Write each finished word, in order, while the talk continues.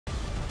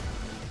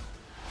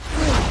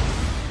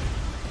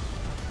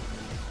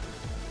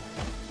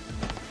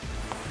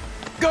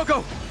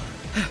Go!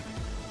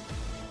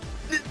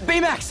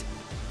 Baymax!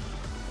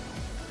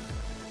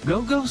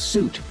 Go-Go's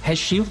suit has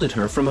shielded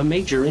her from a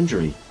major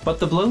injury, but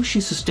the blow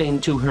she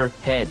sustained to her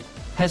head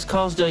has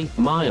caused a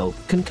mild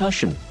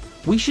concussion.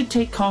 We should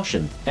take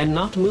caution and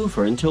not move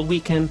her until we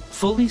can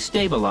fully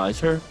stabilize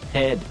her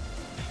head.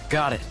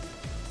 Got it.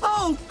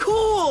 Oh,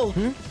 cool!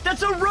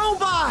 That's a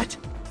robot!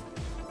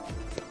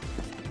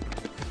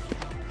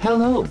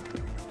 Hello,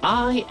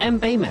 I am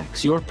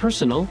Baymax, your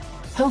personal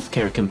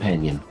healthcare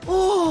companion.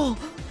 Oh!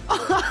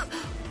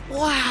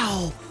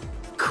 Wow!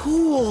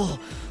 Cool!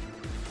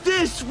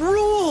 This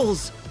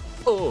rules!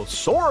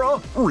 Sora,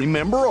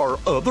 remember our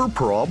other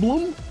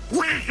problem?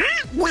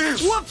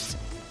 Whoops!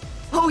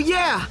 Oh,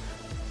 yeah!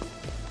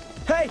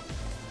 Hey!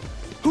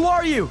 Who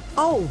are you?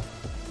 Oh!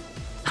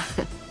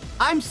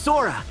 I'm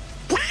Sora.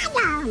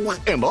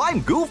 And I'm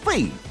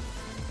Goofy.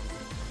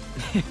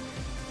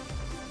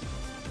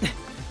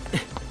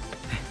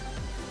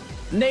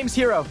 Name's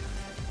Hiro.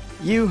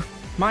 You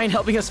mind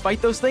helping us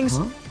fight those things?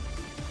 Huh?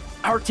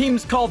 Our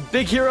team's called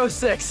Big Hero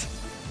 6.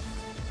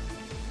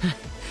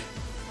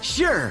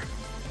 Sure.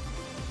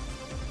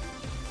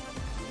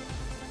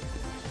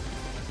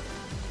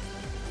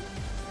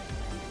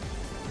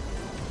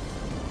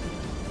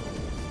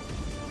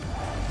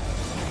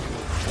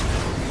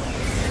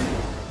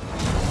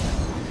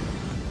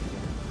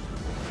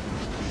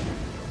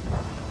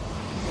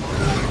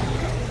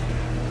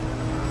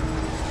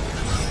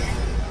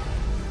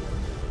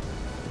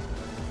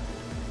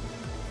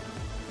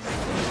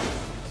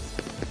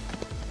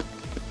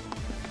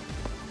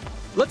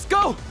 Let's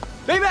go!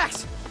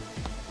 Baymax!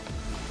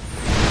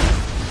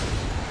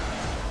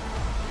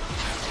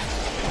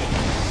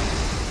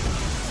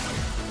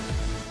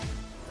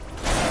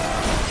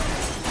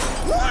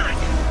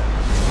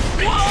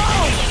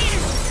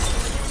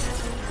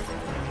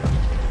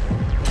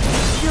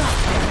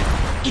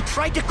 He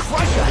tried to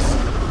crush us!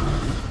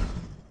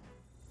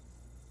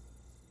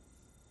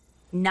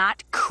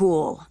 Not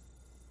cool.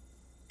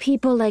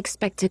 People like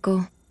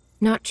spectacle,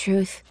 not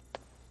truth.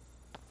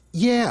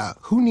 Yeah,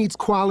 who needs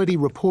quality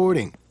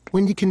reporting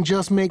when you can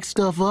just make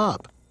stuff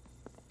up?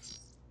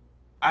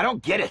 I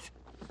don't get it.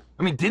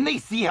 I mean, didn't they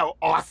see how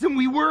awesome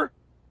we were?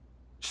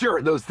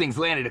 Sure, those things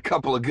landed a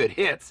couple of good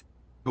hits,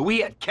 but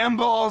we had chem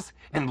balls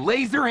and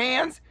laser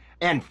hands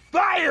and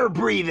fire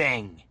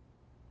breathing!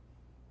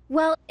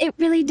 Well, it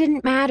really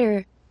didn't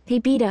matter. They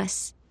beat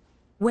us.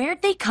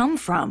 Where'd they come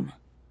from?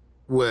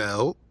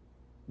 Well,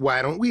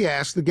 why don't we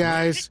ask the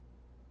guys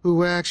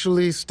who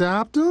actually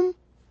stopped them?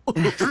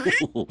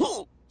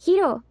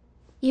 Hiro,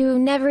 you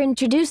never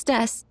introduced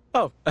us.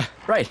 Oh,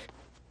 right.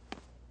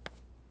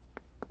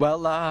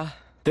 Well,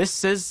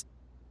 this is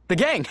the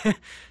gang.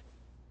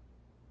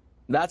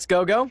 That's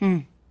Go-Go.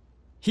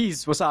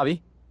 He's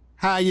Wasabi.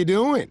 How you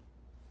doing?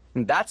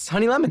 And that's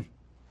Honey Lemon.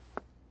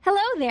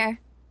 Hello there.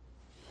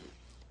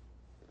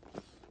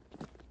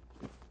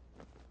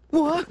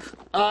 What?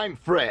 I'm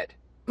Fred.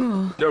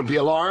 Don't be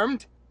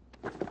alarmed.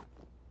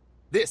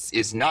 This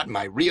is not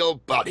my real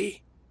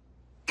body.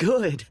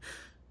 Good.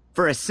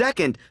 For a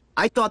second,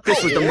 I thought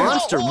this was the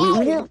monster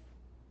we...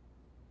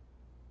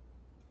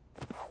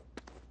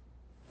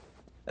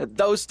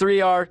 Those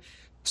three are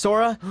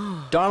Sora,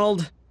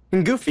 Donald,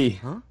 and Goofy.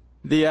 Huh?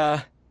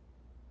 The,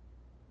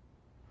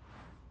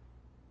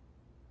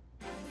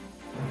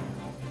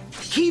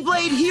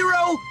 Keyblade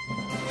Hero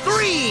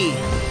 3!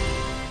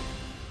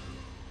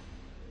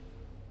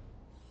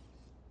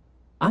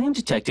 I am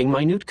detecting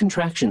minute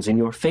contractions in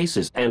your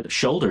faces and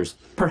shoulders,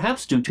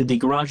 perhaps due to the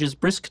garage's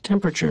brisk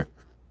temperature.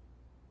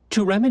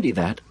 To remedy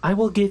that, I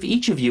will give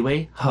each of you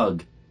a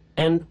hug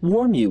and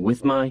warm you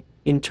with my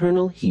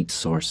internal heat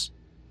source.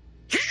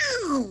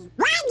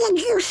 Why did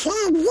you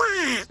say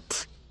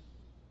that?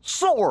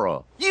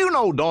 Sora, you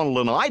know Donald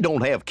and I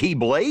don't have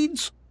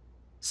keyblades.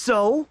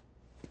 So,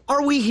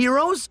 are we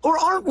heroes or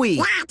aren't we?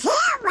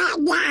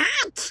 Whatever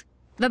that!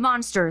 The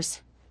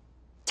monsters.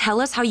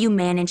 Tell us how you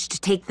managed to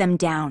take them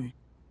down.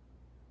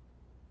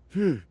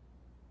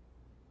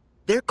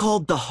 They're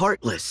called the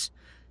Heartless,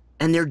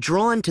 and they're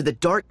drawn to the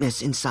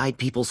darkness inside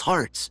people's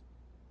hearts.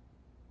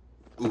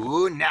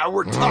 Ooh, now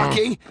we're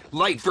talking!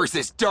 Light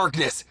versus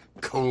darkness.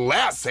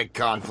 Classic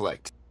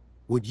conflict.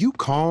 Would you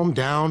calm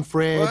down,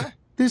 Fred? What?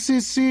 This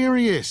is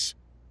serious.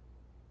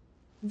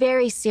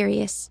 Very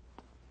serious.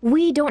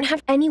 We don't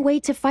have any way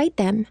to fight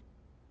them.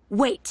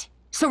 Wait,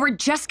 so we're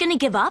just gonna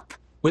give up?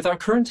 With our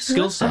current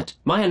skill set,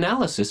 my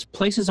analysis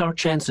places our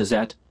chances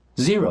at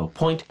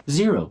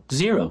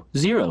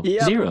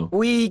 0.00000.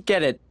 we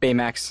get it,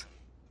 Baymax.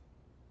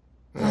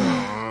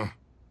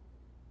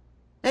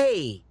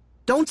 Hey,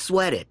 don't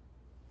sweat it.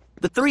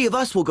 The three of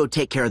us will go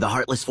take care of the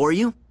Heartless for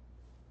you.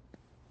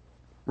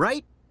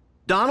 Right?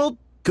 Donald?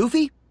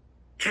 Goofy?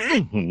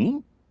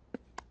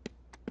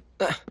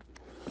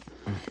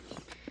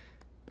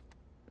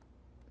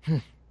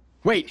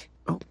 Wait.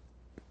 Oh.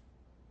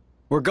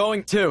 We're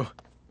going too.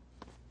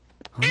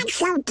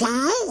 It's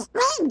okay.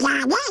 We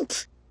got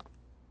it.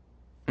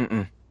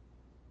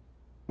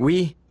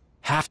 We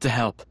have to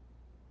help.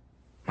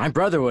 My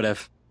brother would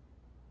have.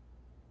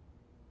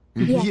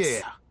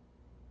 Yes.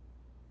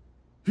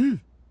 Yeah.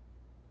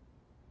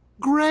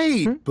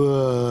 Great,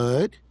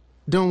 but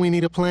don't we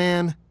need a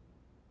plan?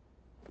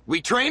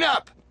 We train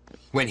up.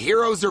 When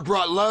heroes are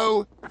brought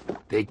low,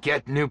 they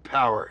get new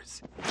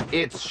powers.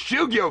 It's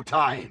Shugyo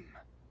time.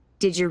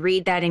 Did you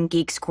read that in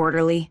Geeks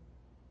Quarterly?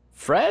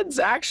 Fred's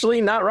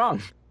actually not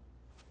wrong.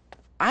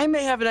 I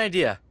may have an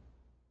idea.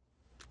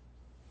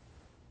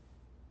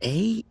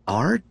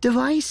 AR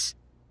device?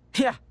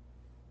 Yeah.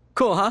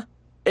 Cool, huh?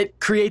 It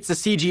creates a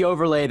CG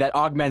overlay that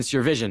augments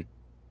your vision.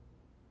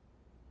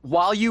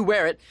 While you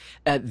wear it,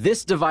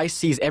 this device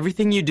sees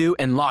everything you do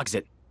and logs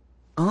it.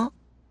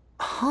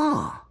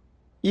 Huh.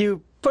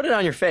 You put it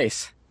on your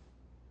face.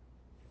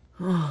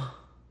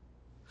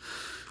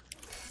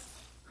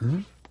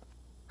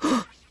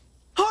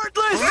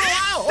 Heartless!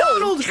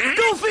 Donald!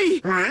 Goofy!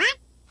 What?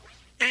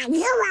 Are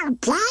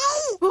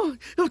you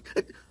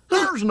okay?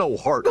 There's no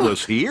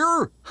Heartless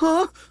here.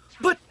 Huh?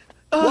 But,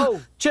 whoa,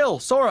 chill,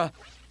 Sora.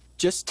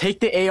 Just take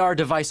the AR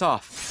device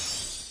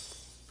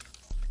off.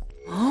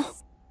 Huh?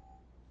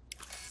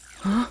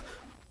 Huh?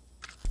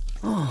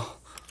 Oh.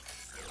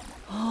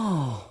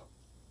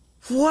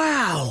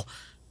 Wow!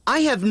 I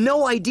have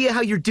no idea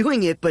how you're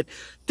doing it, but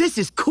this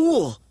is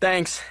cool.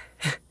 Thanks.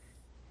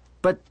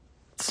 But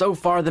so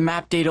far the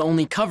map data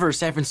only covers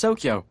San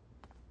Francisco.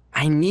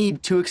 I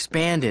need to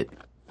expand it.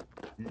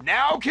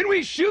 Now can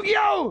we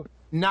Shugyo?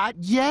 Not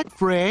yet,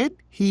 Fred.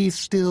 He's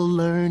still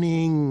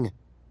learning.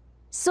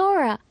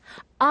 Sora,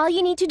 all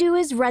you need to do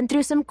is run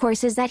through some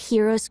courses that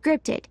Hiro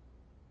scripted.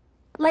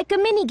 Like a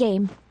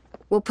minigame.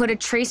 We'll put a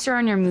tracer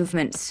on your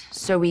movements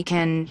so we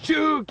can...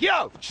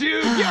 Shugyo!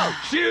 Shugyo!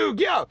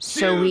 Shugyo!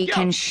 So we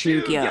can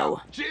Shugyo.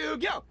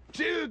 Shugyo!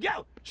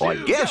 Shugyo! I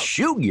guess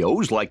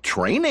Shugyo's like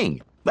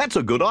training. That's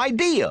a good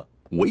idea.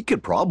 We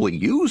could probably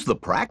use the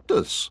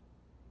practice.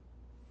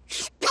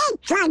 Speak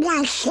for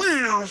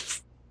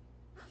yourself.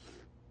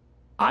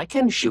 I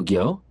can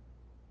Shugyo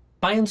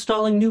by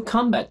installing new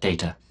combat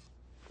data.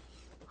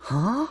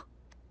 Huh?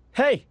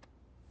 Hey,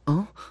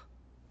 Oh?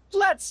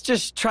 let's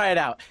just try it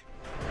out.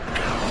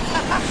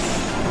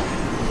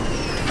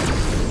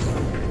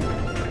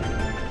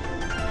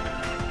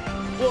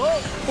 Whoa!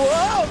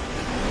 Whoa!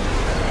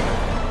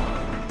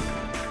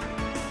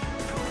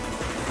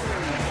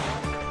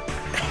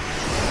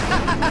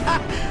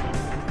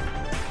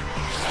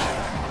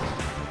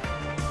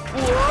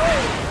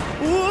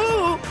 Whoa!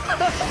 Whoa!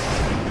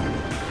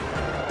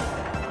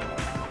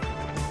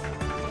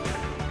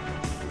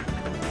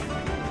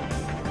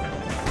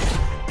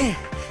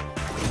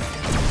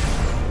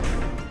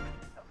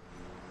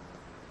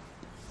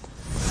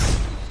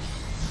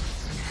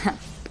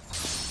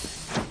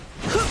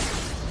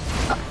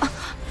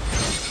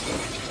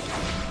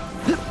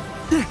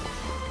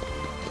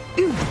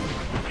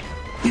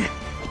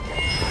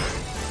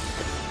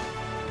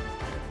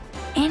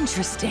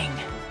 Interesting.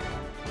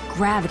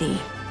 Gravity.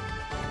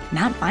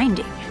 Not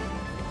binding.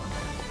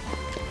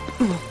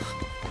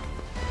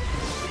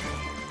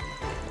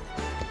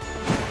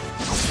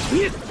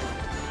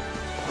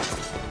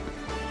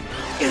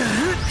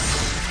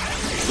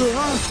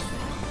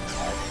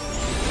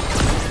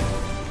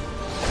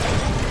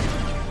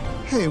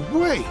 Hey,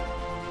 wait!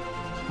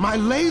 My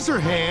laser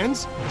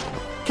hands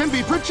can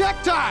be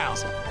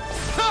projectiles!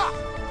 Ha!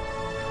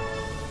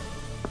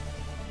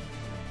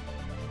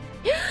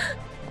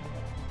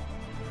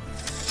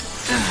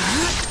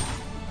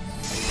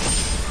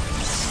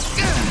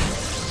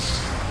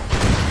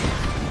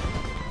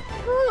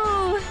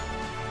 Ooh.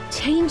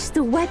 Change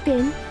the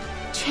weapon,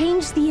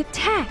 change the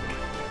attack.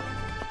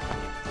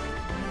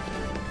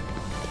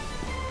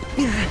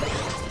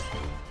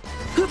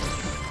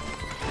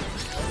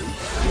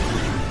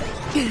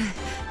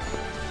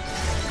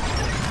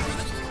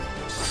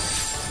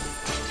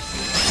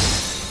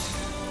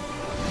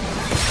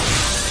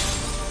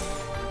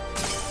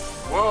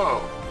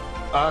 Whoa!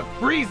 A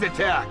freeze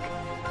attack!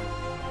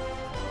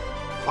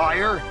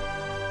 Fire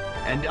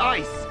and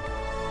ice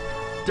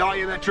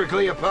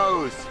diametrically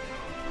opposed.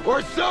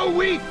 Or so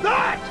we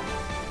thought!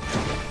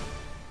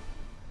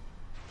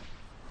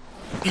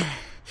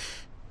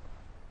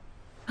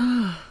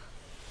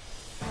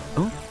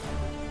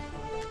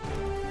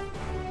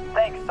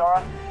 Thanks,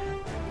 Sora.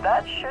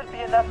 That should be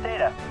enough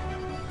data.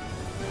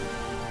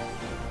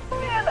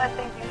 And I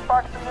think you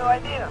sparked some new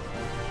ideas.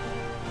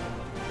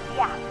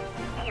 Yeah,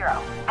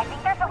 Hiro. I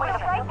think there's a way to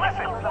fight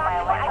this with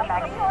my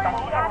electromagnetic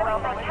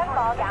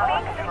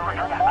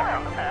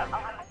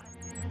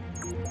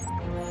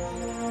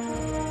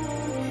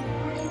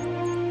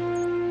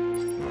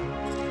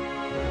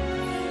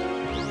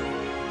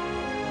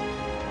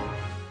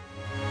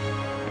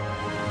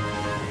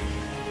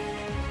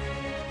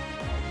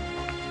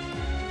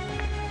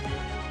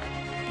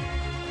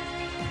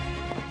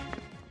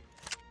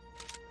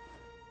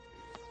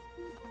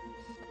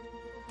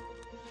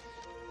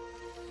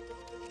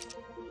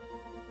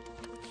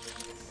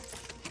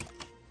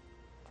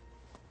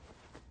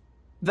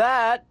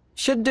That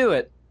should do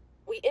it.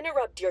 We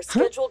interrupt your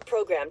scheduled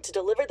program to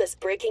deliver this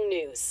breaking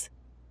news.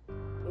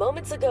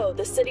 Moments ago,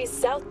 the city's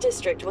South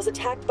District was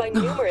attacked by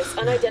numerous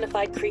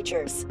unidentified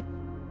creatures.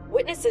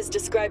 Witnesses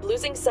described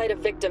losing sight of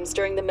victims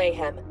during the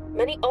mayhem.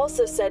 Many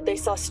also said they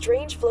saw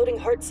strange floating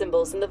heart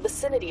symbols in the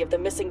vicinity of the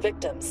missing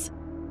victims.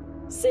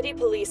 City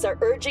police are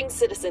urging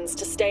citizens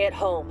to stay at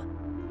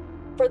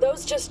home. For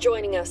those just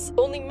joining us,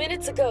 only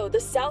minutes ago, the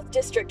South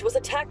District was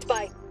attacked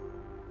by...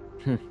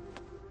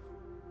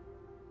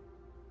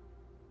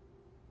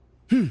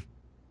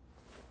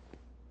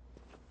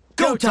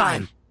 Go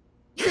time!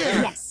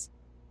 Yes.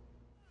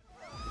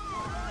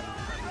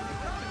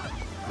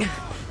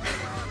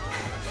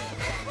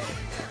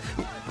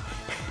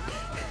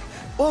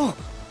 Oh!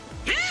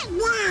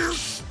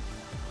 Yes!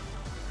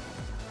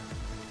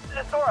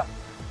 Sora,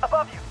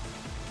 above you.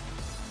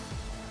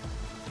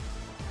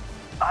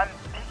 I'm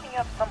picking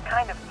up some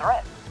kind of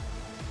threat.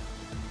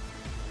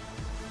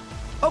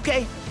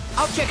 Okay,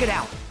 I'll check it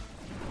out.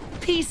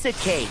 Piece of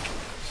cake.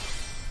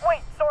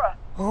 Wait, Sora.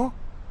 Huh?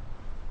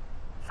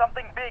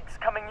 Something big's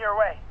coming your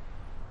way.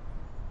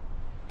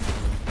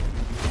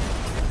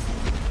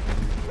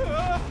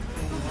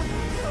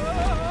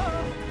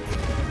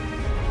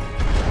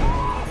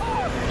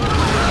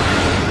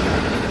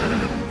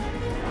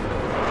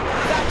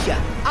 Gotcha.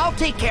 I'll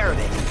take care of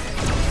it.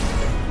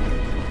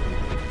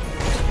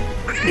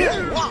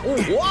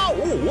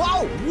 Whoa!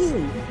 Whoa!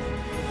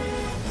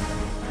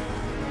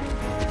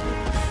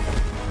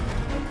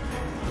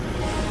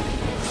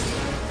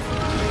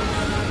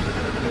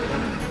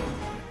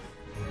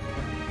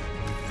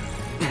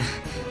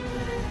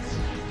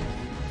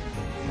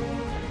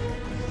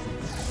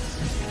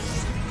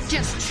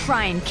 Just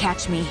try and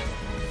catch me.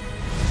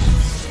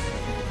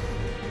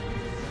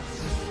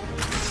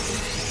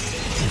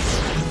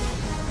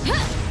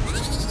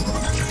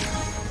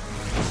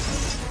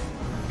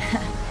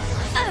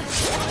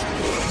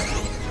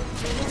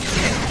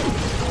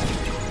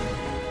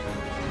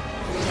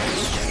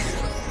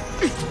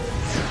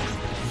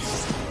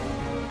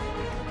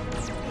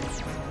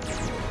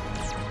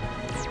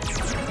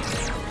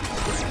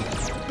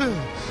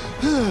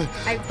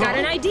 I've got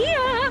an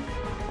idea.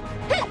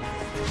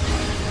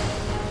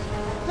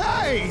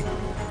 Hey!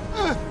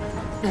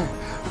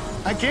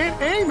 I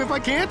can't aim if I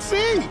can't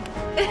see!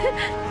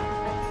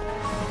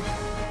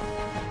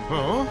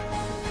 Huh?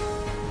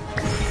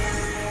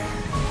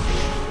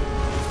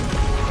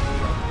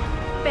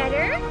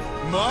 Better?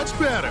 Much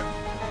better.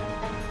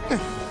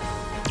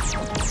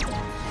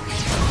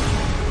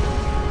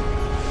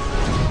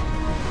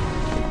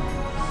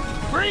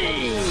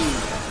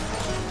 Freeze!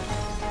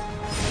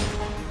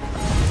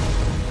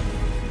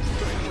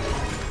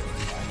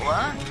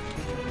 What?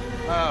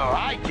 Oh,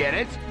 I get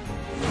it.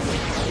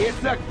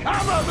 It's a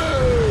combo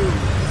move!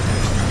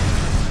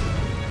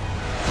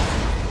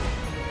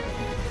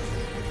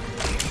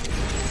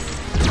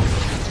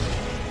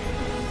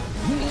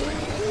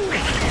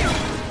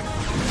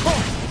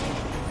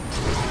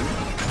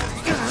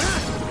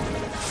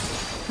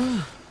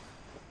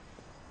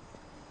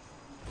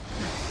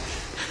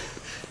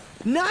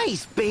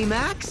 Nice,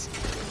 Baymax!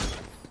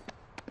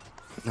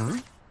 Huh?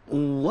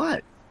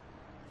 What?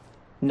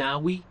 Now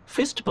we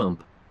fist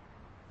bump.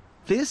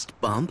 Fist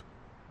bump?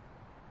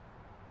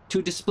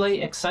 To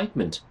display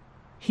excitement.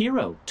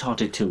 Hiro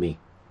taught it to me.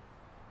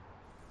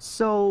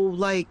 So,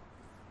 like,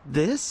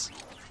 this?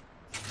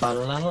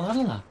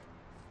 Ba-la-la-la-la-la.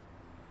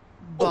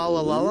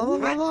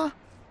 Ba-la-la-la-la-la?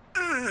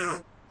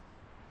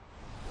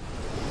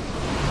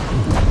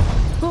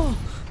 Oh,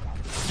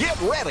 Get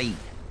ready!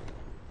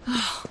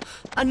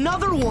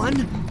 another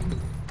one?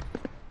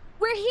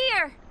 We're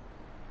here.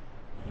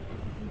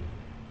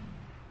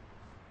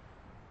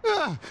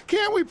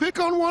 Can't we pick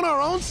on one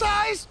our own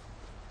size?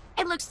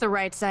 It looks the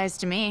right size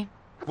to me.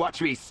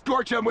 Watch me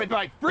scorch them with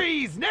my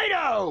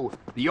Freeze-nado!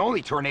 The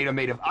only tornado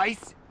made of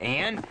ice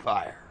and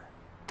fire.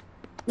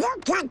 You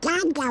took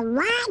on the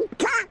wrong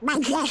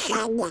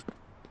composition.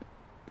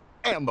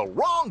 And the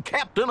wrong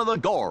captain of the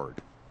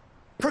guard.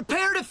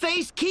 Prepare to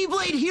face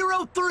Keyblade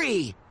Hero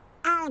 3!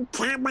 Oh,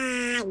 come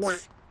on.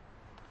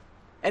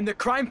 And the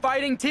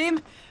crime-fighting team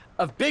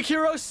of Big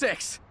Hero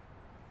 6.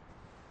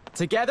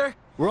 Together,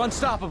 we're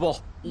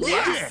unstoppable.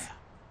 Yes!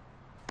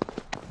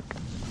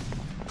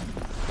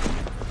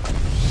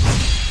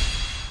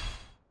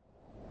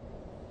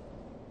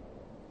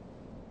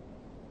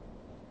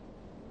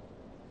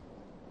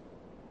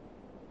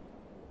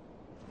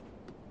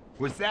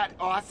 Was that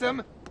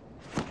awesome?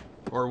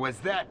 Or was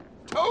that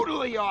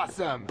totally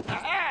awesome?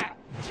 Aha!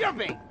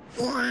 Jumping!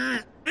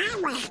 Yeah, I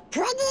was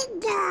pretty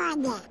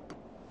good.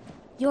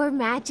 Your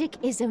magic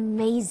is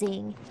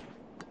amazing.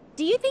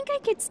 Do you think I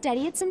could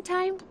study it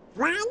sometime?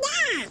 Why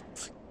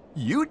not?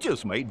 You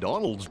just made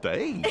Donald's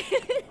day.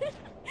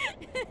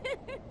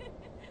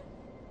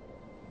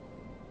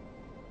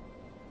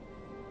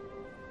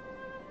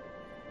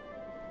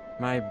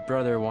 My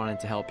brother wanted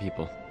to help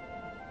people.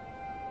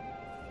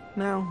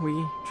 Now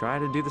we try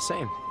to do the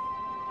same.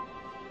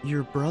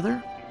 Your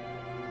brother?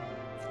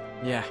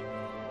 Yeah,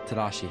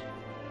 Tadashi.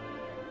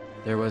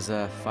 There was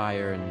a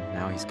fire and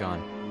now he's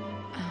gone.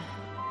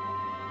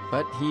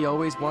 But he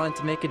always wanted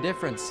to make a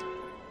difference.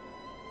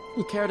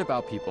 He cared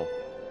about people.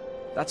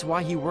 That's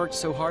why he worked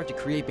so hard to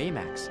create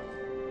Baymax.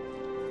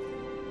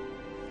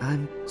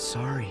 I'm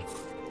sorry.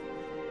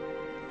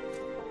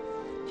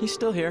 He's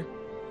still here.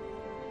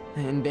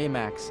 In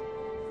Baymax.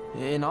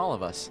 In all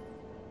of us.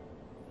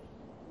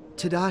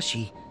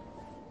 Tadashi,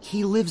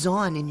 he lives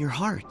on in your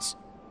hearts.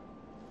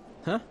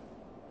 Huh?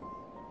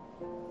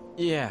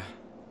 Yeah.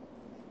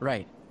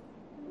 Right.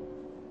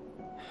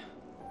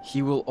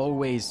 He will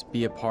always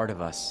be a part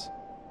of us.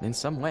 In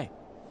some way.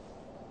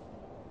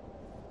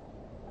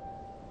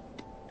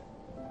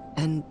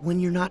 And when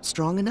you're not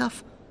strong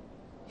enough,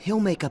 he'll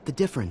make up the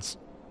difference.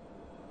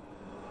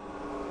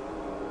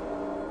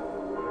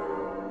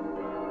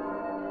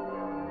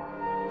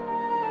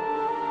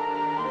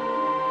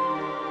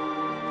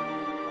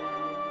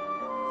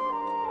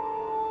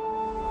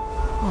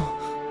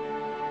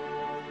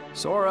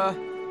 Sora,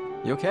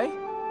 you okay?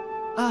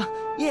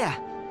 Yeah,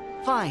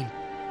 fine.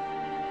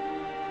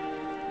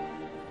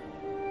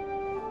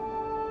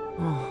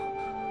 Oh.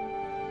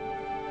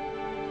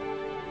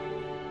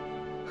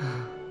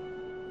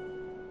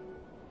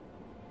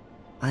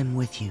 I'm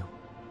with you.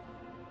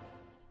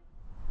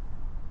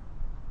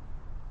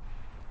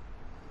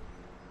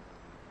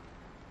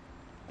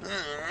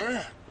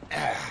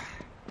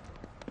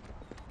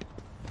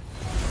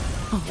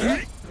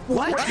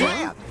 What?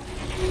 Yeah.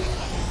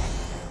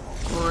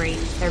 Great,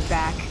 they're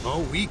back.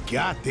 Oh, we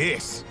got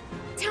this.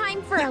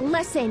 Time for a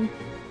lesson.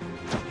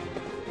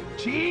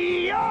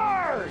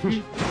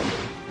 Charge!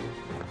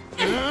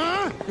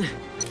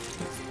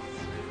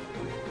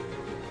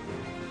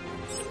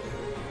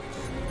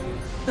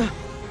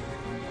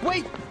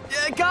 Wait!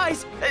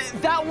 Guys!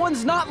 That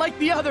one's not like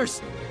the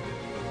others!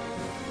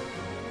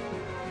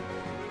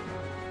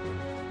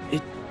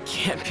 It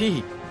can't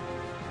be.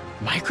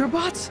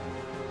 Microbots?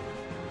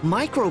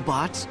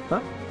 Microbots?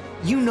 Huh?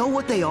 You know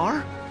what they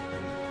are?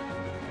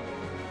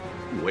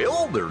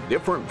 Well, they're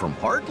different from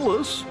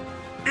Heartless.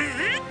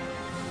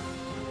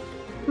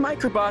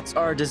 Microbots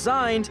are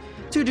designed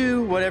to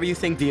do whatever you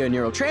think via a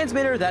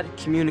neurotransmitter that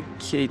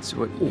communicates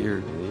what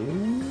you're...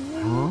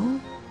 Huh?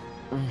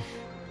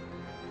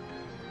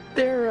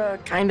 They're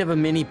kind of a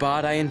mini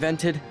bot I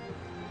invented.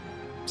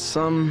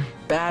 Some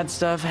bad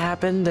stuff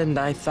happened and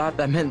I thought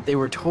that meant they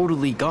were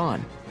totally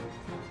gone.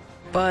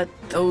 But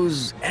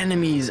those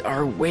enemies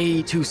are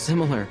way too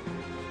similar.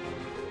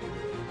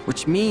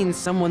 Which means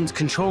someone's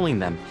controlling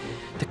them.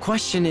 The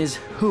question is,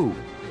 who?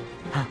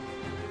 Huh.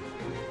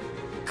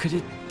 Could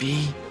it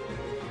be?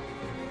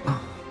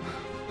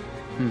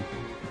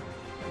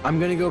 I'm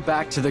gonna go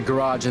back to the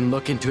garage and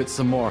look into it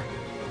some more.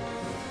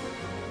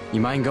 You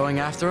mind going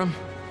after him?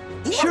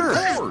 Sure.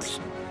 Of course.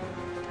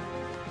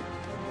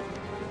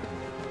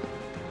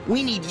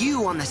 We need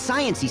you on the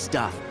sciencey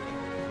stuff.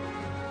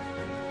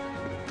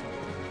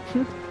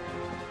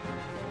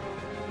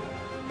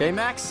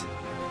 Baymax?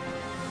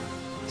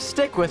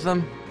 Stick with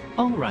them.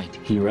 All right,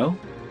 Hiro.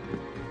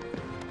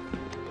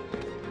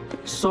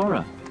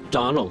 Sora,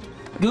 Donald,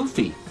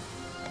 Goofy.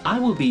 I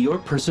will be your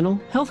personal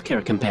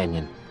healthcare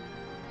companion.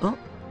 Oh?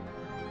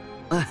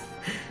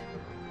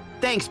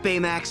 Thanks,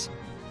 Baymax.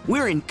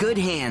 We're in good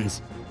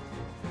hands.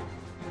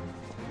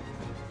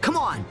 Come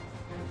on,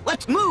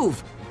 let's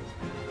move!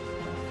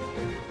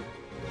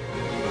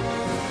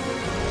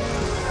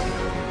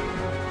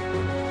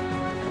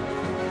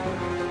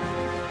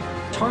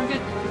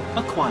 Target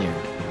acquired.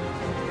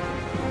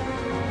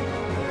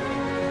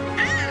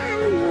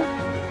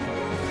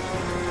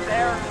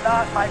 They're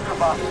not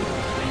microbots.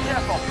 Be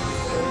careful.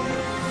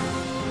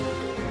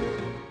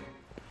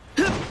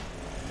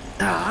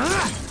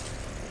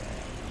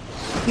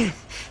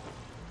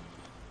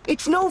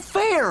 It's no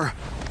fair!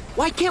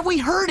 Why can't we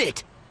hurt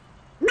it?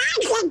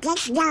 Magic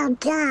is no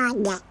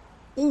good.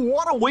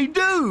 What do we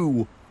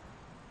do?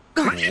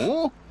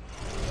 Huh?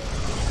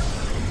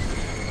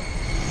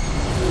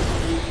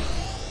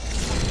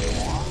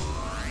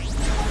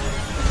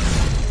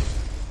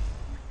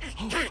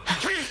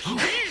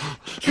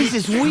 This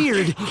is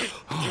weird.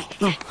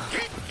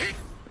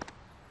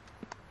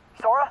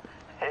 Sora,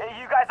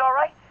 you guys all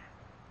right?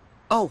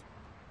 Oh,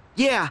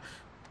 yeah,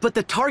 but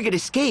the target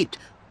escaped.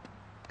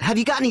 Have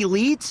you got any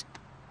leads?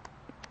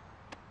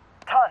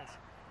 Tons.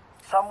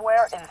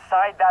 Somewhere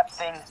inside that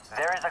thing,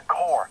 there is a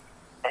core.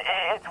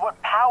 It's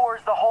what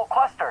powers the whole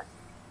cluster.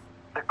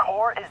 The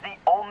core is the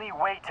only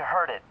way to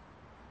hurt it.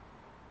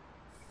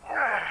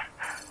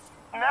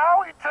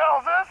 Now he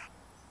tells us.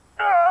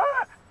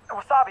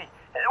 Wasabi,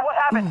 what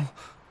happened?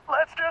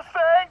 Let's just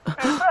say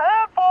it's a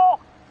handful.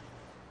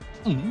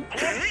 Team,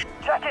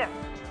 check in.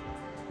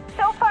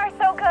 So far,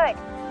 so good.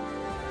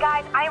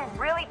 Guys, I'm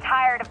really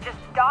tired of just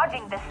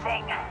dodging this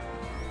thing.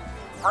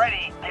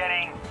 Freddy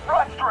getting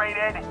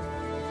frustrated.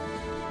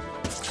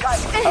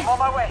 Guys, I'm on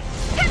my way.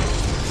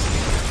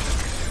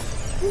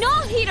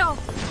 No, Hiro!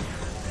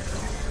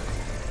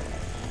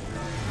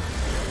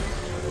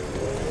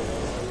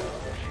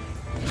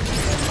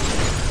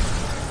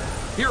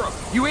 Hiro,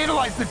 you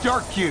analyzed the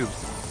dark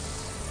cubes.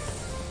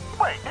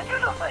 Wait, did you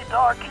just say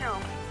dark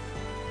cubes?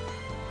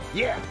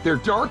 Yeah, they're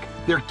dark,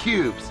 they're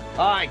cubes.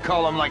 I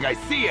call them like I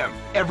see them.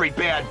 Every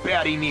bad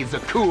baddie needs a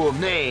cool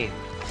name.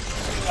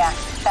 Yeah,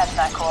 that's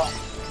not cool.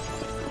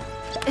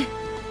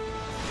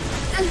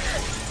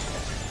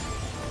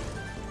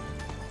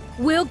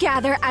 We'll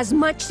gather as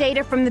much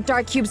data from the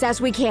dark cubes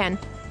as we can.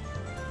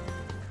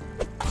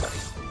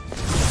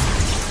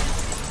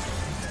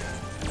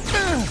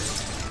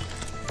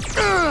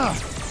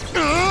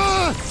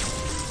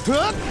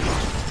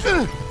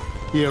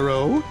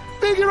 Hiro,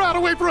 figure out a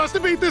way for us to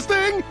beat this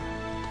thing!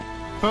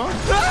 Huh?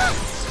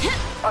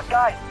 But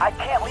guys, I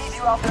can't leave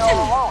you out there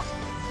all alone.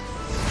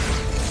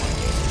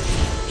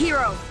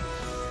 Hiro!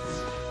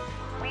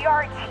 We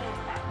are a team.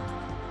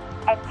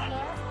 And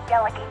teams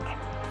delegate.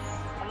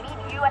 We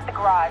need you at the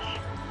garage.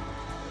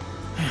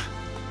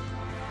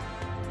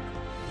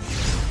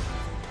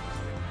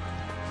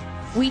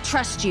 We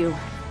trust you.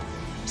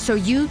 So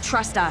you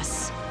trust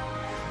us.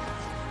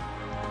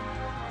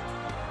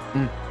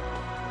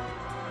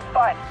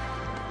 Fine.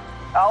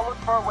 I'll look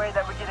for a way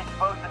that we can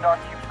expose the Dark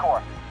Cube's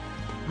core.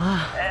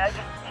 And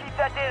just keep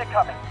that data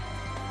coming.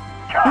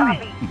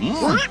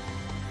 Copy!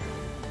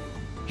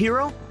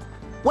 Hiro,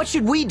 what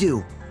should we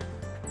do?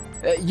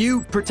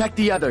 You protect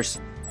the others.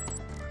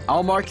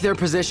 I'll mark their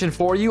position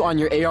for you on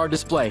your AR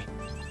display.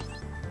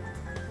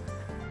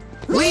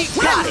 We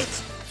got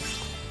it!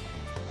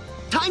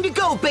 Time to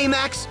go,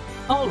 Baymax!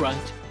 All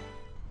right.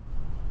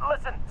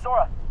 Listen,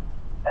 Sora.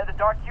 The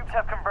Dark Cubes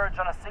have converged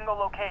on a single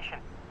location.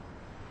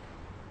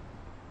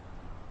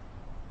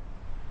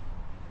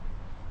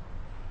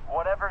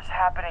 Whatever's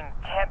happening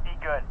can't be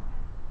good.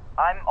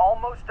 I'm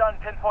almost done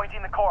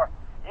pinpointing the core.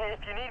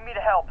 If you need me to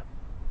help.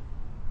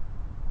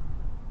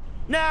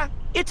 Nah,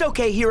 it's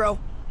okay, Hiro.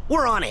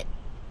 We're on it.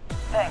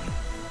 Thanks.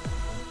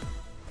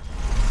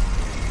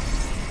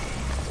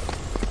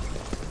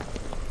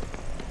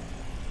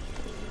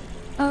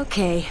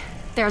 Okay,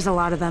 there's a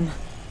lot of them.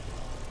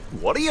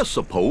 What do you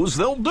suppose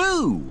they'll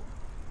do?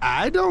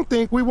 I don't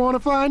think we want to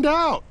find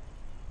out.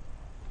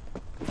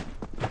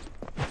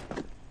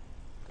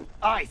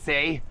 I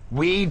say,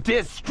 we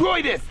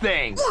destroy this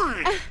thing!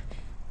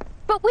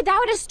 But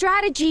without a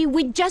strategy,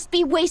 we'd just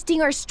be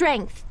wasting our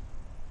strength.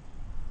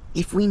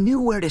 If we knew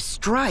where to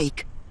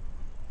strike...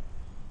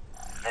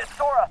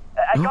 Sora,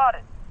 I got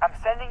it. I'm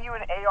sending you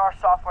an AR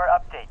software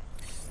update.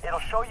 It'll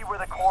show you where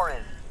the core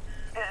is.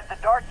 The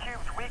Dark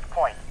Cube's weak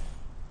point.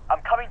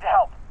 I'm coming to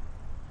help.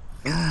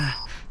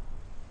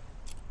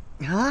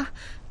 Huh?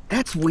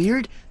 That's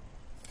weird.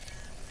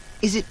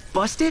 Is it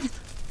busted?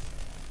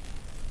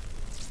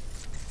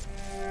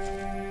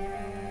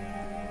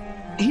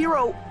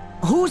 Hiro,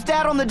 who's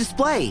that on the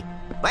display?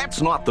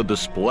 That's not the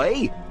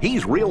display.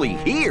 He's really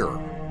here.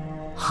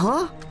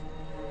 Huh?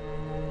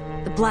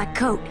 The black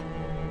coat.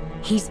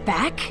 He's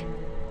back?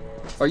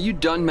 Are you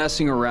done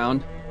messing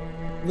around?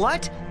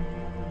 What?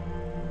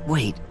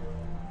 Wait.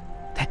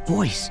 That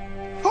voice.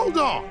 Hold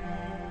on!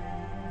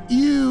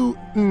 You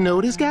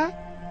know this guy?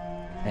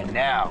 And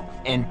now,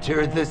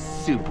 enter the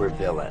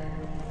supervillain.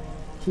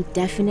 He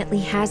definitely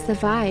has the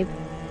vibe.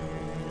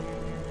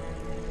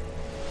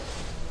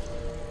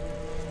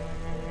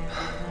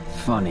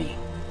 Funny.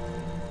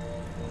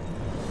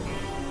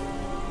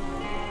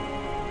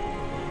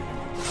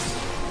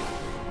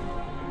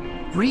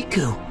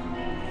 Riku.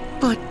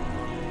 But...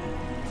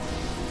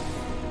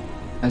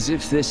 As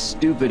if this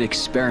stupid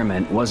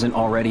experiment wasn't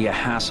already a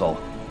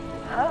hassle.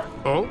 Huh?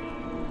 Oh?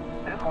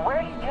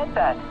 Where'd you get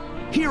that?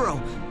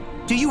 Hiro,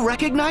 do you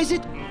recognize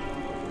it?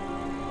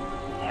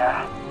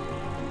 Yeah.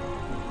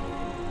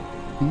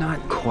 Not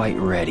quite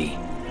ready.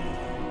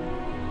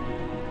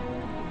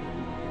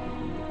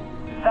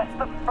 That's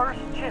the first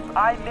chip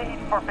I made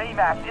for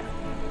Baymax. It's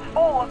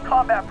full of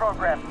combat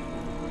programs.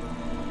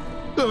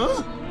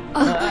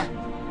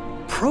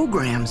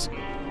 Programs?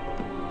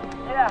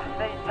 Yeah,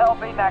 they tell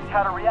Baymax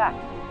how to react.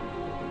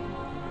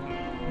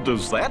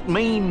 Does that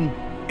mean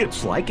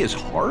it's like his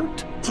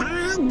heart?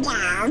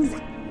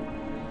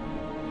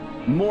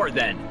 More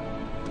than.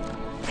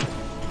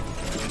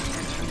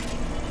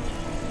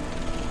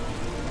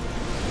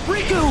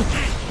 Riku!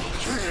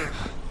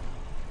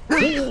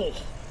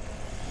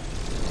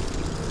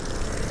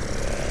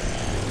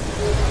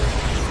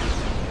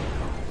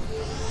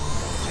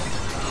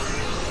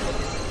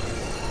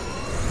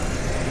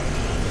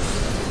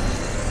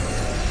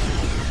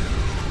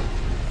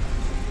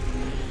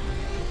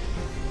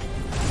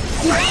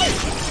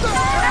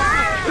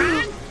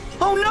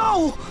 Oh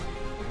no!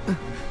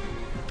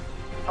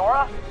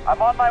 Sora,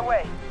 I'm on my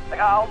way.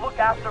 I'll look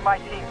after my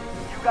team.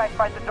 You guys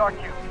fight the Dark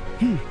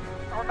Cube.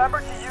 Remember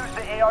to use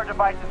the AR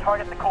device to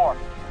target the core.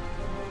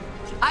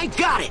 I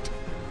got it!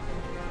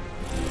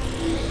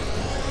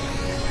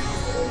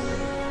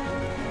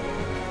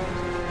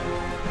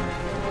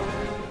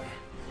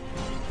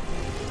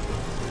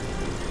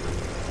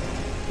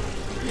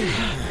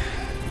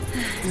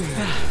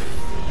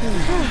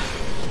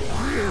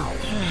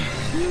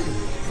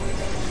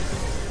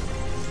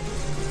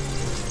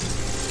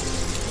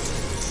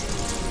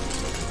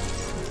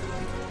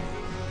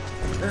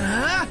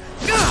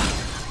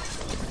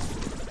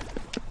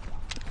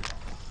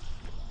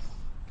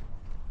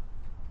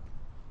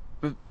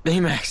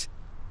 Baymax.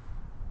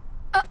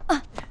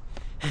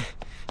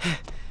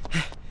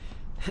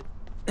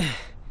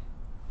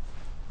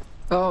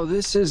 Oh,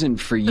 this isn't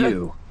for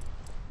you.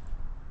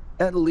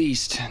 At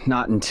least,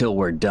 not until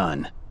we're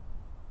done.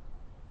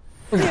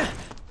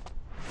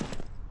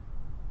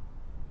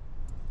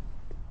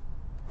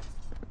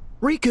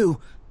 Riku!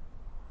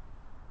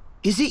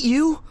 Is it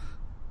you?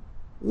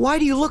 Why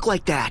do you look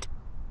like that?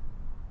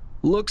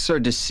 Looks are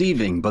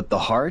deceiving, but the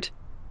heart?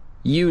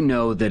 You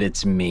know that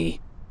it's me.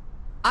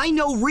 I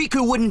know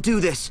Riku wouldn't do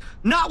this,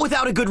 not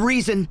without a good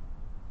reason.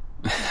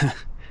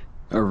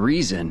 A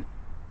reason?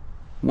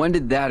 When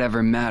did that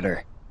ever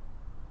matter?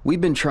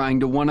 We've been trying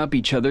to one-up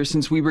each other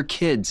since we were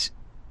kids.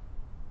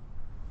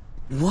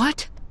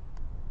 What?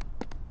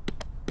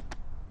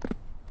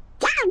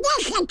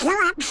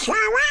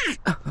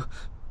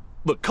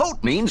 The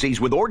coat means he's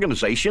with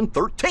Organization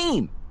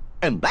 13.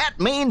 And that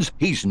means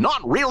he's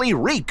not really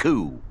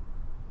Riku.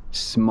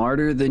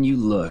 Smarter than you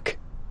look.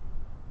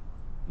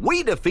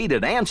 We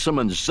defeated Ansem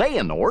and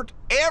Xehanort,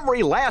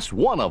 every last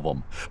one of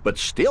them. But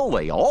still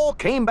they all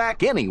came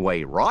back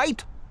anyway,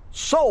 right?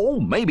 So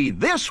maybe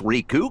this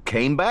Riku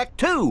came back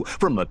too,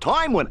 from the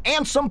time when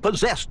Ansem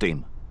possessed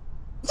him.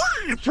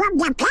 Yeah, from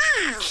the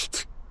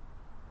past.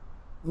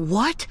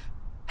 What?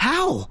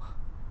 How?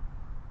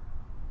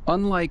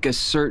 Unlike a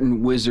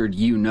certain wizard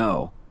you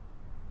know,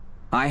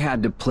 I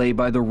had to play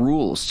by the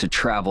rules to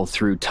travel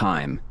through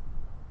time,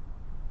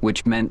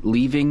 which meant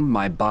leaving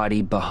my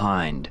body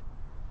behind.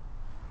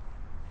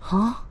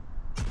 Huh?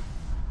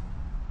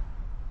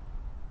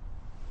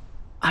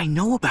 I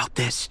know about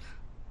this.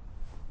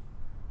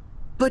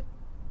 But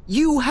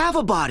you have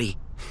a body.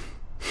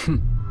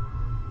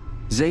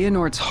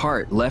 Xehanort's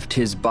heart left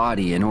his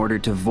body in order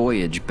to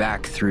voyage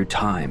back through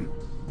time.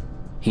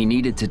 He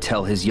needed to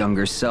tell his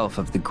younger self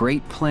of the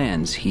great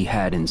plans he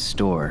had in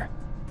store.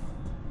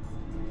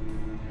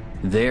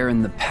 There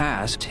in the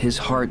past, his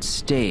heart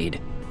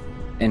stayed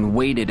and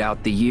waited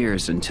out the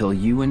years until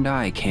you and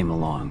I came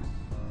along.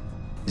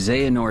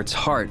 Xehanort's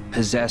heart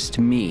possessed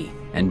me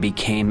and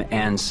became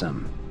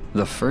Ansem,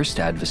 the first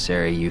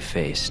adversary you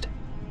faced.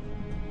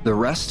 The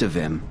rest of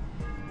him,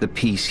 the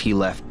piece he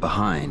left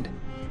behind,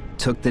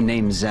 took the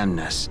name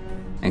Xemnas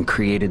and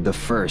created the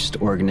first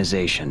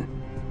organization.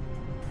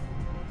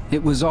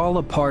 It was all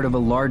a part of a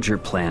larger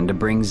plan to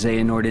bring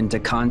Xehanort into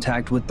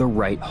contact with the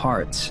right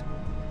hearts,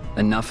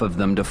 enough of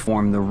them to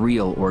form the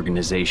real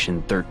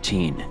Organization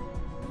 13.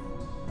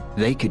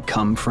 They could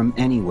come from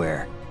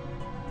anywhere,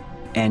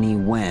 any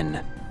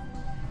when,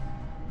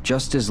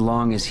 just as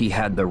long as he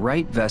had the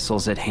right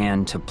vessels at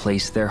hand to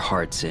place their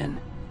hearts in.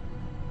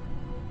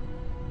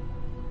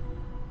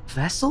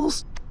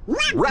 Vessels?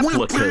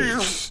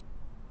 Replicas!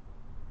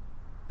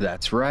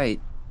 That's right.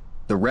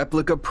 The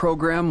replica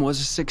program was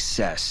a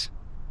success.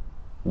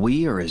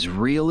 We are as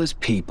real as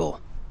people.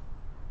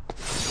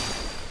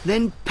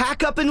 Then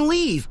pack up and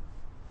leave.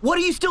 What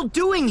are you still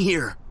doing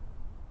here?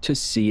 To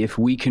see if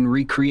we can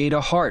recreate a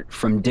heart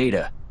from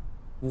data.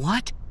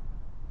 What?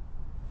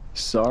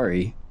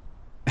 Sorry.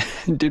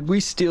 Did we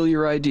steal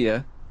your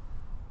idea?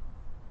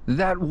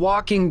 That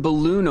walking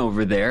balloon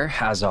over there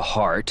has a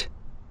heart.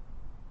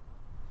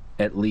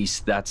 At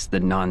least that's the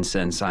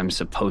nonsense I'm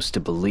supposed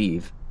to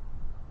believe.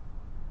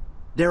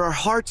 There are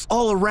hearts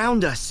all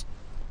around us.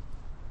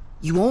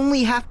 You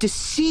only have to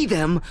see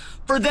them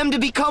for them to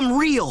become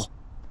real.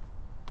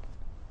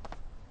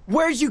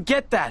 Where'd you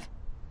get that?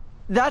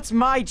 That's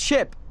my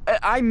chip.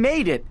 I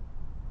made it.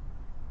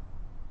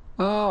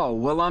 Oh,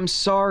 well, I'm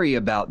sorry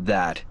about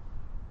that.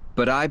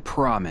 But I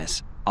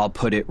promise I'll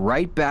put it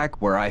right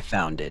back where I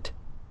found it.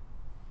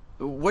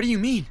 What do you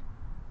mean?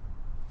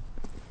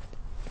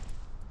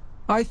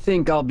 I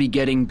think I'll be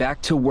getting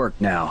back to work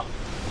now.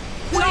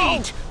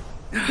 Wait!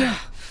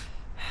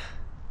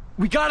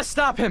 We gotta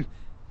stop him!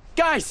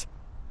 Guys!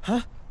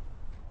 Huh?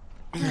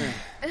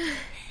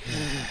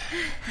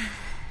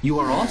 You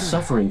are all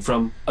suffering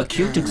from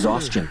acute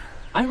exhaustion.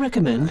 I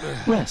recommend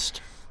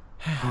rest.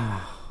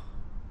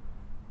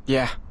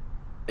 Yeah,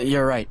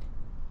 you're right.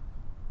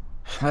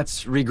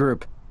 Let's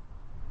regroup.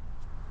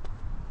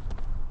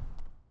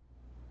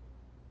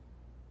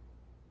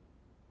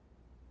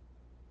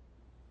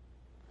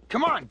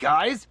 Come on,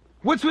 guys!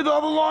 What's with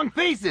all the long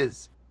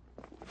faces?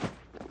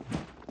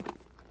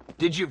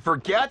 Did you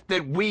forget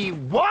that we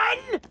won?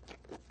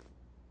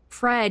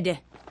 Fred.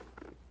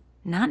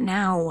 Not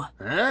now.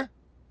 Huh?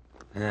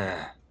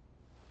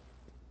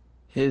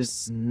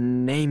 His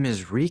name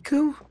is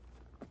Riku?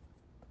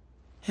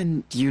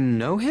 And you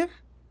know him?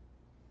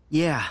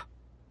 Yeah.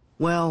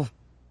 Well,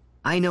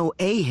 I know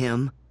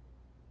him.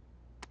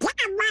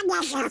 That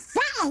one is a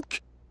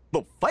fake.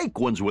 The fake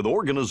one's with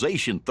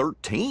Organization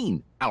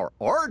 13, our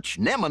arch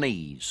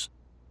nemesis.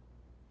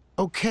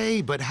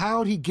 Okay, but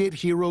how'd he get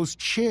Hiro's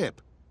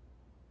chip?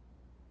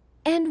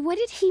 And what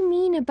did he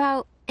mean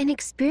about an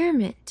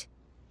experiment?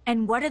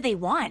 And what do they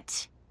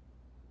want?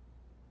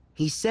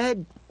 He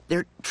said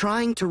they're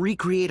trying to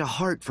recreate a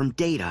heart from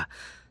data.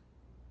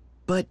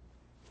 But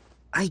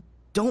I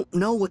don't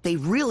know what they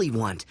really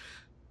want.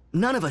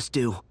 None of us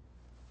do.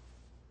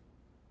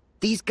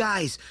 These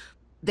guys,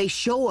 they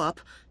show up,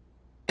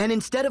 and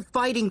instead of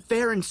fighting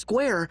fair and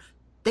square,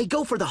 they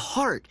go for the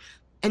heart.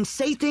 and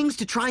say things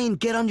to try and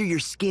get under your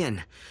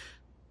skin.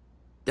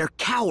 They're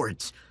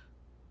cowards.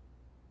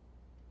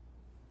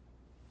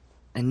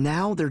 And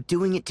now they're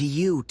doing it to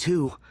you,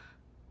 too.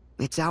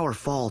 It's our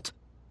fault.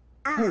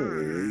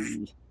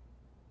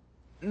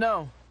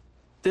 No,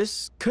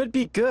 this could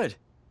be good.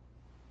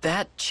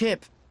 That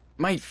chip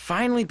might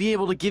finally be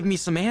able to give me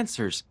some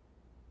answers.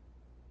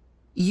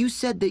 You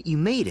said that you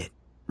made it,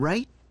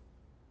 right?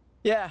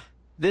 Yeah,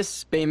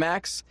 this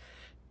Baymax,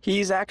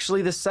 he's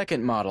actually the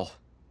second model.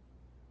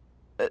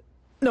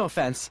 No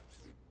offense.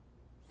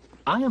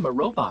 I am a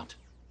robot.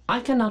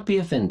 I cannot be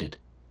offended.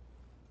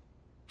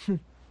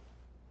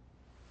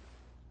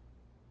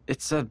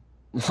 It's a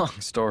long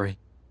story,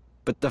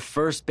 but the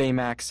first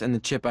Baymax and the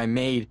chip I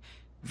made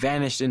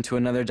vanished into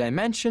another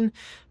dimension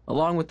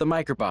along with the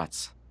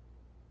microbots.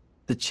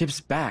 The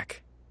chip's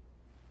back.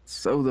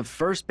 So the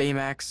first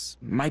Baymax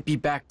might be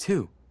back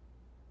too.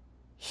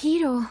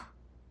 Hiro.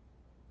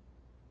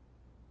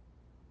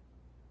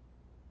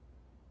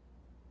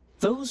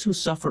 Those who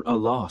suffer a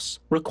loss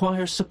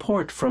require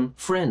support from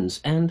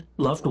friends and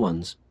loved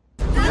ones.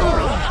 What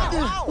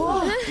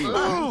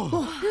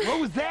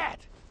was that?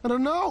 I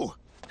don't know.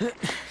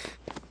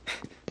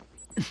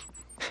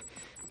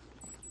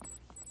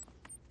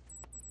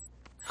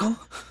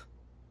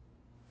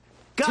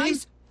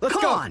 Guys, let's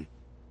come go. on!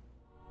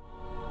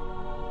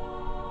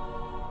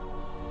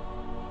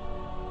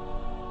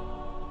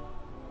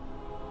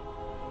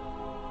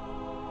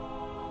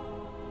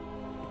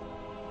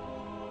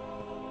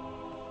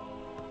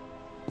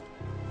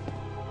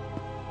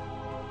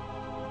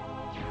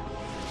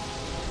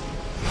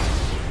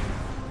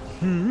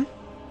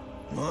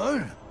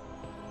 What?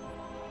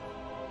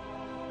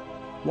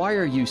 Why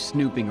are you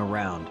snooping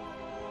around?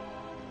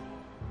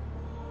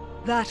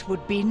 That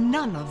would be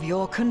none of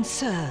your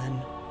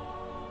concern.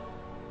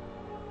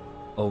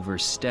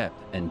 Overstep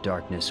and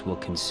darkness will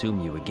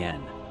consume you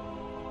again.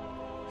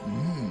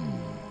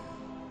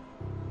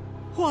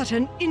 What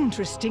an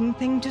interesting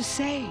thing to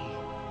say.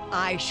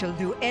 I shall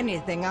do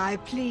anything I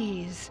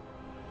please.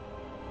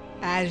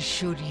 As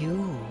should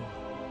you.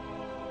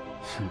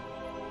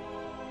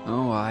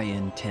 Oh, I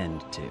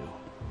intend to.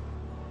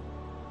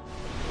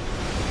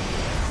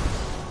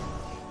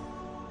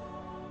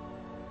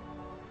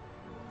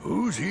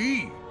 Who's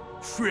he?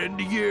 Friend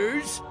of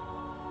yours?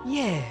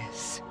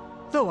 Yes,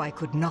 though I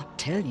could not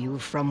tell you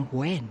from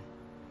when.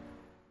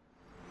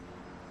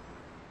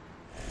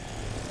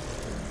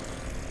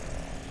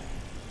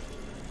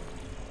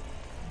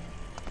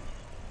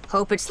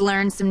 Hope it's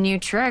learned some new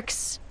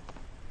tricks.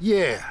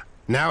 Yeah,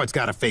 now it's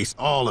gotta face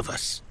all of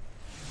us.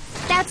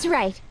 That's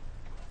right.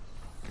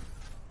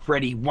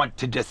 Freddy want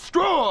to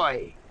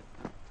destroy!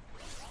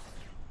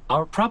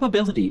 Our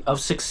probability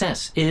of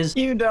success is...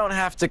 You don't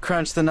have to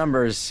crunch the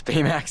numbers,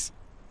 Baymax.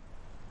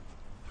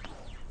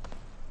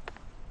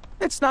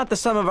 It's not the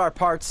sum of our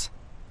parts.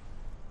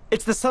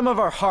 It's the sum of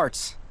our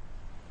hearts.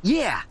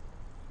 Yeah.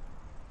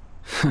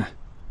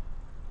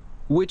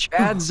 Which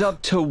adds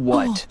up to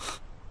what?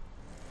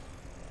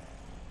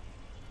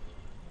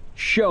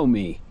 Show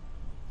me.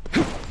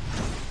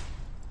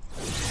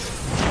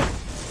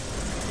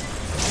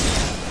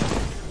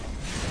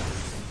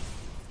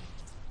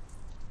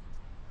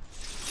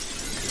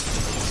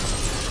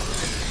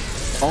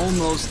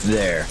 Almost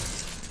there.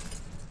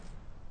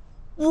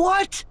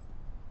 What?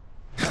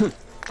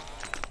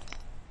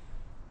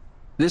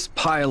 This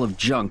pile of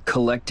junk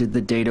collected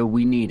the data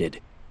we needed.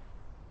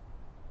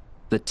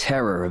 The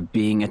terror of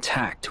being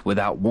attacked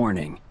without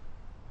warning.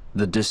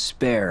 The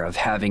despair of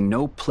having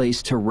no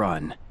place to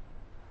run.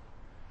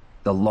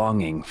 The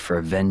longing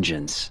for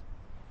vengeance.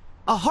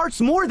 A heart's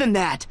more than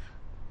that!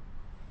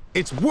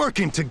 It's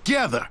working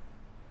together!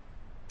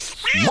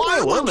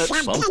 Smiling at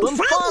something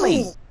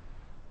funny!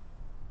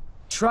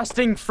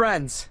 Trusting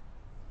friends.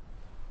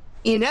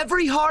 In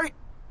every heart,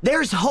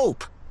 there's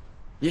hope.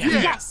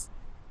 Yes.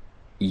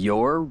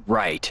 You're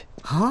right.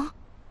 Huh?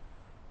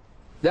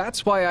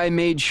 That's why I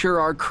made sure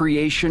our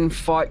creation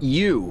fought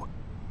you.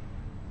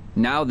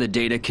 Now the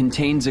data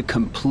contains a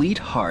complete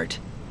heart.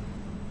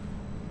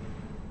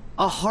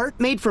 A heart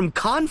made from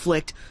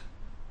conflict?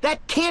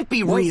 That can't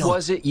be real. What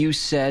was it you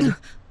said?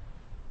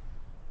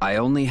 I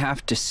only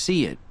have to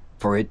see it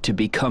for it to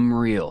become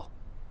real.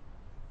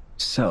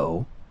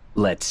 So,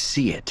 let's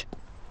see it.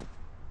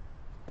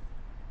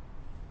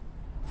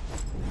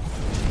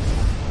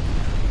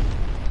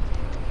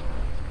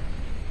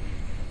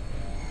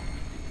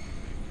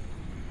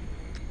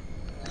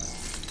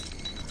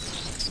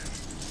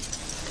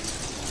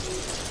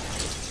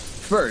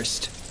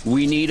 First,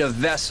 we need a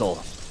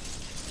vessel.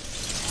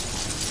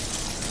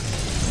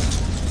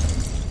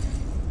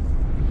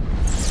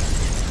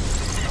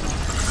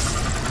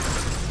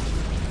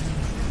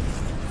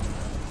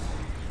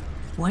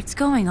 What's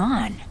going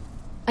on?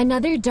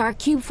 Another dark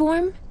cube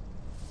form?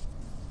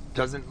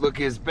 Doesn't look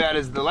as bad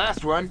as the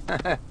last one.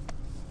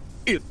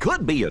 It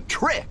could be a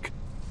trick.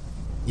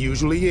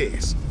 Usually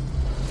is.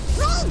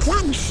 We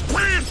can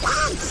stop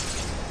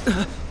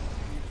it!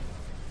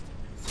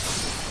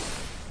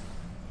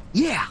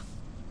 Yeah.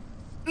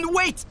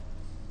 Wait!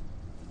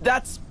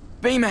 That's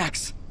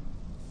Baymax!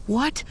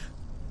 What?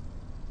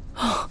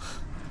 Huh?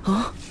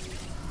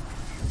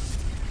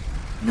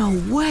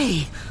 No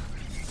way!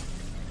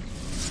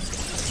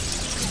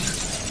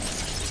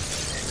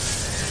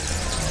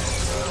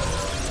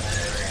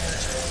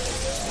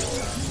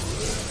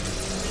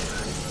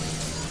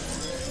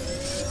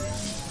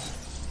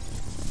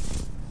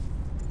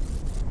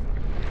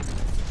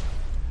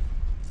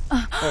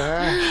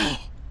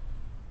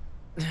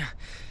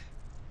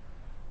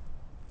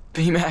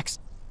 Baymax.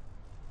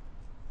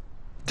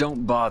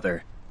 Don't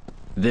bother.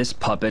 This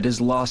puppet has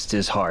lost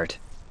his heart.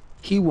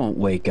 He won't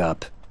wake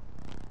up.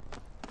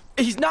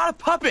 He's not a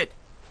puppet!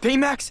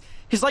 Baymax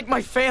is like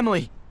my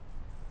family.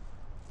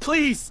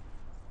 Please,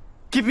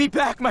 give me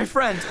back my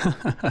friend.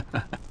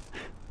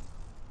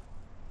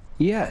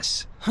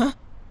 Yes. Huh?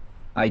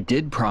 I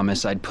did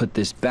promise I'd put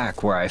this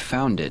back where I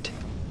found it.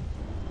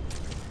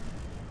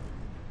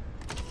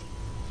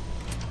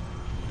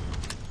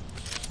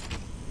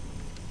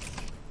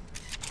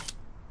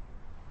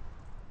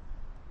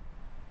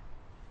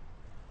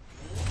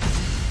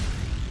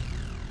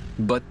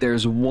 But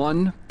there's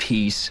one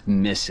piece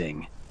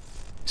missing.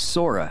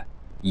 Sora,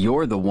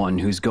 you're the one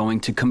who's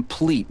going to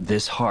complete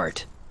this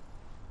heart.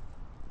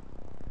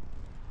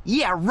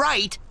 Yeah,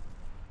 right!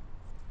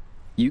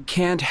 You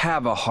can't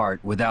have a heart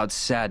without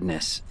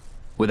sadness,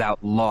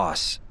 without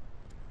loss.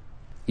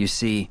 You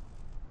see,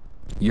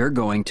 you're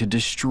going to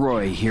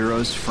destroy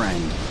Hiro's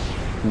friend,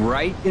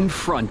 right in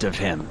front of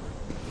him.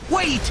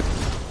 Wait!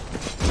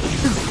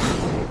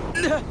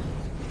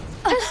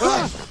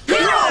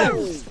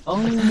 Oh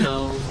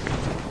no.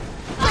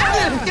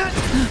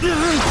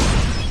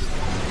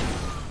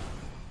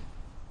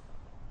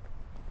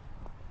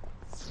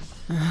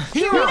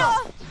 Hiro!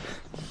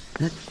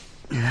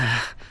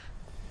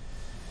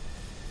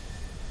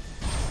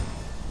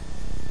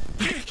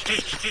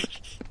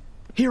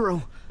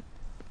 Hiro,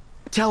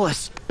 tell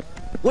us,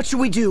 what should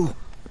we do?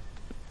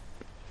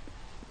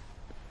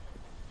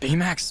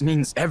 Baymax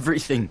means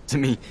everything to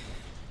me.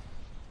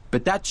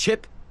 But that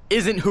chip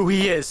isn't who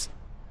he is.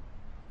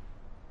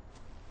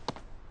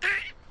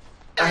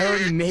 I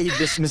already made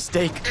this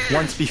mistake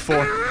once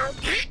before.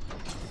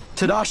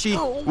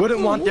 Tadashi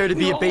wouldn't want there to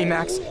be a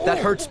Baymax that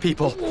hurts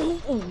people.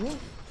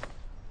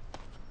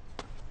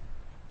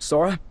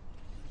 Sora,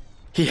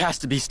 he has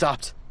to be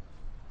stopped.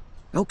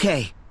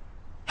 Okay.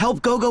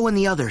 Help Go-Go and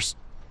the others.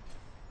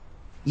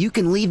 You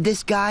can leave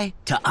this guy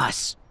to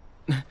us.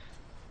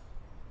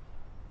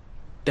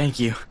 Thank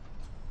you.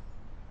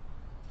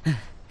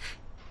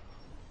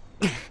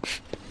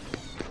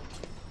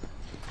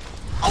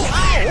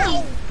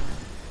 Oh,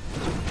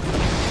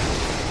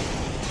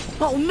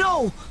 oh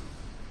no!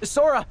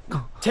 Sora,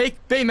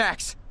 take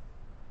Baymax.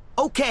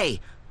 Okay,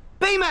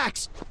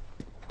 Baymax!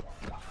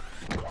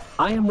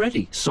 I am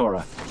ready,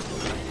 Sora.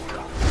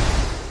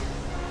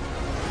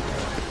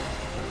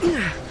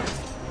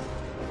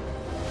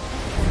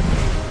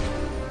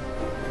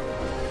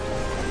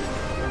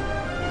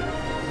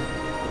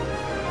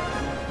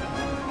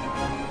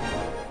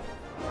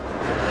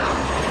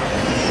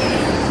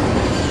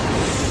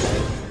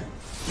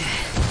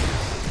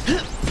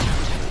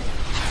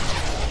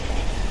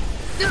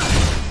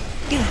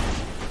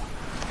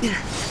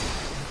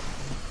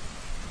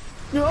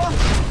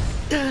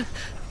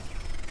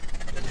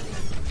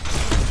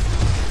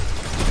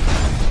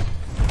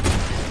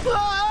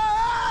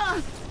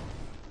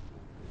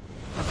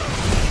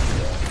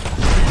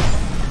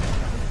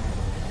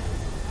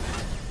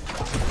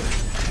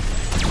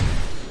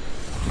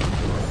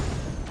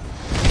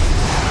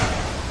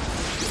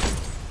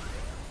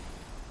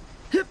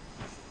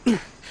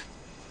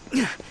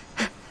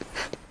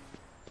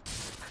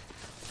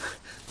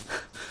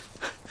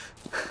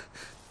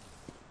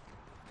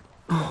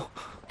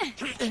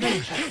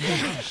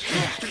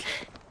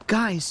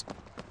 Guys.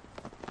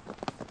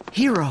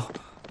 Hiro.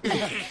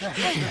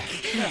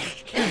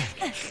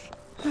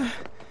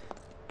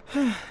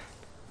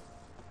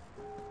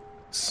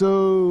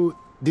 So,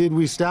 did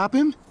we stop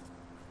him?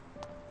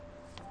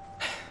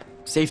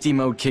 Safety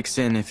mode kicks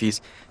in if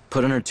he's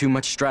put under too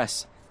much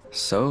stress.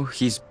 So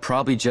he's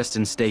probably just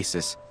in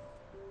stasis.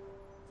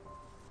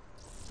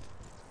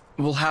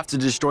 We'll have to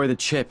destroy the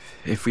chip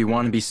if we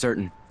want to be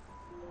certain.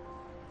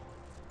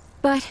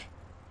 But...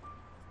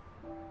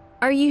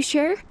 are you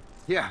sure?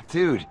 Yeah,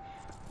 dude.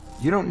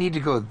 You don't need to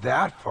go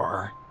that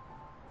far.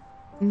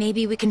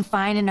 Maybe we can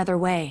find another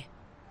way.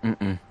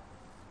 Mm-mm.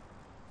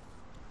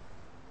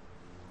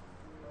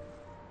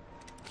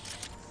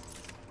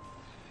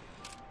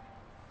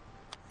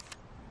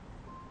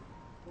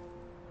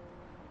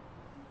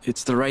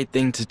 It's the right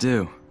thing to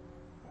do.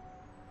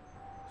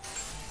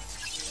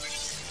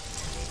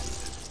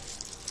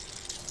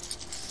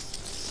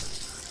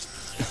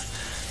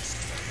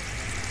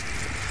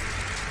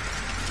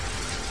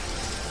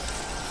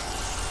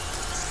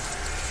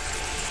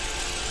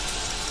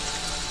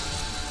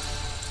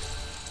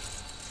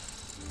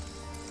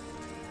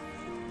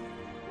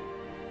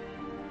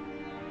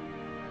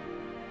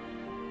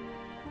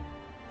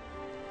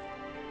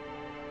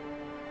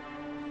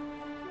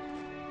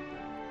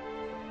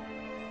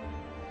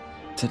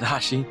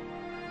 Tadashi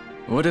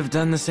would have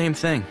done the same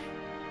thing.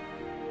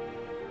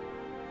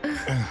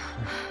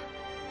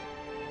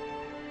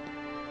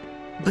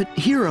 But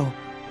Hiro,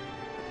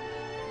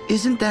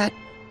 isn't that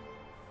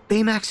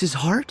Baymax's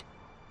heart?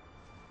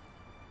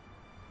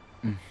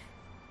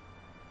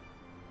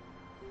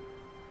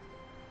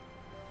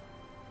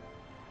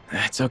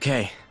 That's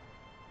okay.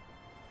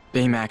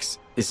 Baymax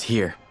is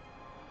here.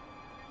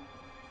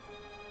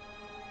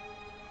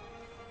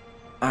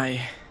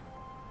 I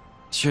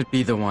should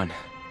be the one.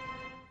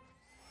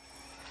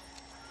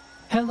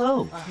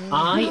 Hello,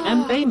 I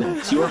am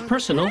Baymax, your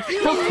personal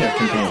healthcare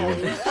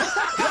companion.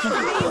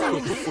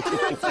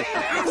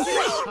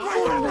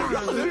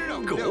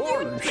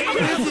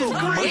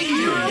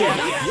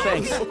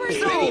 Thanks.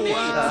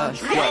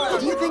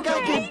 What? Do you think I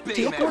could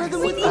take one of them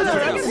with you?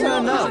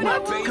 No.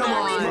 Come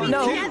on.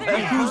 No,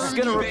 who's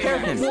gonna repair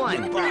him?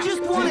 One.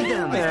 Just one of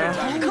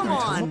them. Come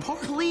on,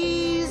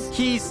 please.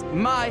 He's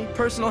my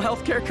personal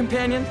healthcare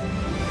companion?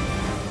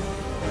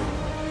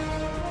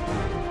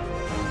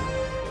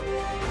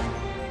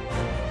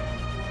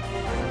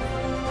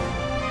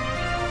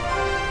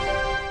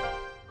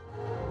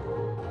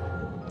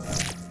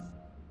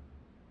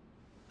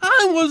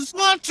 I was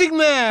watching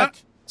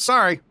that!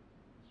 Sorry.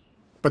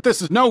 But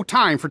this is no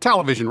time for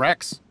television,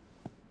 Rex.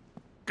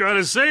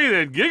 Gotta say,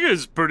 that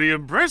Giga's pretty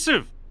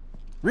impressive.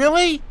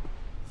 Really?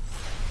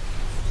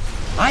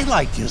 I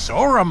like his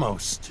aura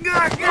most.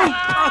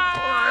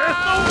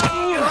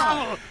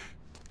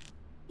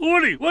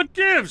 Woody, what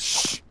gives?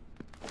 Shh.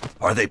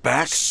 Are they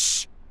back?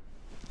 Shh.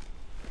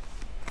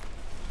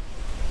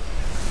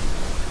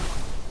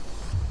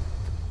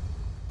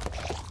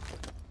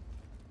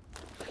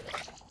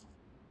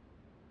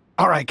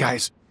 All right,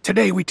 guys.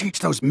 Today we teach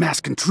those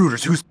masked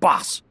intruders who's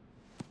boss.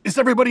 Is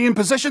everybody in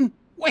position?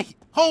 Wait,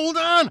 hold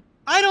on.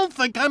 I don't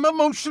think I'm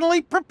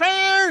emotionally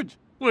prepared.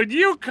 Would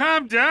you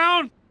calm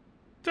down?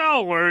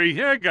 Don't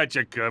worry, I got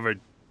you covered.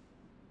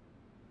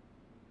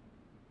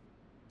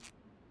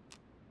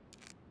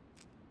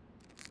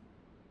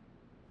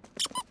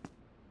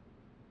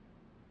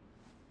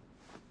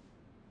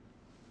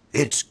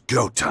 It's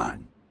go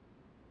time.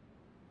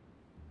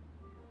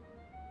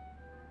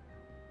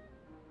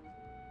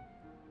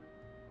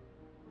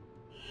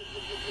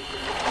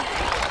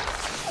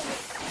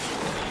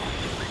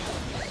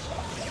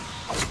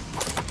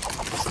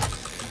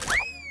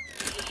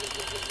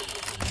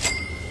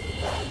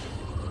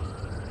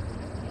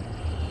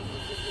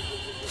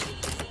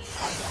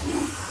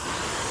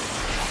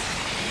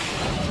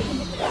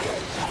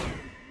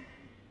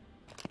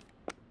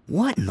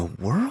 What in the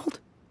world?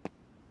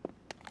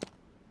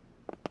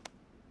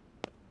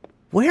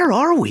 Where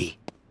are we?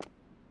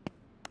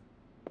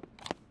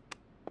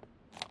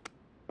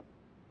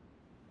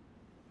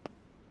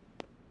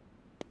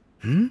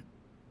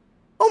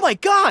 Oh my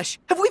gosh!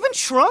 Have we been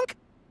shrunk?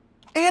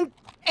 And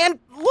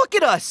look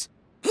at us!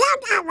 You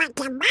know what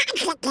the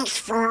magic is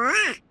for?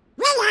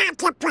 We have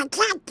to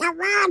protect the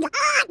world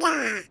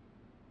order!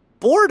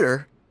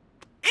 Border?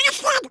 I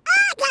said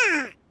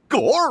order!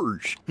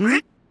 Gorge!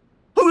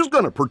 Who's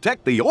gonna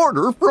protect the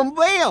order from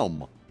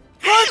them?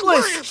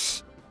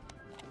 Heartless!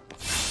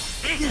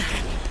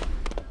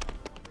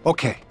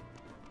 Okay.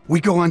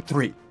 We go on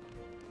 3.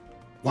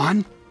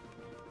 1,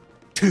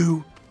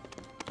 2...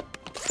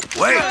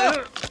 Wait!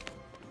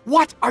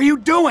 What are you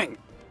doing?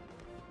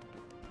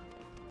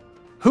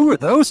 Who are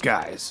those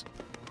guys?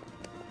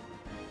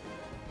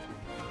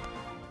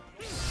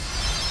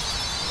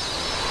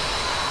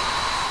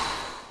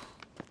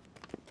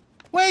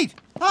 Wait!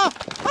 Oh,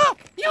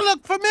 you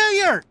look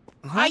familiar!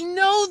 I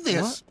know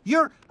this!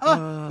 You're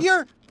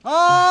You're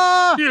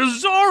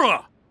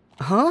Zora!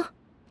 Huh?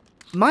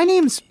 My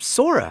name's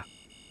Sora.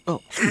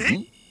 Oh.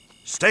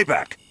 Stay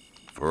back.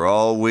 For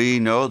all we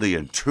know, the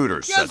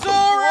intruder said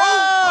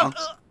Zora!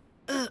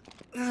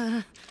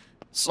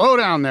 Slow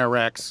down there,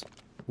 Rex.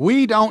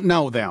 We don't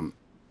know them.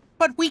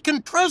 But we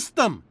can trust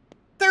them.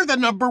 They're the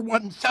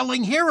 #1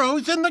 selling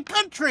heroes in the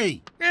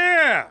country.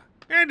 Yeah,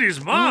 and his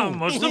mom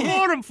must have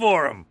bought him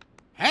for him.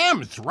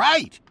 Ham's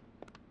right.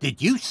 Did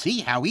you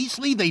see how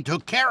easily they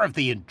took care of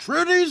the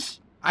intruders?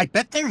 I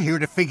bet they're here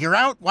to figure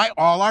out why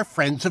all our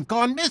friends have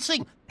gone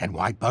missing, and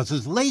why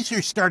Buzz's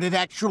laser started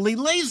actually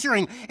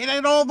lasering,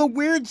 and all the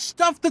weird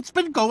stuff that's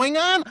been going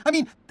on. I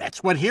mean,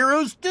 that's what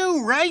heroes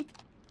do, right?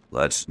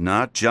 Let's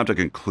not jump to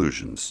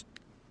conclusions.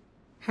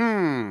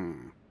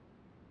 Gotta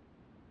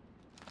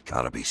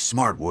be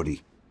smart,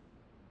 Woody.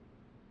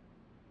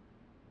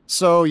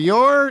 So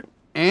you're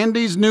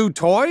Andy's new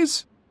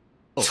toys?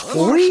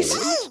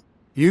 Toys?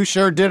 You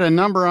sure did a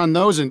number on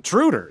those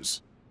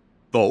intruders.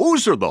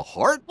 Those are the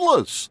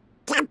Heartless.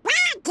 The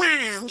bad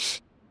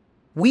guys!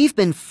 We've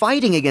been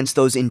fighting against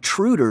those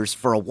intruders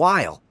for a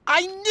while.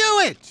 I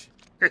knew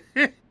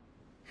it!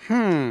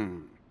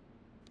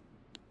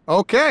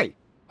 Okay.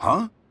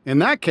 Huh? In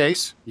that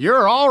case,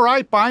 you're all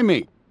right by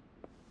me.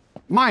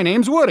 My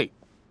name's Woody.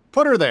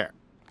 Put her there.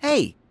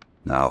 Hey.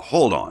 Now,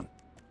 hold on.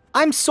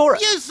 I'm Sora.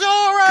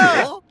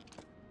 Zora!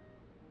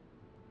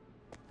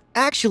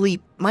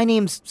 Actually, my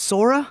name's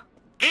Sora.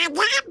 And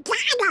I'm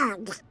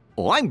Donald!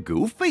 I'm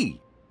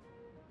Goofy.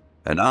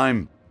 And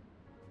I'm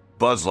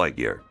Buzz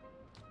Lightyear.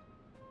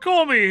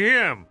 Call me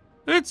him.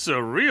 It's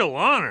a real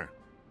honor.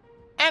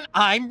 And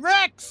I'm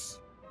Rex.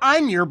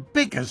 I'm your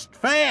biggest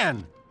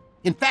fan.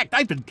 In fact,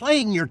 I've been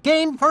playing your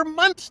game for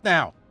months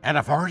now, and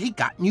I've already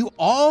gotten you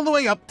all the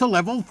way up to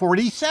level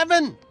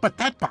 47. But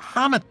that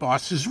Bahamut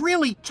boss is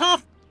really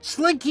tough.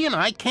 Slinky and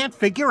I can't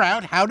figure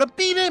out how to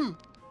beat him.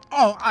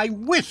 Oh, I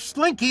wish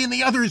Slinky and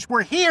the others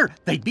were here.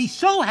 They'd be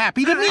so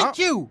happy to meet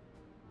you.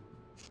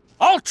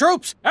 All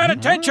troops, at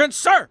attention,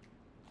 sir!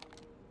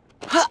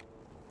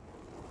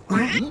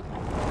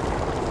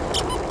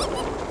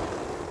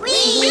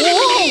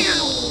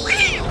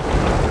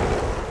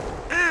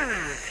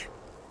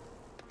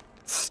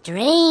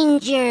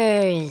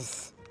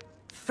 Strangers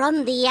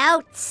from the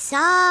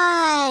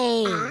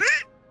outside.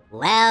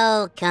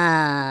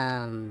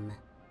 Welcome.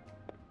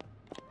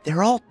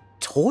 They're all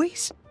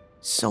toys?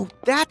 So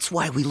that's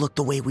why we look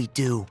the way we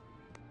do.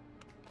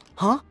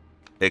 Huh?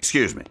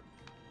 Excuse me.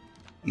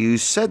 You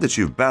said that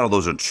you've battled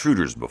those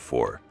intruders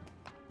before.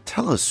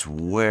 Tell us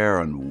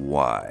where and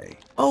why.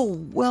 Oh,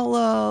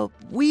 well,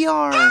 we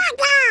are...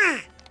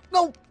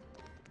 No.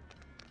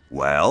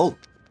 Well,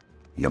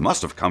 you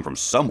must have come from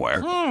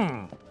somewhere.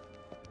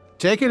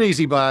 Take it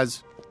easy,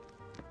 Buzz.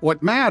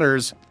 What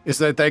matters is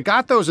that they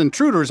got those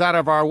intruders out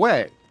of our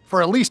way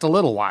for at least a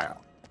little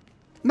while.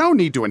 No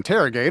need to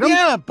interrogate them.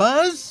 Yeah,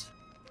 Buzz.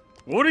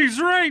 Woody's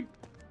right.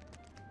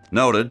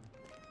 Noted.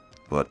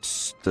 But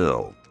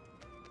still.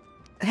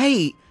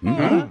 Hey,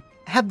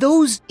 have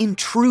those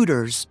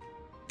intruders,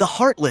 the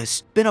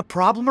Heartless, been a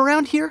problem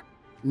around here?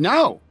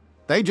 No,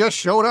 they just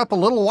showed up a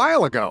little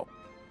while ago.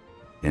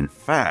 In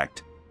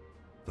fact,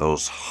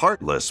 those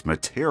Heartless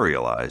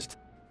materialized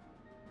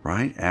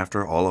right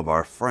after all of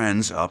our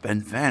friends up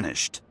and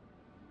vanished.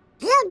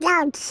 You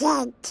don't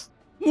think.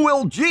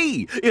 Well,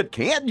 gee, it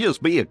can't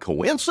just be a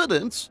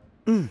coincidence.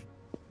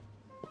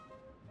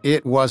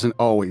 It wasn't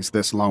always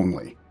this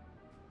lonely.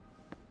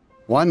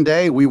 One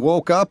day we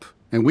woke up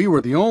and we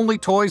were the only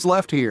toys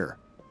left here.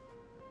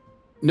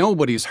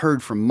 Nobody's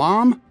heard from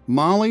Mom,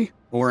 Molly,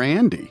 or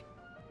Andy.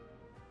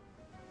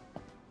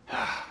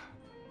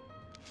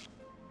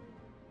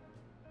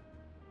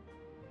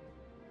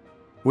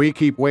 We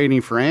keep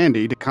waiting for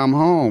Andy to come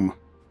home.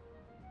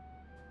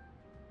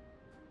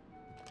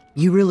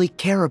 You really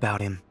care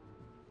about him.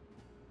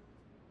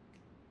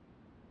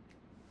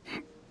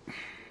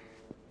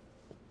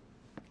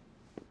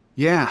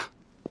 Yeah.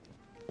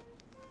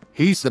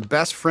 He's the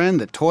best friend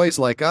that toys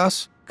like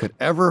us could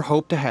ever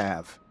hope to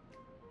have.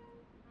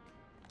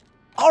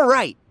 All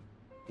right.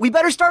 We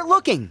better start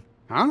looking.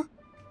 Huh?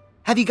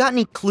 Have you got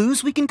any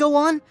clues we can go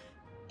on?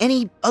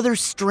 Any other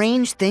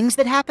strange things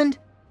that happened?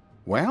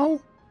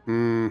 Well,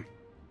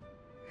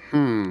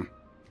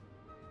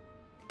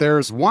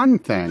 There's one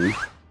thing.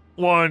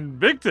 One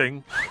big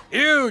thing.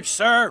 Huge,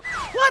 sir.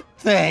 What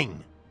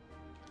thing?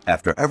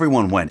 After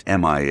everyone went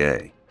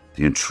MIA,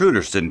 the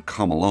intruders didn't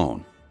come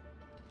alone.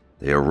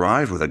 They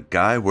arrived with a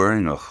guy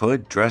wearing a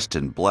hood dressed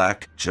in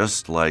black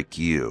just like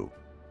you.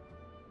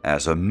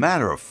 As a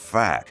matter of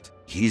fact,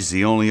 he's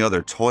the only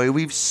other toy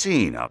we've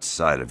seen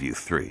outside of you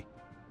three.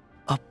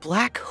 A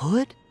black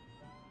hood?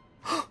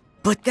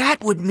 But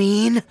that would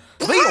mean...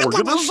 The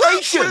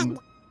organization!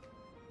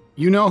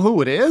 You know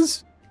who it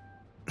is?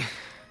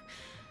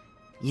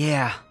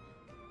 Yeah,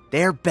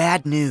 they're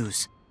bad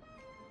news.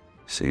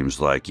 Seems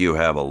like you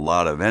have a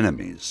lot of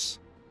enemies.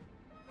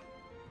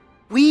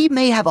 We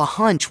may have a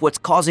hunch what's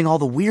causing all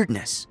the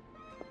weirdness.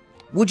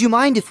 Would you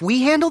mind if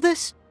we handle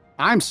this?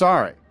 I'm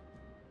sorry,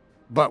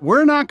 but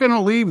we're not going to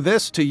leave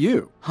this to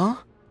you. Huh?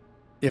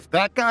 If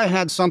that guy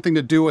had something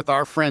to do with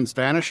our friends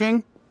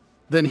vanishing,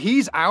 then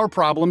he's our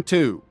problem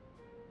too.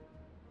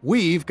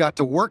 We've got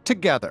to work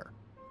together.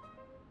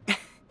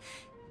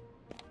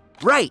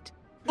 Right.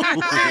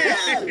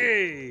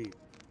 Hey!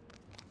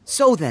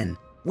 So then,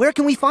 where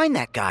can we find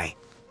that guy?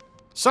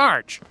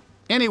 Sarge,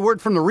 any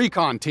word from the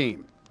recon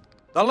team?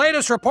 The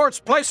latest reports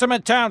place him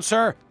in town,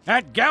 sir,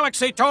 at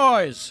Galaxy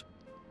Toys.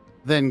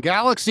 Then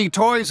Galaxy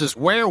Toys is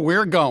where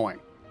we're going.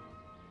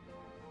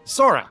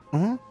 Sora,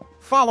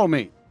 follow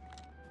me.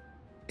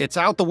 It's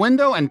out the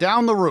window and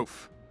down the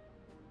roof.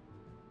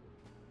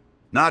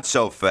 Not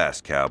so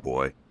fast,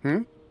 cowboy.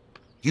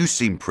 You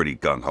seem pretty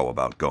gung-ho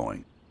about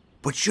going.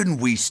 But shouldn't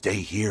we stay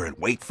here and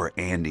wait for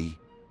Andy?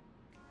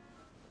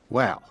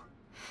 Well,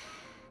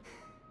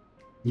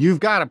 you've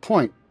got a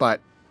point,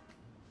 but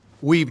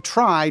we've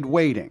tried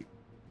waiting.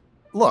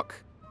 Look,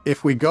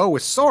 if we go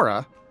with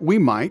Sora, we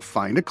might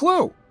find a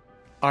clue.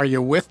 Are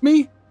you with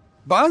me,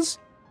 Buzz?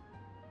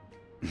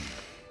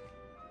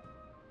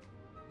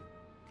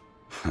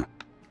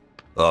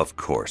 Of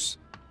course.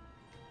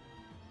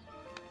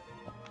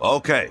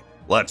 Okay,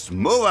 let's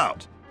move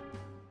out.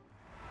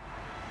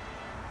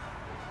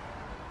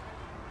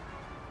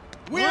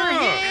 We're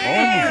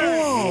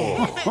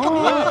here!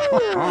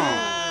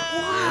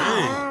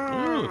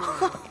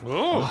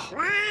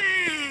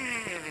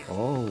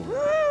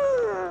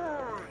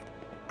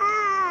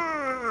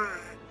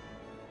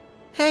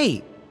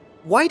 Hey,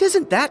 why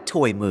doesn't that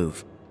toy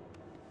move?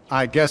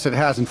 I guess it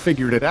hasn't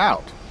figured it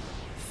out.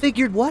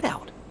 Figured what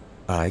out?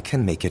 I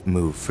can make it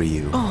move for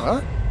you.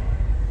 What?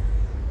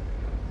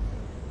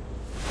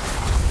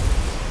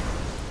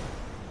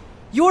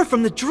 You're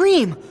from the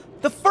dream!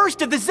 The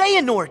first of the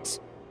Xehanorts!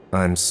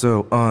 I'm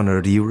so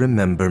honored you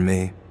remember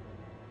me.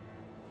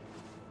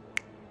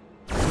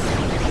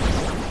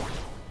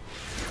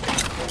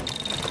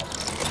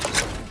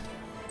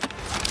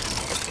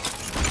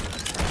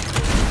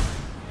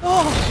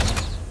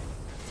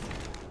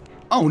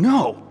 Oh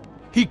no!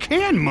 He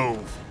can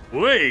move!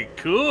 Way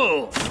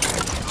cool!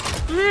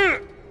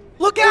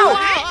 Look out!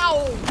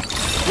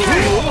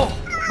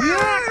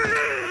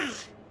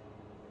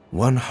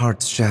 One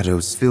heart's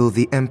shadows fill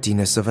the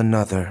emptiness of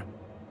another.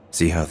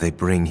 See how they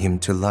bring him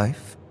to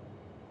life?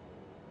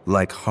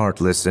 Like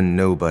heartless and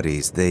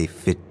nobodies, they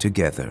fit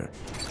together.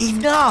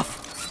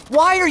 Enough!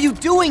 Why are you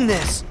doing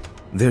this?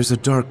 There's a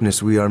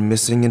darkness we are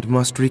missing and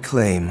must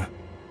reclaim.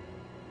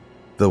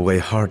 The way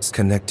hearts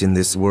connect in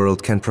this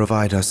world can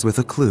provide us with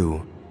a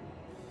clue.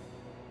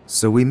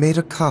 So we made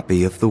a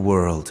copy of the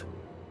world,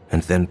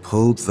 and then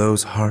pulled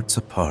those hearts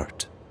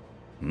apart.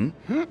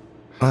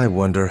 I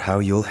wonder how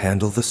you'll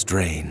handle the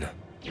strain.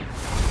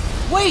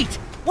 Wait!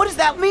 What does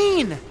that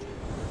mean?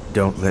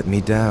 Don't let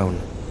me down.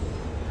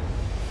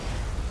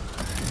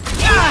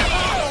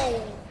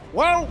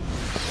 Whoa!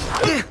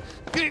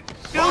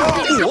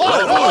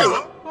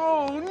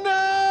 Oh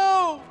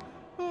no!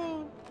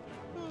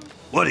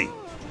 Woody,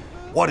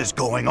 what is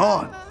going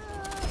on?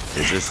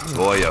 Is this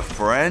toy a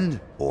friend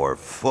or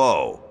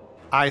foe?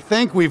 I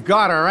think we've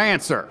got our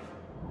answer.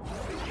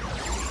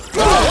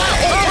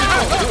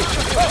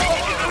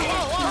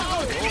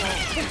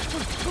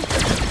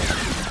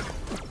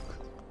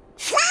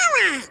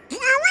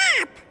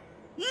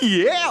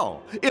 Yeah!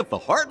 If the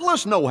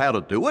Heartless know how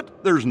to do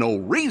it, there's no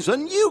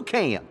reason you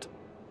can't.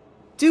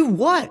 Do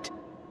what?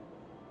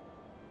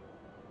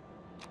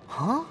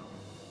 Huh?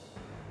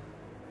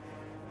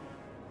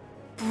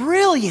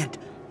 Brilliant!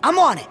 I'm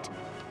on it!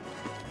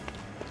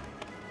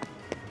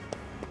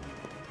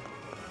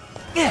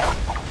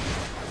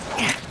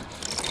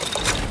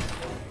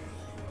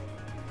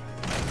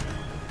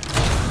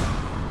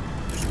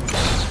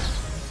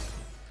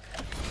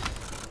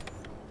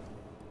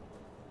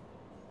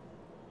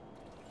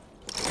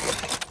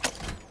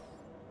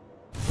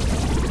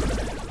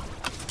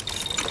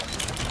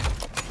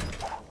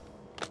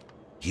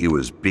 He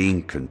was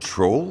being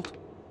controlled?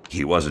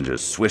 He wasn't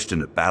just switched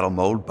into battle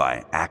mode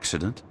by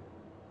accident?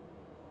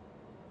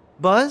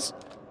 Buzz?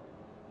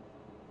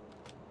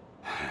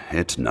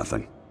 It's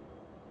nothing.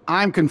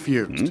 I'm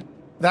confused.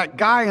 That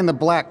guy in the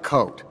black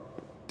coat,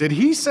 did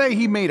he say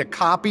he made a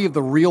copy of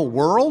the real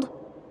world?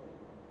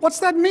 What's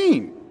that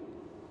mean?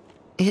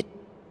 It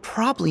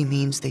probably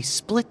means they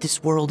split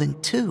this world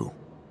in two.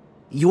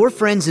 Your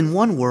friends in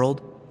one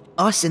world,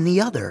 us in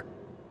the other.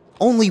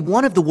 Only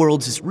one of the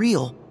worlds is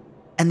real,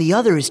 and the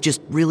other is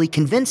just really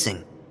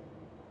convincing.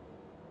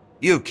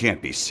 You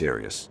can't be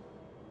serious.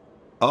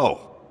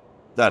 Oh,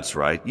 that's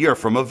right, you're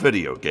from a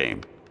video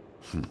game.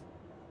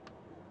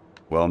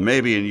 Well,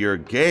 maybe in your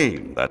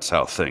game, that's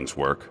how things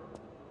work.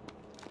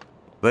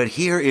 But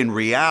here in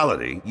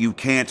reality, you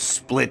can't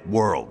split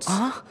worlds.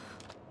 Huh?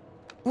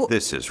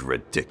 This is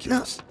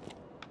ridiculous.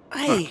 No.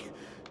 Hey.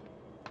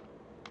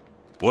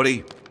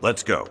 Woody,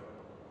 let's go.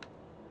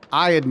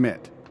 I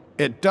admit,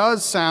 it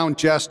does sound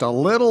just a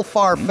little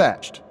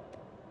far-fetched.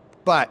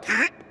 But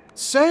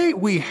say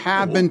we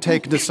have been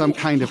taken to some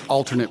kind of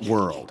alternate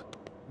world.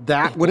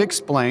 That would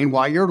explain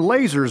why your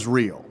laser's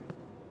real.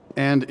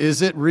 And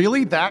is it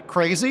really that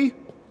crazy?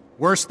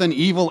 Worse than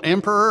evil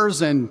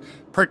emperors and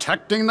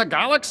protecting the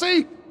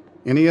galaxy?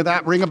 Any of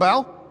that ring a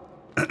bell?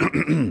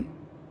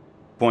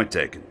 Point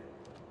taken.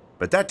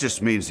 But that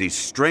just means these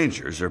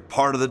strangers are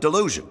part of the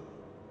delusion.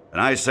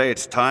 And I say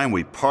it's time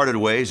we parted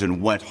ways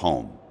and went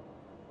home.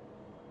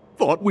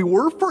 Thought we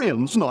were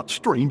friends, not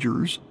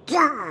strangers.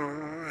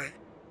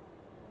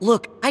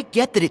 Look, I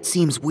get that it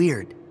seems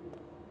weird.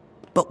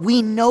 But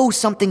we know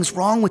something's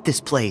wrong with this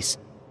place.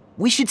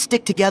 We should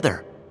stick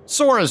together.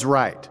 Sora's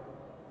right.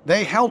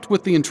 They helped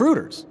with the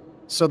intruders,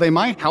 so they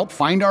might help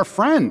find our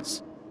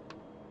friends.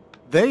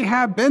 They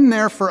have been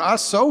there for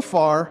us so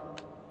far.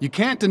 You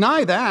can't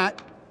deny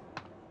that.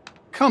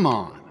 Come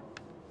on.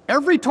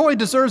 Every toy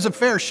deserves a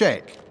fair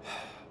shake.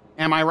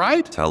 Am I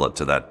right? Tell it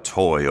to that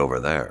toy over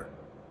there.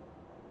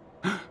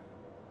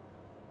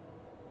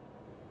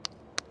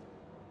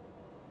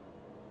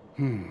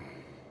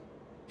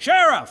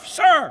 Sheriff,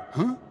 sir!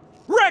 Huh?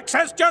 Rex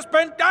has just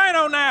been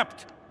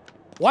dino-napped!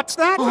 What's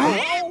that?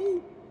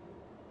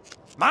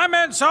 My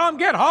men saw him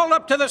get hauled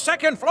up to the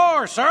second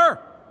floor, sir!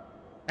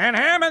 And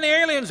Ham and the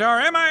aliens are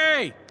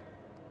MIA!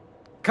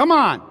 Come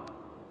on!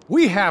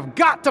 We have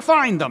got to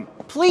find them!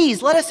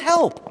 Please, let us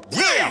help!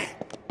 Yeah!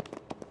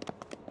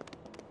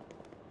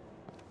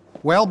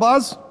 Well,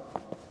 Buzz?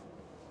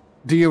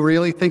 Do you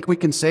really think we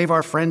can save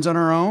our friends on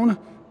our own?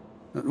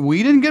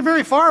 We didn't get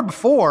very far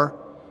before.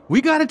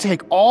 We gotta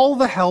take all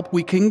the help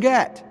we can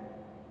get.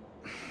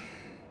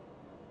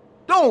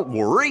 Don't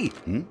worry.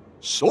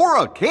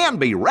 Sora can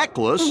be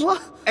reckless,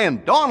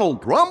 and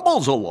Donald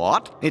grumbles a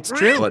lot. It's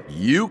true. But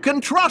you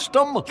can trust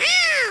him.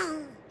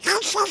 I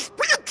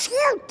suspect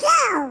you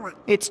do.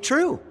 It's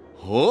true.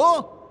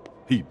 Huh?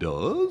 He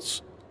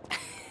does?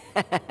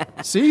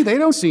 See, they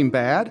don't seem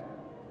bad.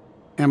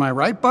 Am I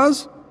right,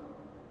 Buzz?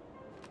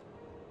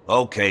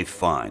 Okay,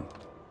 fine.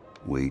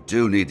 We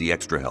do need the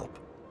extra help.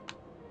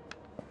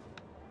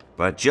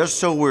 But just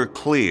so we're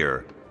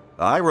clear,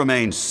 I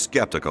remain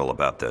skeptical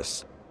about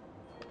this.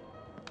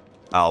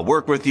 I'll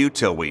work with you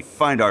till we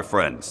find our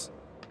friends.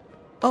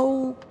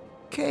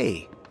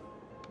 Okay.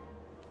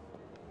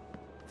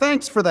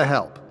 Thanks for the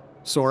help,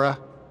 Sora,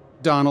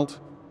 Donald,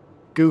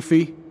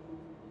 Goofy.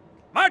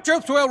 My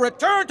troops will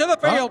return to the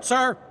field,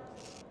 sir.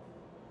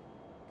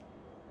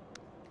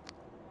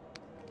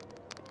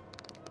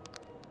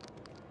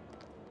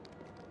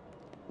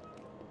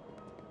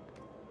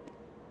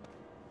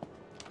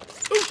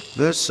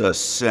 This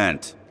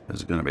ascent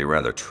is going to be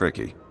rather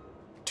tricky.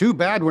 Too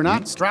bad we're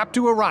not strapped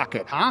to a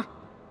rocket, huh?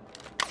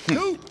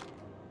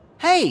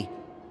 Hey,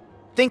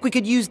 think we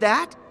could use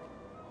that?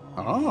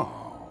 Oh.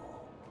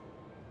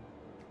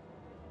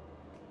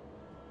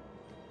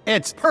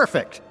 It's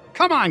perfect.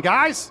 Come on,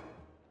 guys.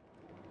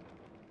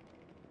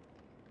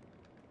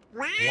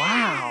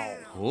 Wow.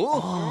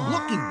 Oh,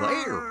 looky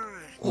there.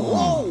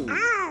 Whoa.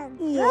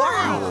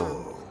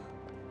 Wow.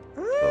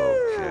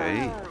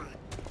 Okay.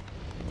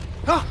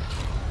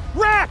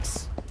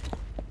 Rex!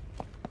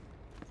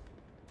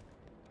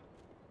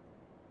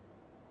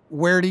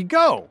 Where'd he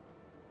go?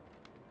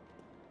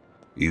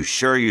 You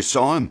sure you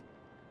saw him?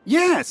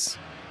 Yes.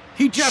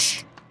 He just...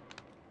 Shh.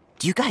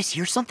 Do you guys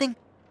hear something?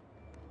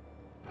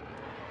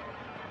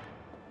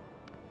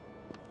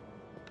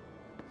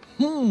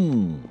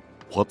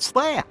 What's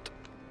that?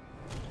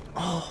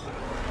 Oh.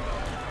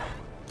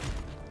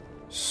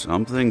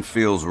 Something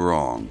feels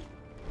wrong.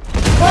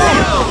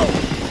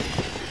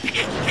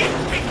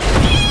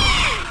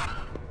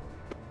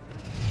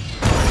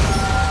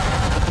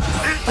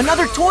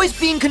 Another toy's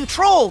being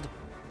controlled!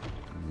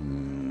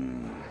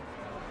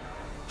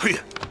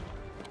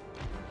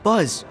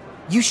 Buzz,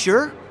 you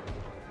sure?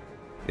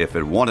 If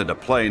it wanted to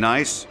play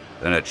nice,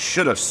 then it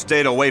should have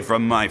stayed away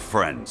from my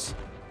friends.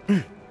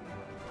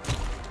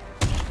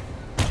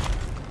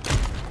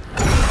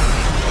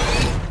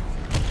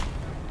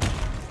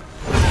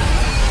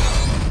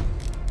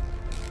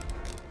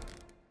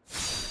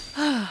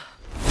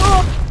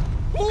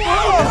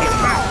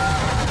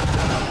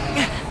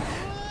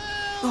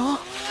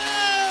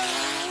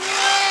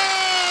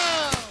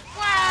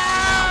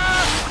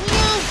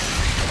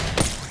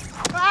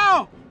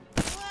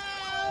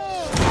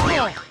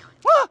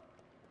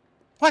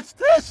 What's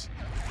this?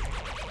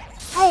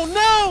 Oh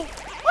no!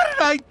 What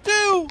did I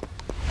do?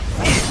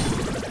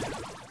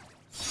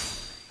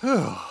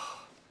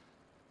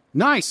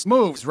 Nice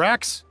moves,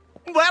 Rex.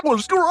 That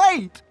was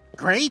great.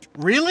 Great?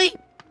 Really?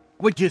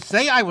 Would you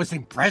say I was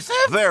impressive?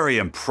 Very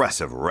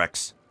impressive,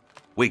 Rex.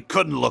 We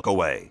couldn't look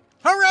away.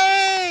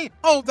 Hooray!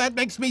 Oh, that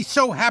makes me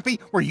so happy.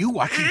 Were you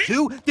watching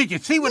too? Did you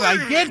see what I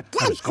did?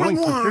 I was going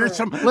for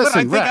fearsome, but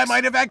I think Rex, I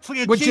might have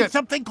actually achieved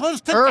something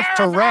close to Earth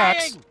terrifying. to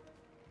Rex.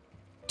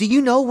 Do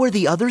you know where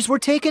the others were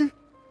taken?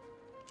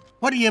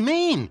 What do you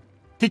mean?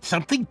 Did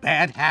something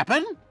bad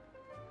happen?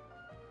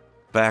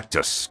 Back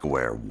to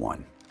square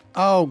one.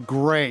 Oh,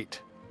 great.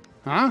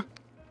 Huh?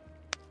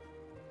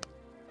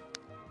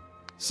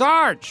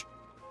 Sarge,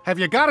 have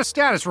you got a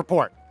status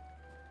report?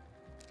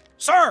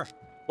 Sir,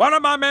 one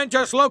of my men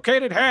just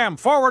located Ham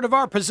forward of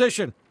our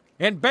position,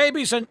 in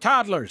babies and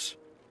toddlers.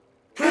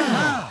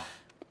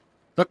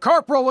 The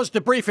corporal was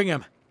debriefing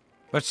him,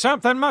 but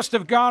something must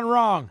have gone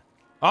wrong.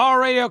 All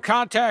radio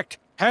contact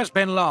has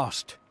been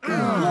lost.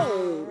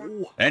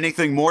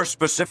 Anything more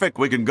specific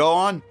we can go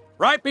on?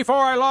 Right before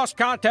I lost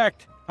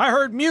contact, I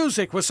heard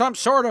music with some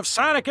sort of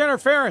sonic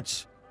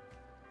interference.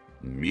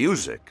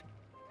 Music?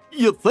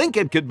 You think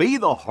it could be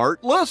the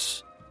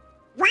Heartless?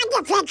 What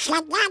if it's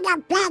another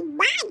big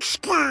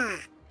monster?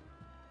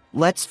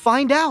 Let's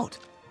find out.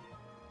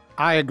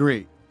 I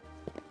agree.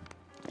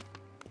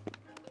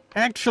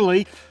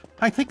 Actually,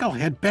 I think I'll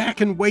head back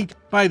and wait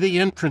by the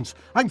entrance.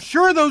 I'm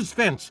sure those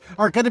vents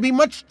are going to be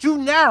much too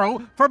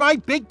narrow for my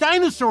big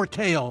dinosaur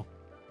tail.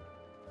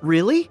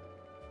 Really?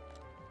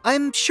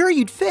 I'm sure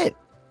you'd fit.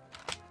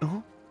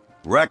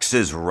 Rex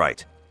is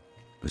right.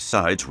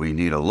 Besides, we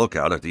need a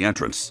lookout at the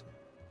entrance.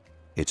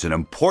 It's an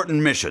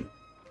important mission.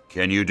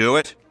 Can you do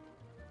it?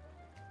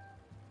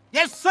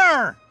 Yes,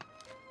 sir!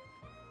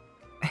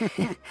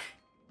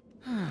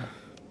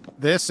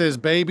 This is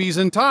Babies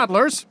and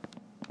Toddlers.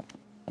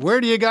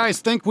 Where do you guys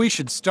think we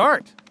should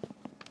start?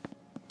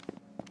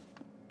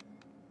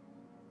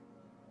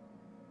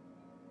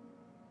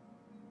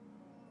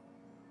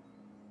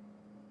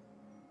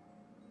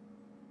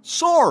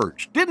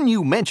 Sarge, didn't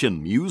you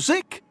mention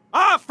music?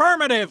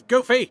 Affirmative,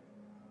 Goofy!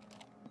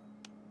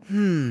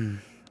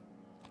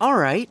 All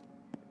right.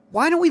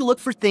 Why don't we look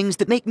for things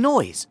that make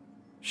noise?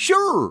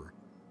 Sure.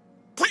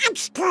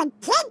 That's good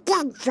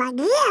thinking from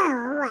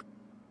you.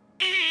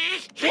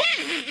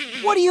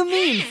 What do you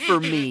mean, for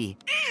me?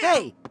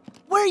 Hey,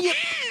 Where are you...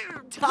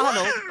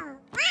 Donald?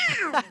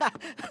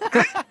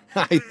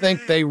 I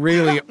think they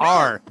really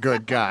are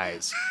good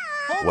guys.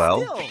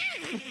 Well,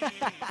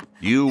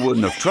 you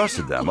wouldn't have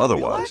trusted them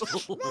otherwise.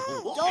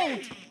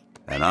 Don't.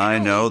 And I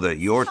know that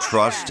your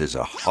trust is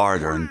a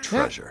hard-earned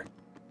treasure.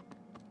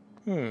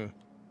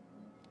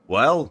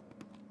 Well,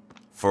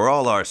 for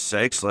all our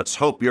sakes, let's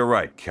hope you're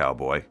right,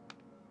 cowboy.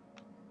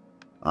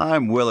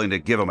 I'm willing to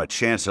give him a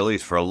chance at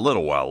least for a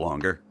little while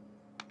longer.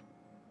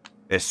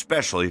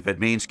 Especially if it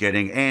means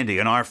getting Andy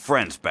and our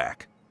friends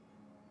back.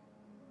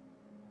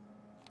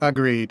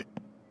 Agreed.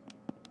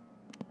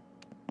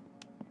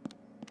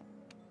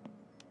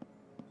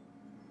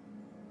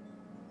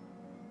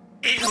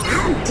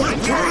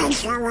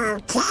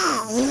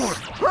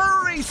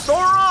 Hurry,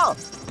 Sora!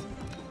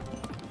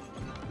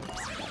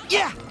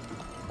 Yeah!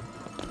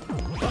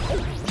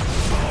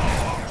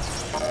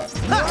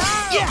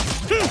 Yeah!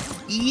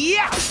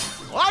 Yeah!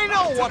 I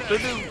know what to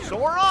do,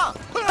 Sora!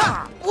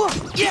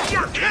 Yeah!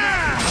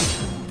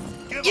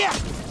 Yeah!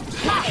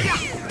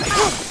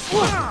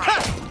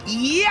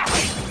 Yeah!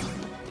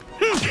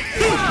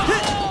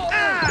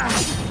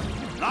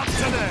 Not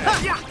today.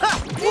 Yeah!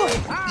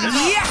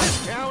 Yeah!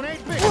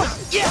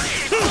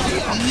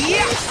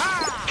 Yeah!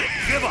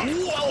 Give up.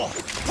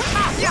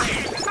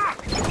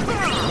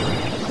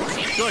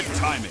 Good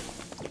timing.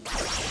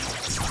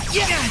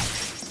 Yeah!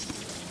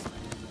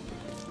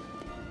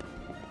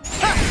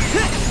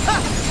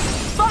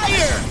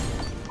 Fire!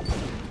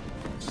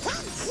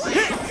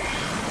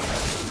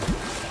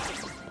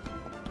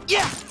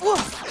 Yeah!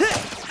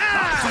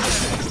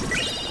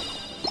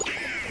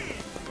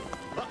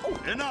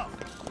 Enough.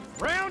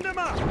 Round him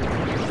up.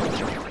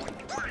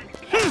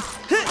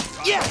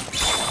 Yeah!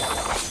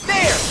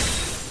 There!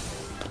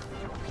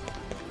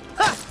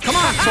 Come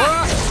on,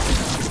 Sora!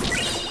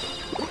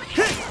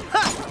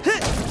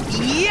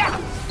 Yeah!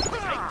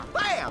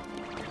 Bam!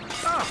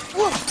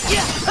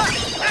 Yeah!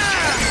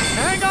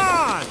 Hang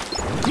on!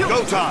 Go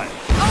time.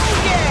 Oh,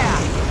 yeah!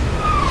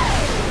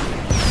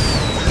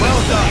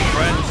 Well done,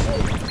 friends.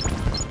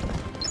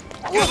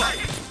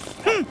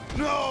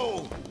 No.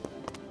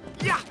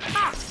 Yeah!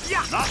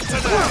 Yeah! Not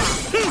today.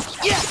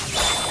 Yeah!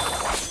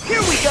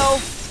 Here we go!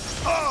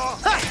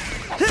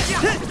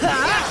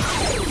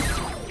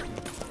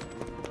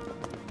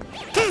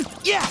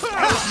 Yeah!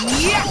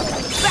 Yeah!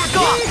 Back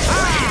off!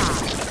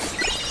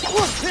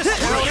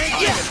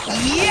 Yeah!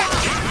 Yeah!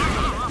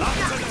 Not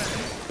today.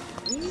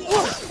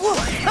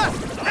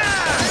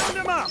 Round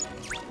him up.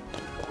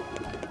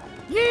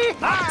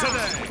 Not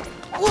today.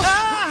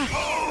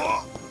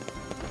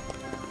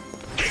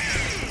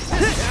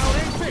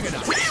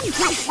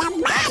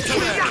 Not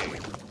today.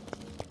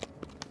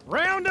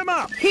 Round him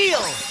up.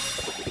 Heal!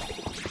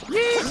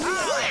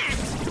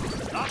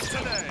 Not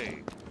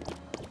today.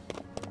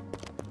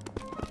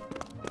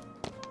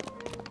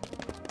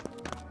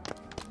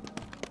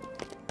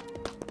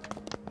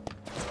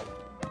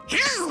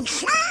 Hey,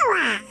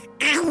 Sora!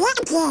 I want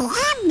the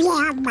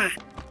emblem!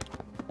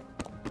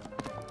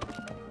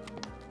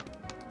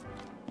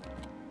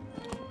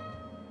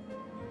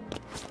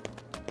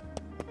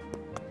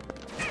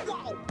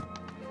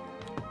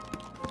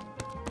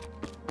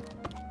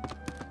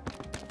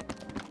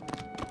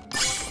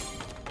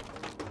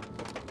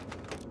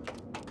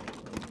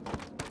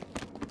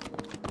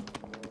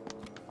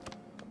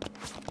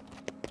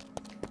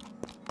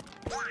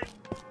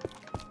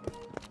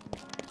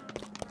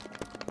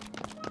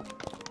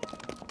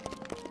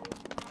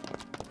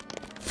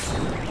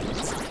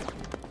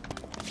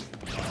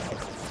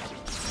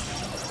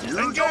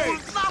 Here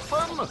goes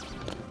nothing!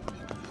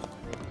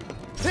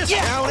 This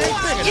Yeah! town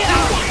ain't big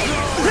enough.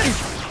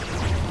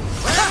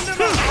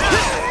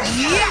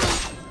 Yeah! Yeah!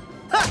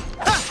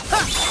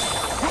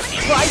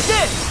 Try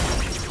this!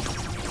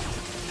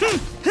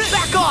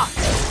 Back off!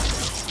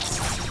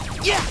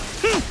 Yeah!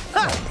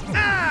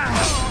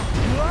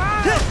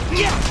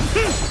 Yeah! Yeah!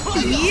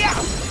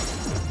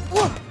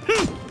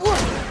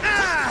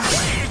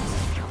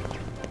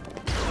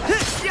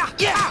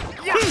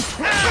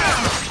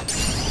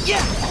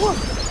 Yeah!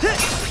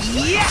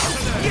 Yeah!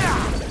 Yeah!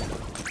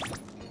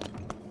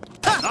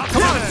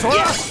 Come on,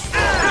 Sora!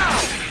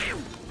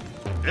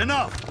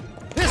 Enough.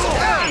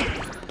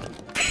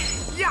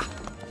 Yeah!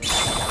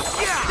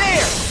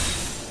 There!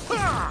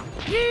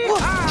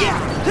 Yeah!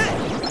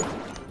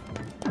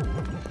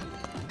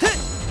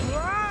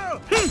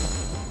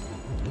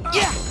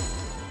 Yeah!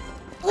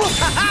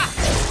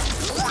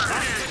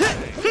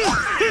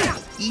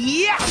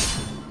 Yeah!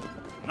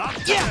 Not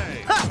Yeah!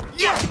 today.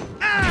 Yeah!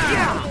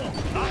 Yeah!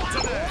 Not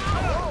today.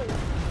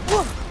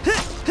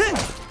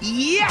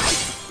 Yeah!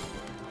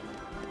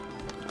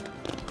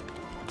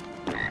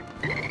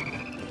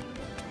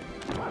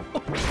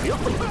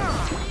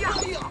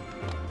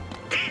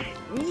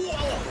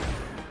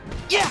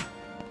 Yeah!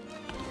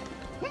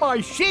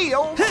 My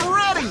shield's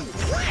ready!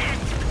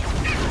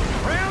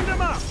 Round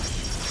him up.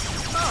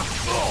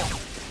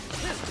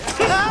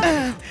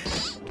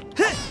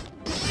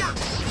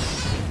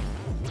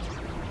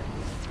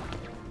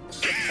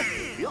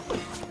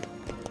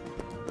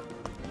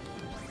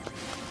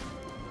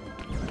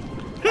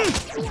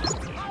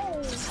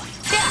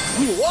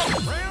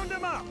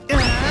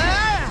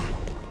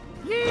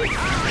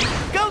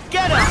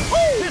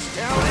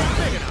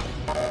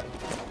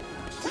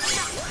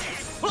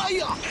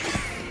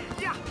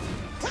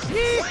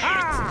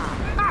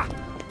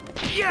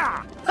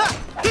 Yeah!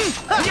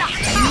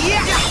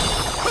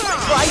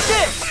 Like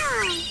this!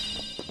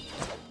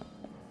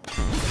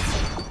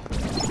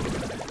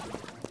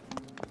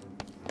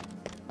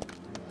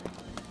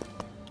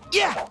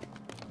 Yeah!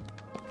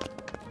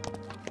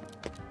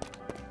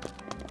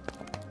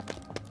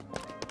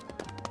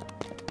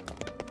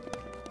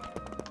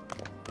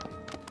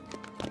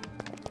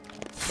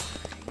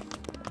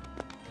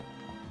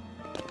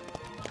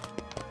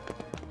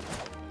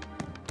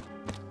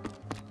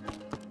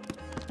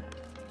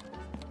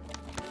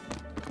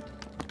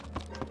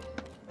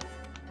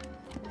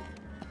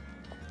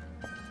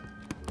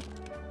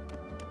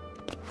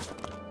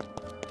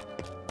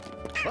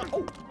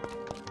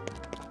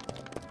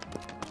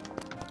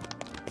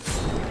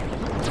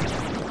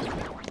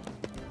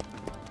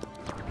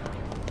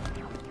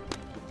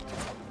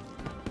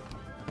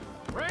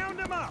 Round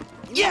him up!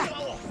 Yeah!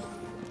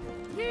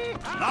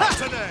 Not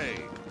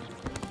today!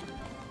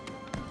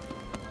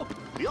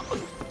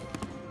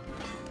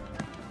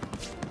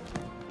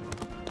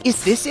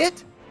 Is this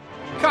it?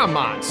 Come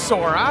on,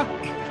 Sora!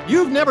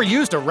 You've never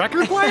used a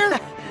record player?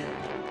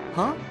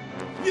 Huh?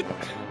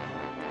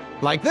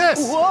 Like this!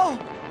 Whoa!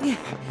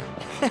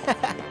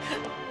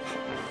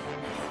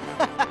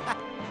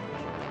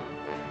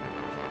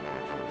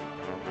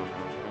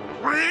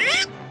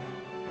 What?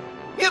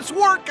 It's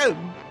working!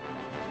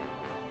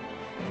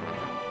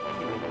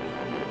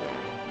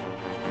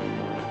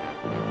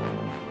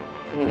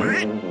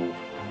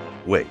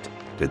 Wait,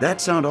 did that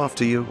sound off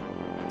to you?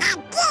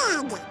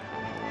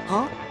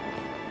 Huh?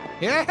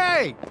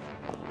 Hey!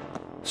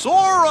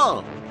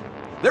 Sora!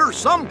 There's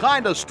some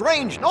kind of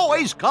strange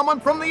noise coming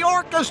from the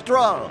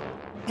orchestra!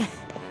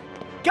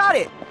 Got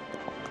it!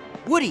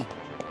 Woody,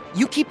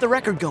 you keep the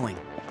record going.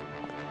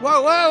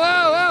 Whoa, whoa,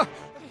 whoa, whoa!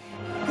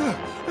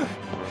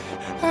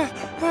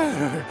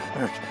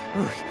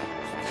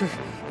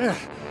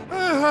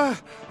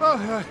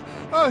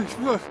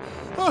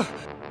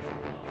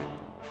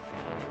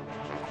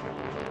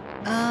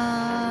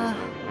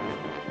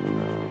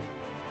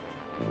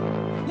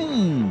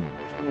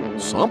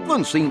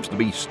 Something seems to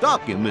be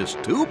stuck in this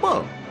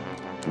tuba.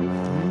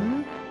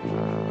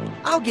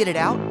 I'll get it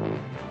out.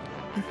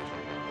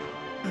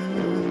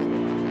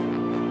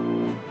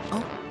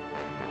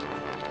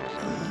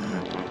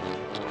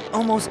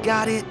 Almost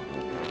got it.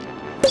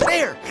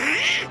 There!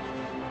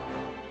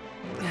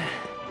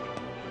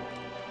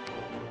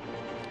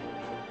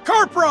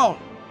 Corporal!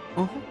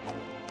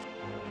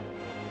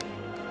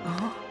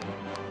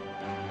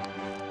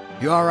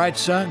 You all right,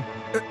 son?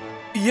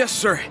 Yes,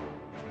 sir.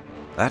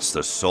 That's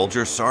the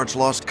soldier Sarge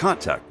lost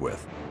contact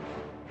with.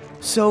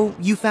 So,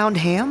 you found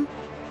Ham?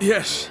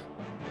 Yes,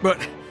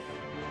 but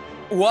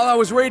while I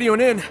was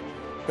radioing in,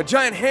 a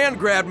giant hand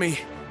grabbed me,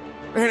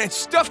 and it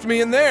stuffed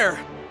me in there.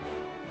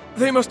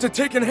 They must have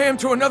taken Ham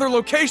to another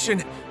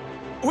location.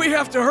 We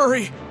have to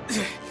hurry.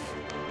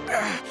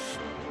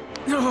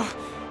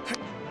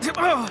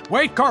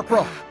 Wait,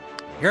 Corporal!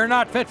 You're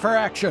not fit for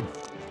action.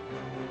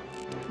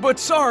 But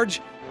Sarge...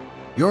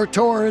 Your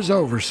tour is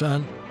over,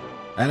 son.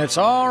 And it's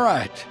all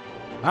right.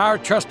 Our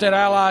trusted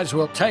allies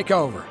will take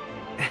over.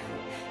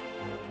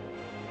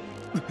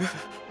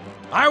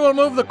 I will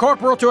move the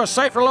Corporal to a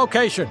safer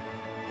location.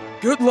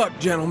 Good luck,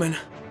 gentlemen.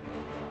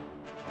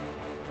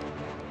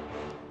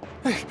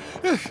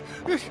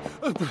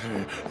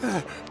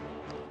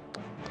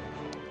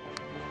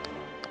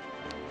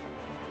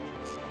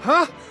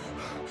 Huh?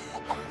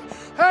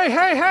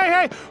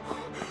 Hey!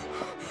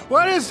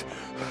 What is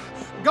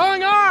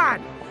going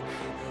on?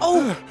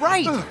 Oh,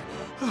 right!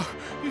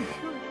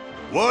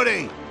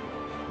 Woody!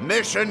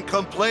 Mission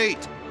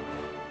complete!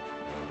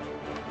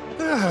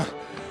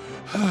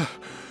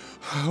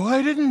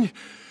 Why didn't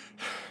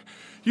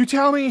you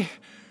tell me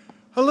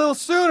a little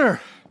sooner?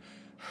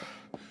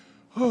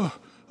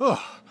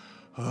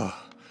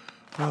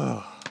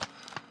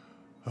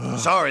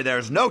 Sorry,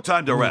 there's no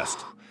time to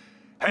rest.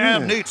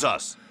 Ham needs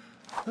us.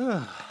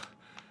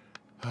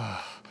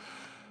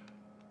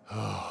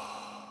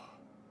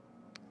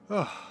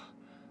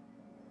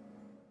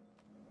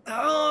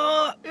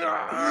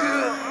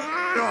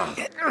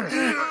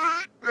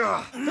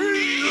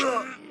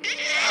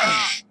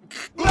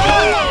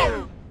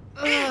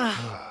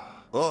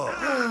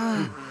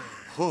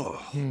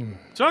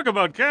 Talk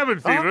about cabin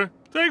fever.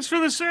 Thanks for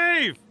the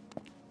save.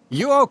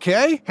 You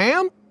okay,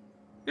 Ham?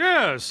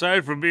 Yeah,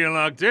 aside from being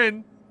locked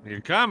in, the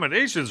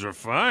accommodations were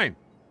fine.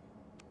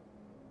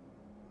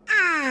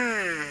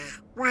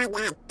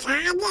 What a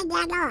tiny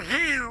little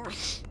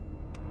house.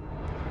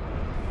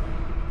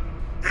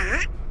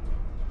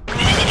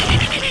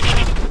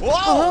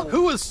 Whoa!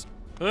 Who was...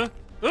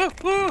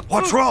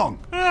 What's wrong?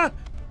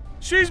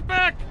 She's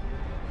back!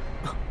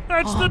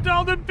 That's the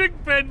doll that Big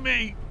Ben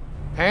me!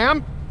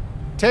 Ham,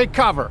 take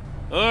cover.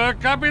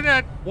 Copy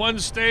that. One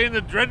stay in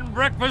the dread and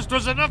breakfast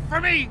was enough for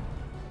me!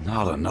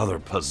 Not another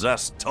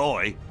possessed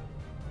toy.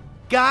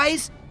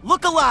 Guys,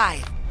 look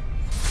alive!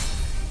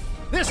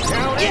 This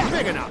town ain't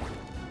big enough.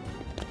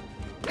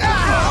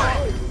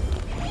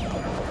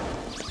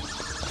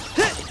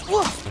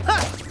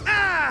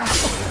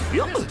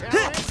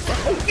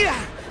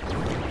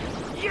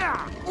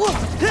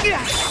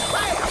 There!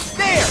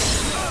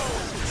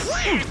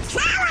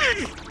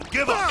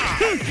 Give up!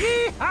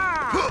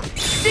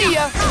 See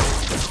ya!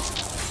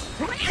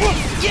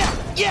 Yeah!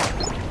 Yeah!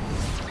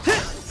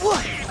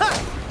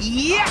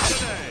 Yeah!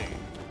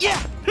 Yeah!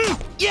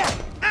 Yeah!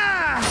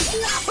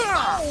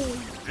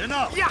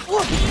 Enough! Enough!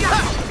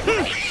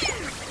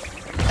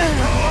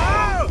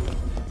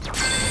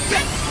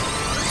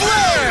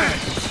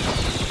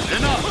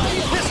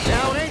 This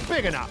town ain't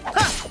big enough!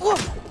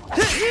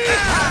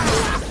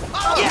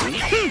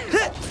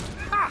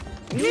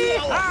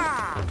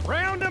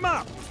 Round him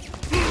up!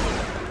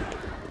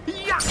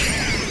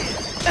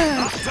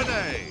 Not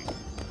today!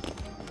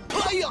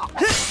 Not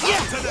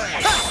today!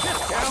 This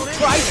town ain't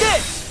Try big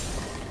this!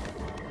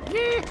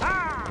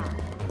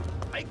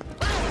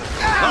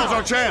 Now's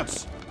our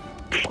chance!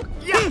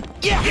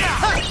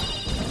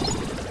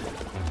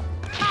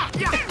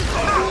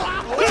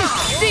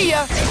 See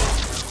ya!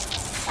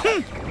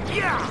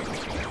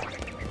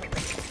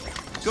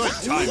 Good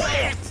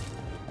timing.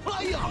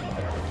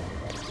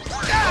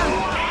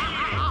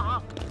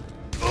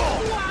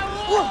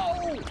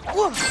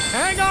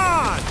 Hang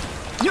on!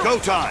 Go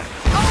time!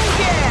 Oh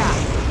yeah!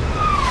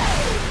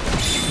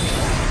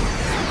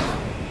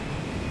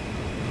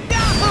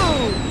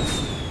 Yahoo!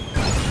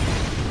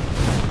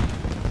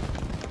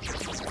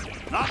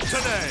 Not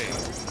today!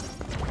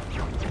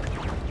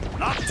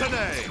 Not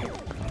today!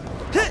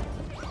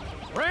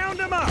 Round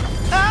him up!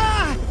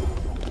 Ah!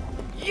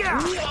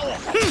 Yeah!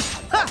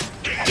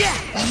 Yeah!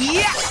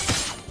 Yeah!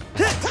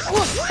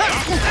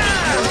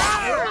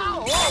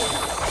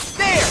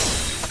 There!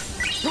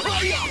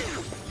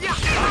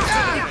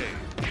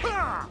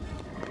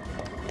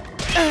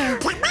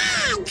 Come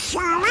on,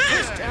 Sora!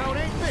 This town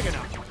ain't big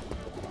enough!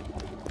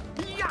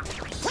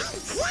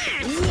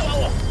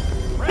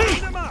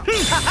 Round him up!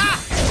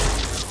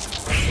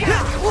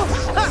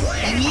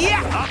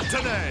 Yeah! Not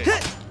today!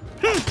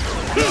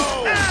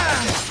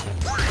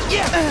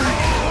 Yeah!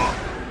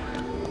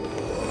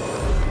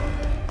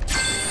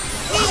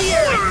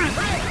 Meteor!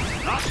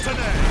 Not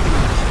today!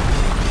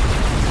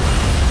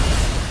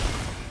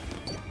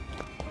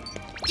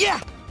 Yeah!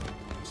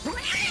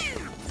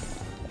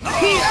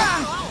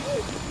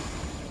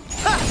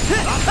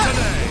 Not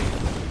today!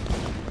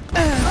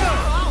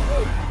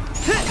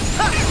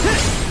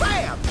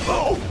 Bam!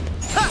 Oh!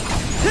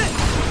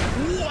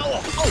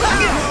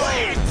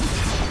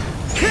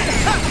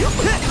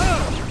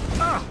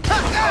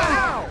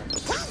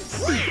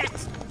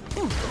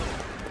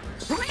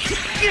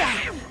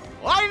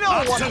 I know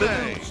Not what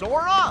today. to do,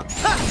 Sora!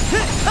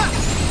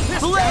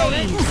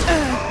 Blaze!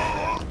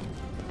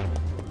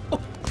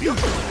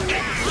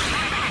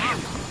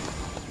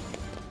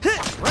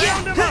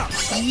 Round him up!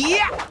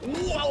 Yeah!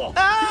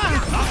 Ah!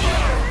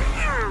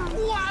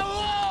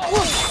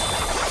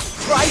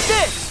 Try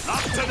this!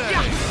 Not today!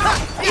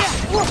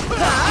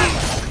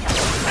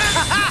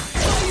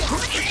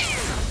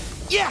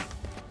 Yeah!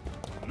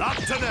 Not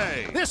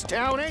today! This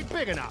town ain't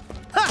big enough!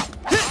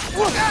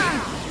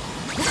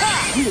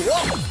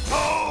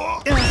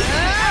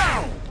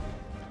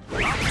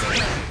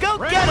 Go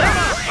get him!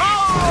 Oh!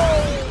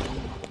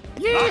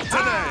 Not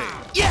today!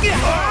 Yeah!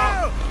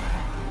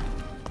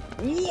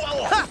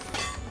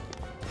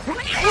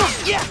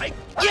 Yeah!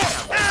 Yeah!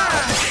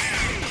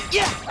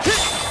 Yeah!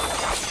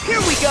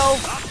 Here we go!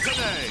 Not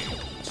today!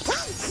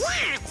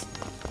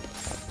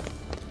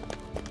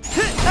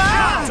 Ah!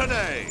 Not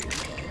today!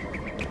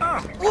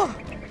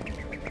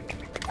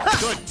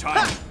 Good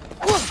time!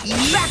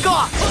 Back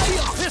off!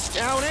 This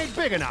town ain't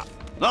big enough!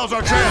 Now's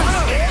our chance!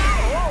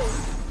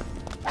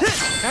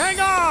 Hang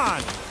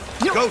on!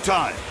 Go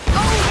time!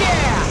 Oh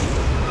yeah!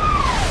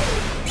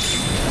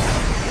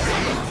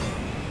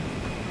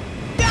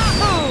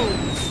 Yahoo!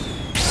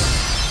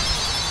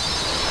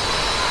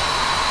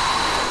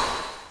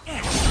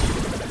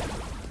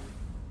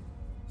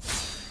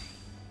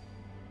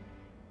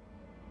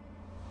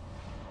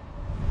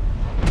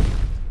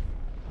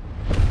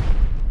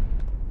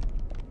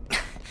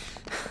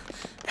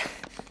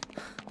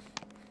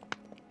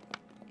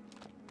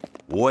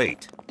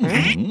 Wait.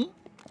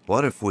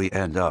 What if we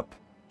end up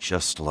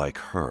just like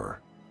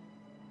her?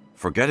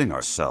 Forgetting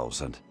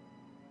ourselves and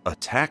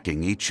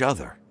attacking each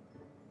other?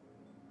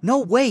 No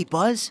way,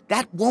 Buzz.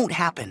 That won't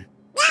happen.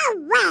 No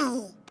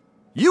way!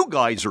 You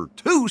guys are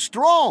too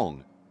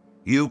strong!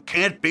 You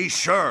can't be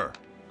sure.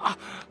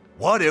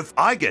 What if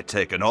I get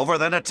taken over,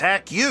 then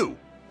attack you?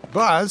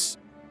 Buzz,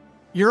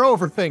 you're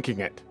overthinking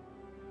it.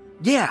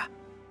 Yeah.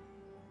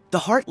 The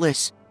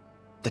Heartless,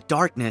 the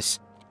darkness,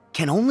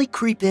 can only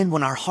creep in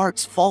when our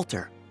hearts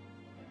falter.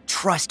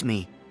 Trust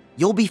me,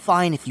 you'll be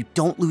fine if you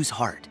don't lose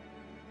heart.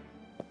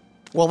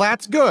 Well,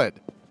 that's good.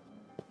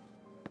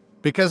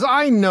 Because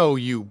I know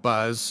you,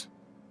 Buzz.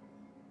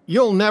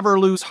 You'll never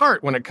lose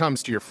heart when it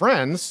comes to your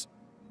friends.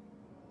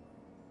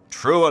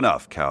 True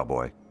enough,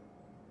 cowboy.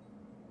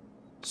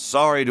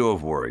 Sorry to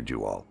have worried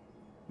you all.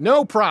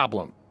 No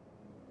problem.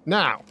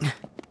 Now,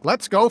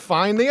 let's go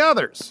find the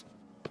others.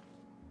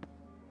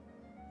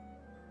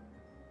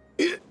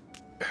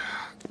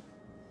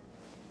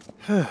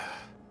 Huh?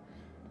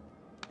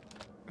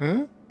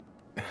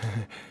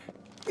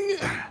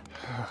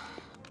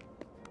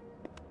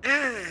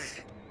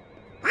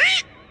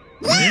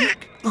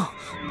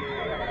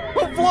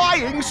 A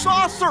flying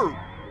saucer!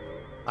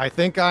 I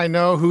think I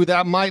know who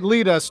that might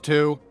lead us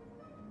to.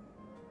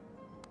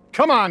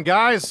 Come on,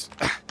 guys!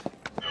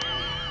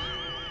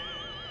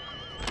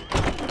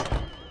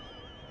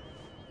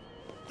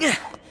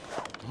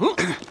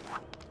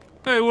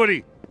 Hey,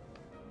 Woody.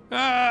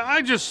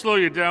 I just slow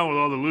you down with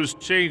all the loose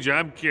change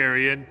I'm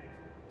carrying.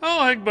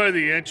 I'll hang by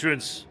the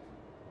entrance.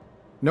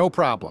 No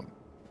problem.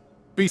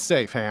 Be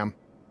safe, Ham.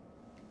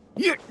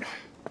 Yeah.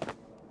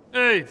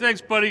 Hey,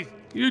 thanks, buddy.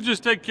 You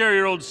just take care of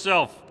your old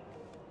self.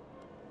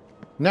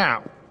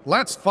 Now,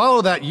 let's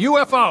follow that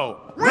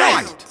UFO!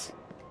 Right!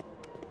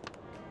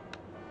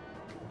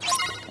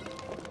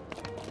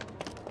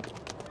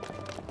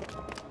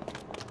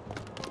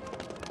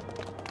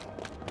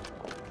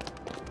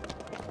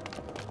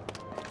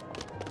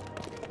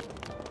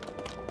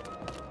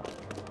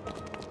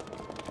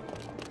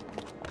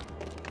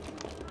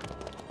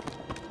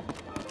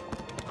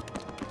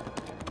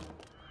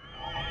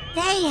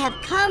 They have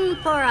come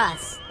for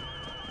us.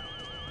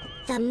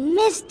 The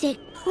mystic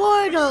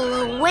portal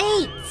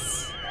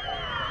awaits.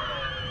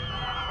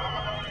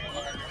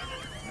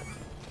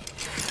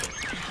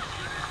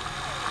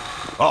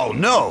 Oh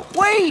no!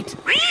 Wait!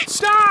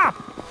 Stop!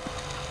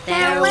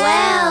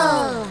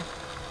 Farewell.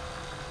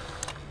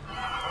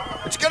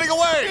 It's getting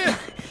away!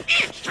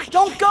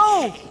 Don't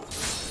go!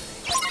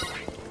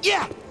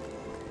 Yeah!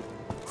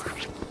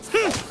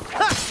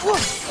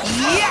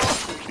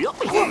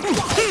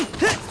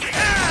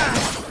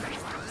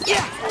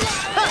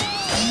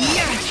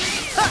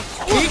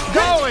 Keep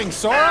going,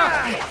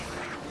 Sora!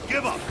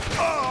 Give up!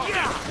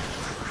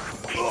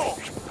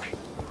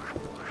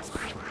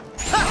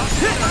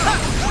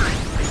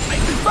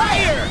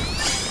 Fire!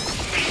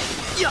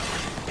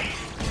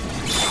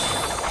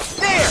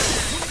 There!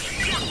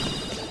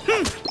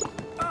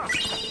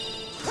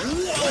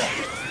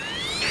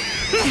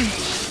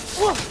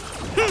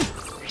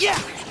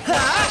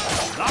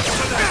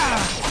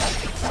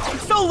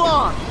 So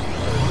long!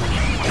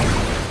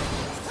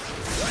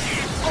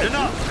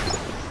 Enough!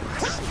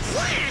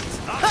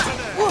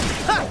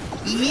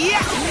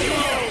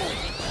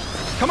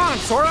 Come on,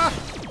 Sora!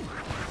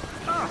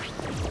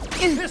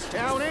 This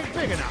town ain't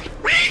big enough.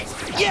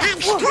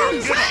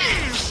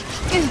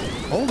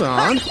 Hold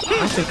on. I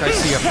think I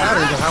see a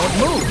pattern to how it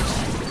moves.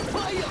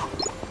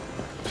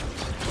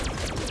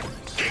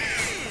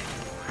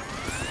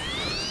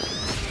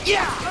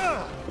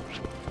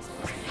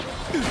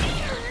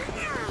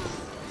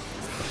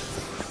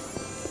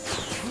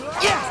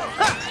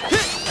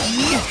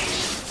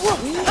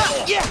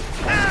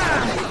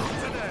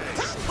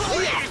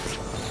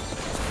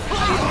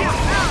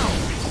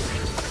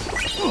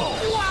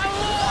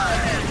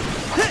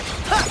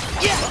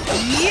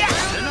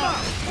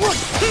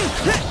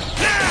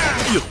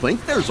 You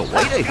think there's a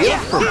way to hit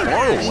from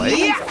far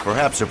away?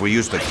 Perhaps if we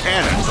use the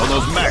cannons on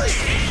those mechs.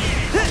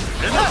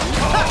 Give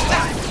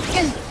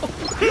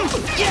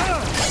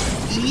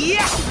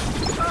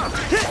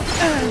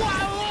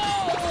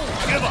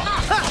up!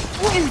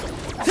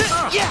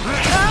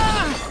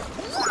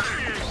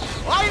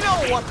 I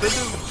know what to do,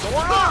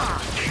 Sora!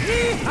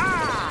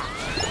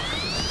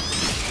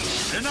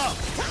 Enough!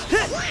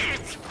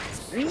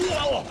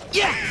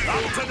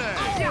 Not today!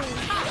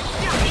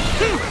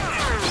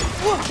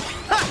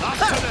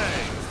 Not today!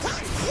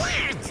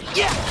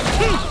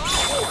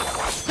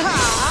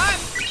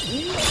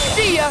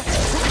 See ya!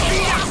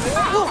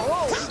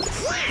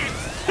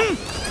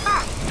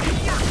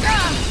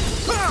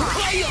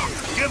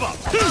 Give up!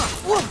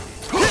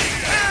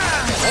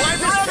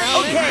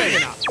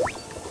 Okay!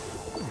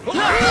 Go, go,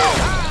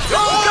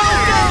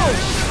 go!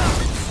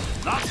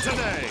 Not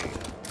today!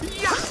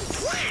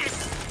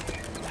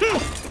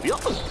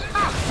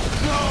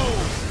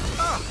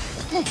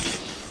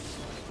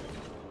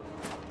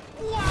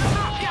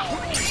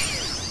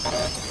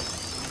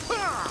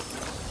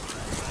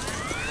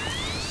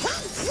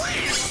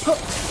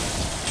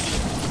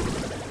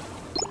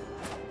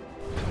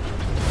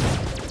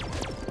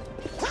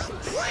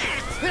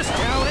 This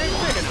town ain't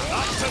big enough.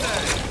 Not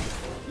today!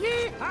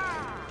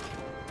 Yeehaw!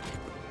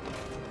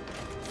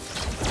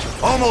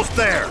 Almost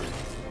there!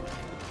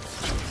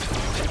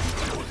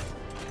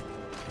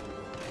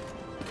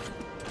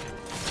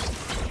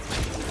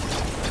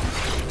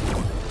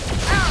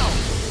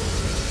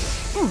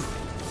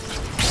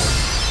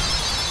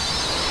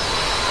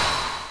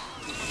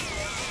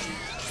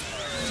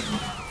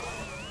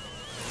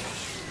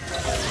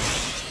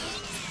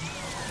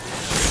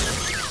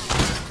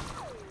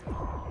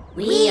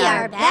 We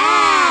are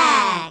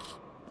back!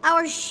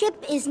 Our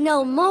ship is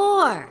no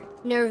more.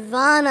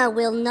 Nirvana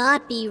will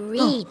not be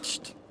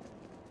reached.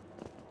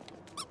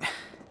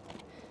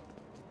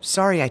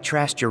 Sorry I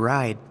trashed your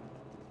ride.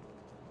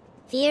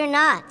 Fear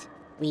not.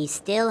 We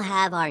still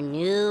have our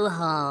new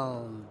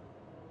home.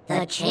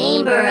 The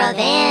Chamber of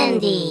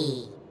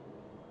Andy.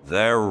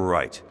 They're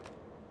right.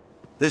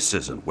 This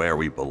isn't where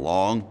we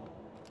belong.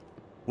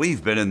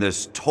 We've been in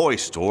this toy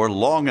store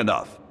long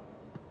enough.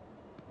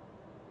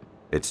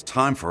 It's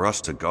time for us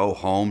to go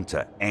home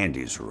to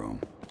Andy's room.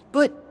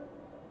 But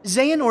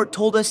Xehanort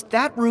told us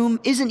that room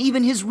isn't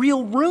even his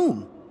real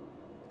room.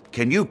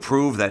 Can you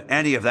prove that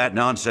any of that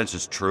nonsense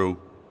is true?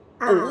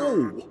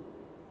 Oh.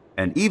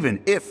 And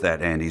even if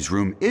that Andy's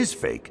room is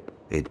fake,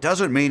 it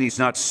doesn't mean he's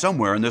not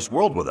somewhere in this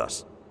world with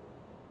us.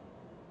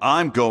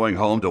 I'm going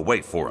home to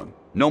wait for him.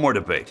 No more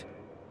debate.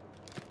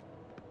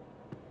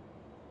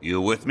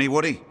 You with me,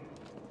 Woody?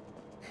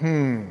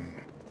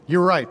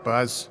 You're right,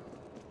 Buzz.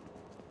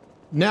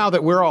 Now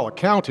that we're all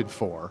accounted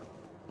for,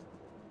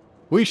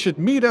 we should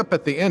meet up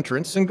at the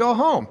entrance and go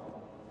home.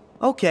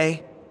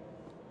 Okay.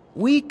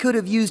 We could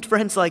have used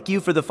friends like you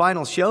for the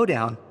final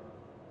showdown.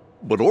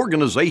 But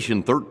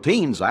Organization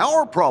 13's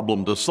our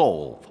problem to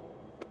solve.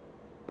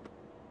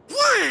 Yeah,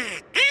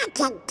 I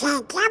can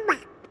take him.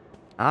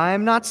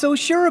 I'm not so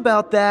sure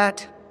about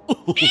that.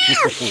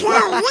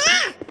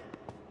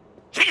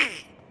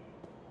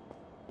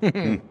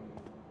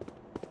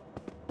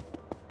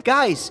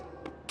 Guys,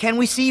 can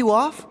we see you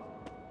off?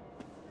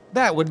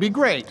 That would be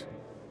great.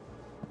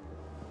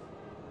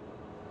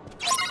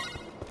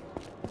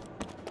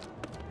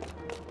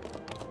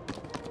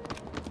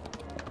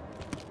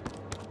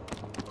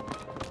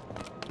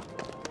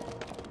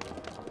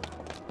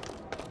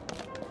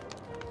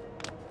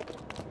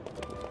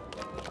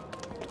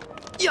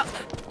 Yeah.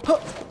 Huh.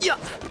 Yeah.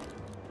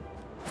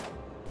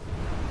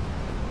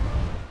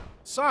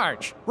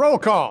 Sarge, roll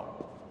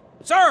call.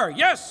 Sir,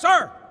 yes,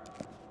 sir.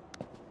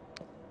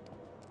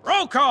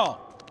 Roll call.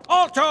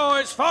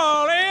 Altos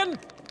fall in.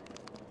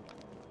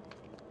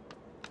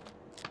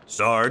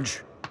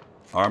 Sarge,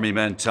 Army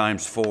men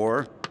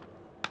 ×4.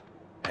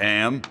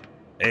 Ham,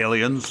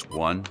 aliens,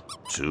 1,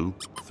 2,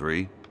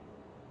 3.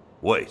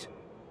 Wait,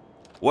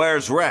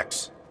 where's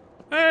Rex?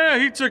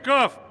 He took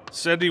off.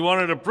 Said he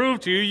wanted to prove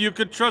to you you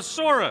could trust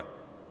Sora.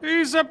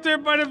 He's up there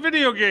by the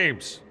video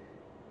games.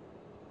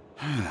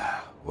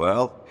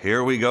 Well,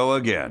 here we go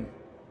again.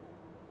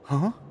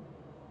 Huh?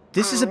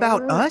 This is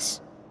about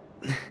us?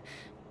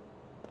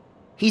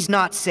 He's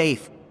not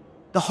safe.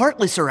 The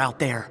Heartless are out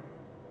there.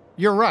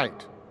 You're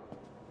right.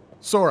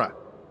 Sora,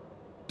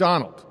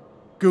 Donald,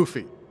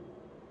 Goofy.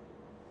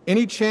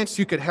 Any chance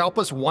you could help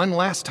us one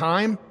last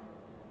time?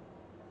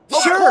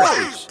 Sure!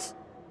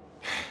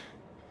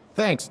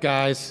 Thanks,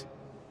 guys.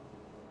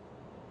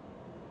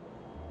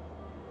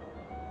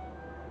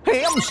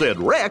 Ham said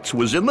Rex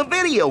was in the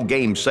video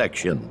game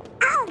section.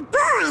 Oh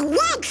boy,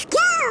 let's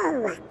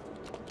go!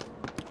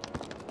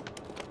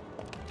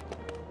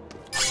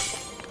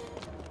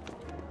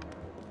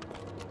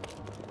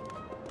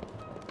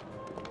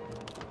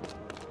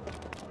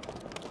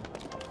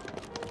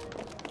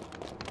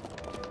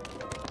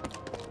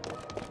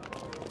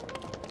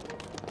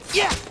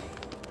 Yeah!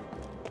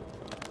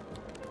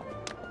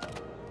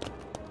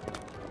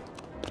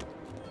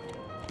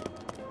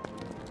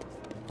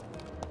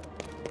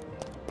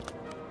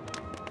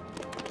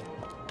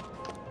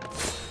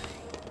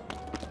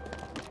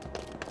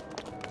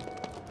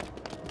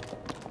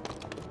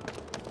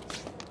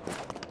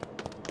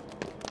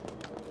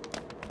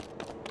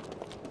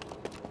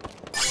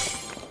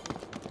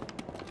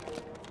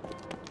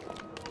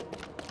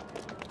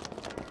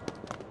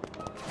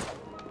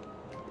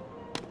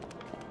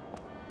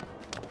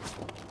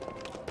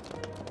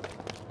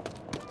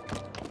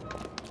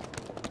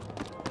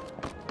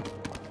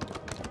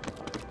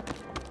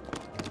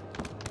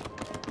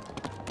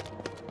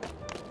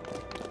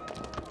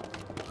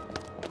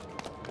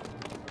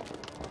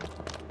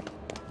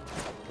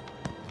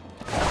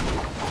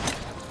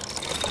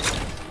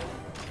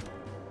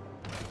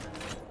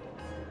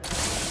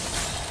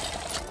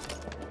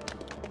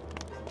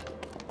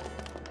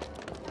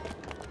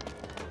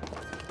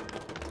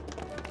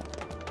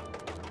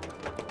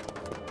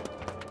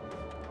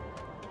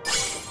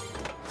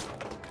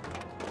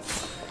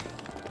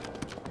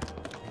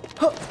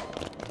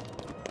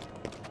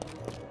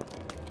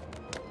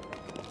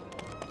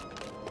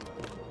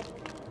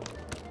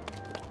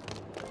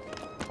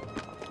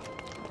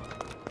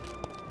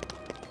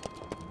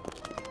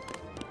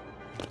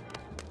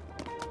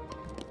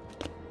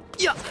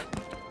 Yeah.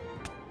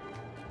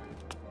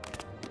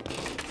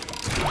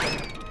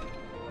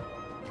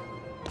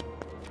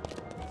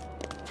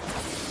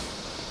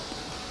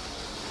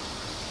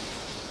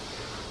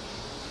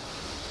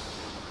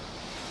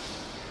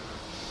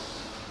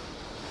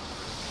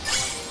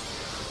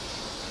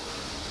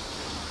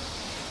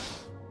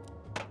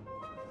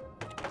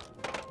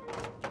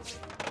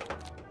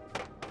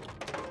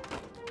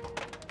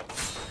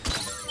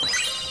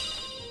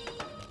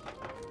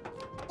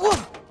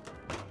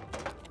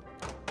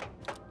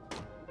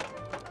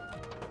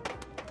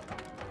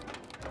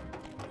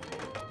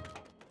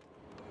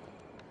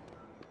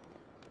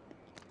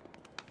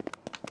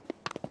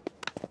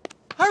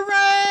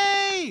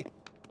 Hooray!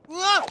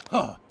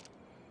 Whoa!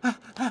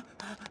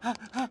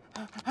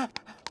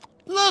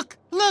 Look,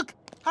 look!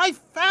 I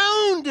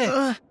found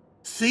it!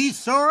 See,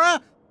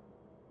 Sora?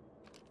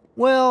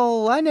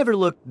 Well, I never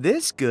looked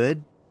this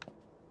good.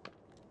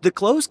 The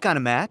clothes kind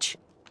of match.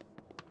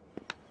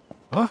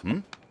 Huh?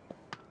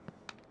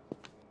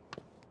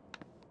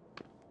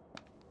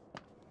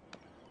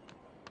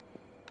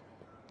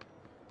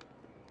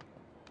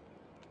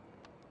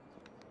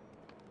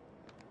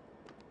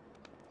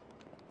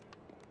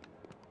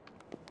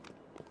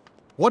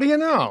 What do you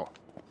know?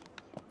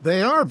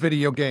 They are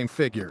video game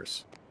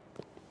figures.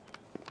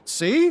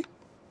 See?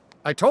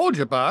 I told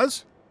you,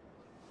 Buzz.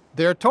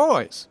 They're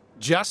toys,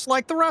 just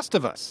like the rest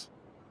of us.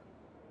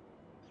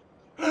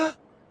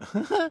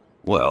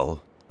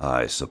 Well,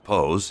 I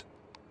suppose.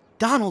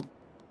 Donald,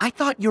 I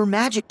thought your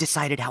magic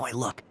decided how I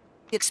look.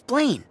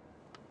 Explain.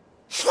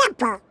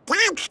 Simple,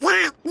 that's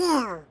not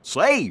you.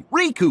 Say,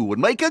 Riku would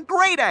make a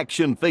great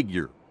action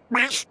figure.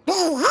 Must be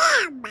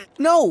him.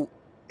 No,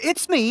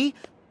 it's me.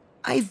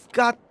 I've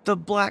got the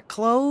black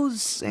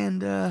clothes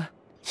and,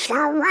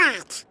 So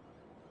what?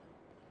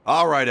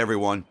 All right,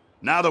 everyone.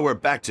 Now that we're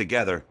back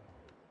together,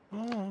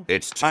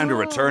 it's time to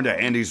return to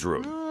Andy's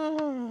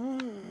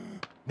room.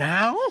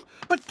 Now?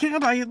 But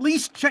can't I at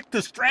least check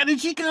the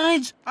strategy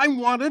guides? I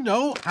want to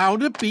know how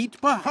to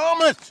beat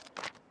Bahamut.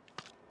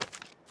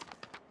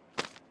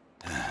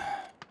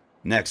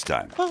 Next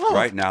time.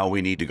 Right now,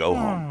 we need to go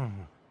home.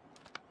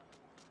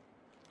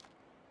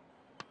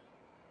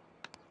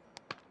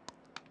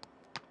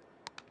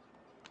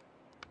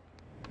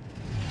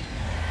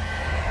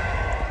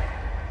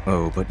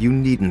 Oh, but you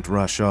needn't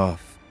rush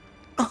off.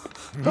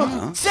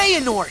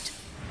 Xehanort!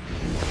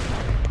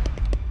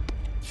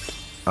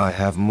 I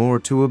have more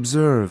to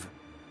observe.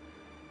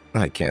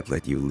 I can't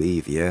let you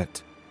leave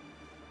yet.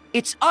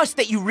 It's us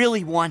that you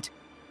really want.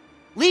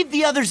 Leave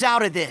the others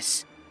out of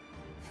this.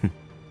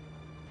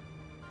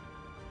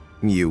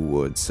 You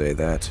would say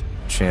that,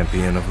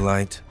 Champion of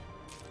Light.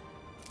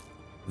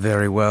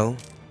 Very well.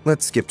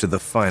 Let's skip to the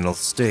final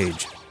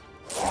stage.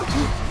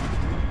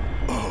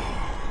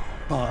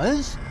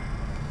 Buzz?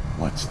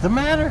 What's the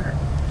matter?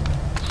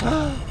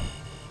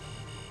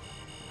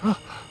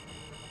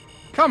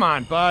 Come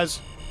on,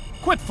 Buzz.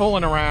 Quit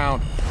fooling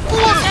around.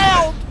 Look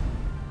out!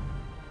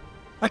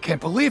 I can't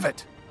believe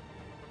it.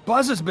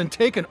 Buzz has been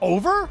taken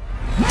over?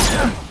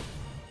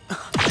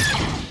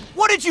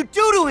 What did you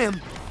do to him?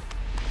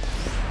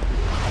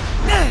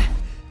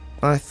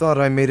 I thought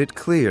I made it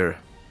clear.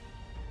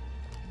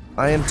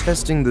 I am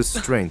testing the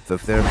strength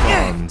of their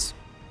bonds.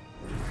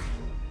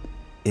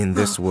 In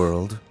this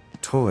world,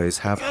 toys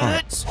have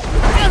hearts.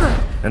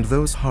 And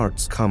those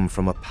hearts come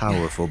from a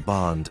powerful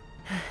bond.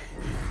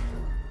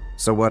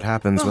 So what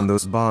happens when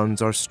those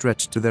bonds are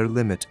stretched to their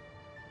limit?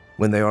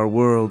 When they are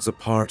worlds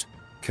apart,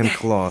 can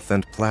cloth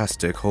and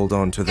plastic hold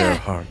on to their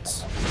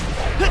hearts?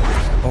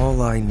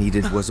 All I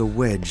needed was a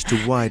wedge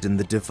to widen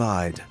the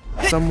divide.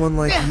 Someone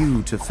like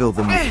you to fill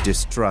them with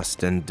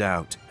distrust and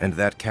doubt, and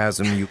that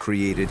chasm you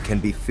created can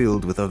be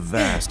filled with a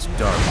vast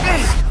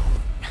darkness.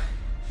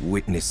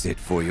 Witness it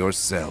for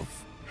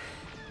yourself.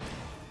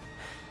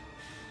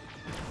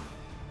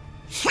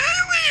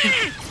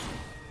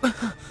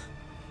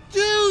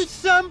 Do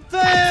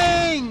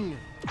something!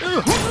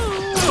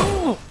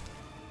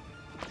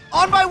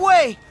 On my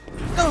way!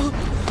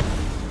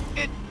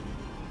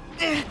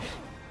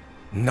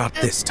 Not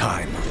this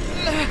time.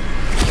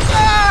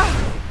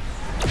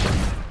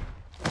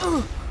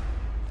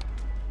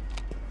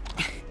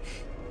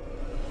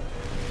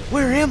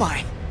 Where am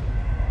I?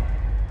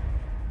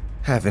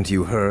 Haven't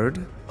you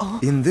heard?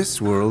 In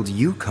this world,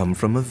 you come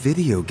from a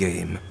video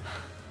game.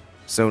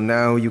 So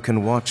now you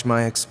can watch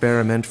my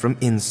experiment from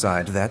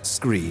inside that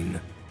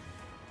screen.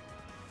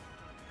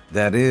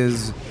 That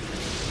is,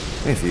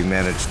 if you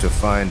manage to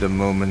find a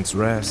moment's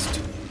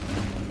rest.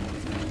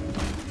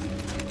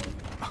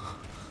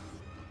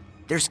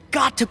 There's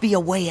got to be a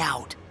way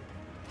out.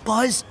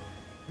 Buzz,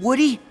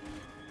 Woody,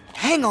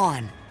 hang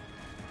on.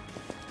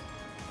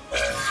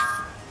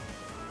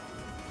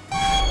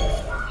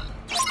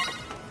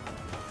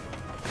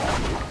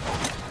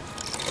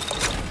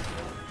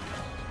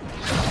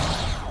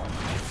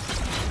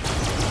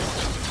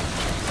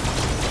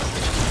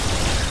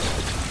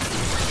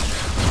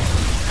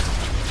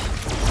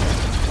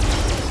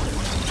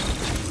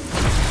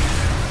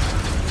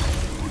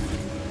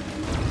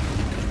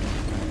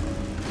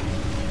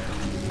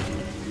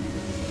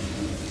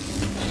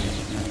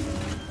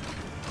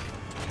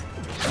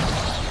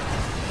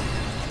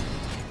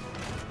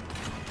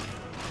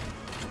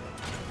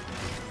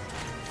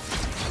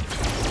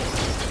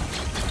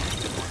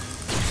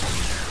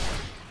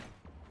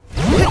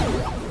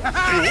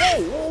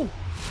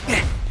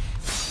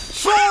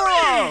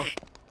 Sora!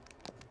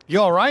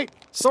 You all right,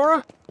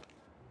 Sora?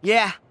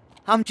 Yeah,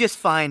 I'm just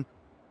fine.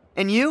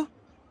 And you?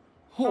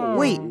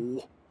 Wait,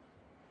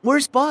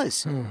 where's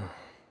Buzz?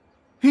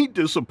 He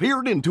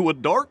disappeared into a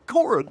dark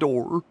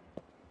corridor.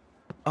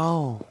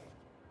 Oh.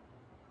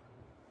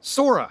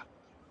 Sora,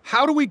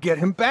 how do we get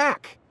him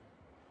back?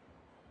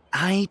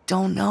 I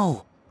don't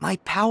know. My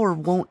power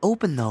won't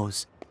open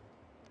those.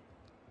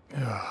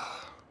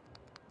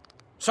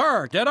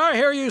 Sir, did I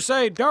hear you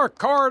say dark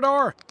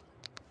corridor?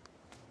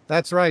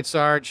 That's right,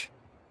 Sarge.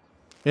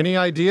 Any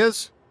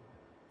ideas?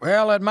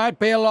 Well, it might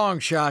be a long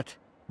shot,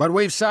 but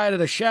we've sighted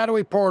a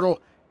shadowy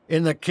portal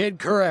in the Kid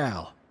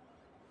Corral.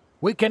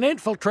 We can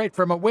infiltrate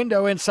from a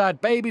window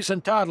inside babies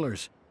and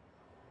toddlers.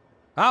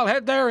 I'll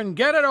head there and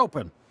get it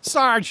open.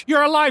 Sarge,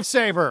 you're a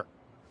lifesaver.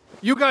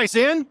 You guys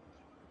in?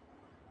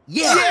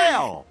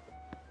 Yeah!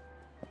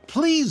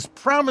 please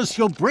promise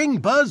you'll bring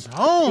Buzz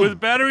home. With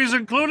batteries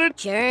included?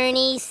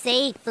 Journey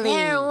safely.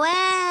 Farewell.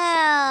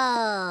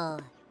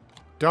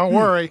 Don't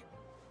worry.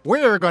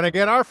 We're gonna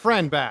get our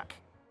friend back.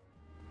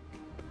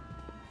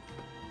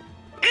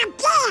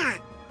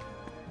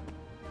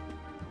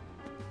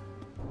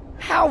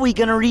 How are we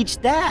gonna reach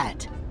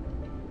that?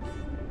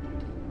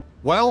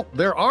 Well,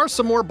 there are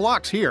some more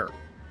blocks here.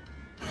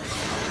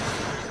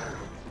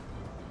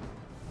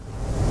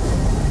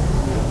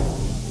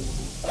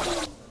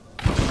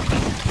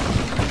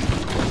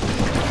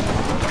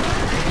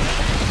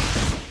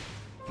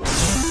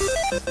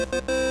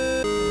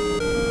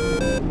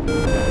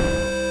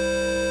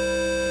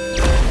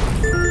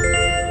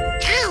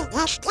 Oh,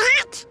 what's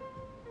that?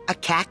 A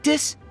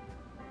cactus?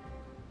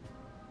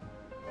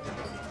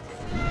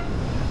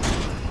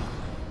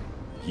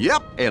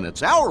 Yep, and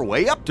it's our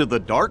way up to the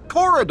dark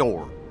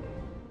corridor.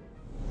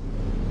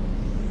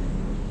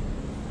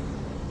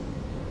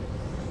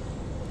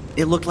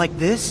 It looked like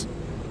this?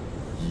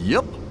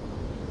 Yep.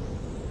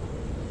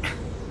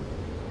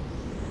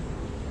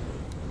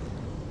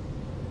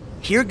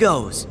 Here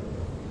goes.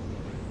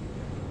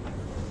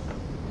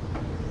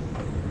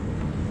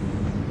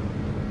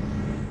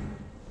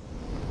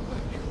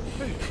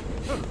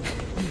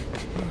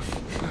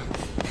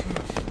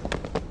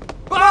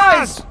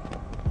 Buzz!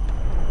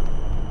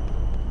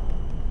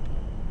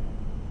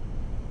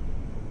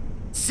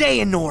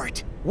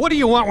 Xehanort! What do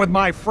you want with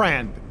my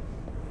friend?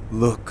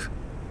 Look,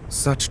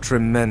 such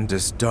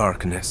tremendous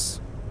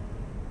darkness.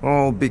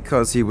 All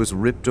because he was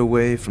ripped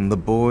away from the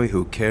boy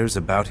who cares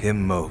about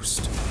him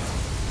most.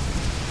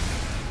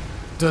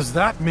 Does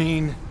that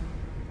mean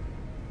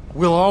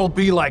we'll all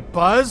be like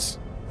Buzz?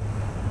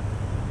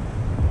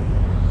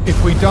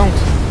 If we don't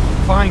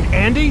find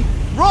Andy?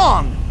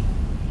 Wrong!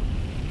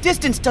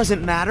 Distance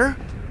doesn't matter.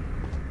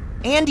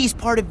 Andy's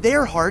part of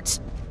their hearts,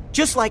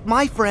 just like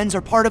my friends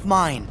are part of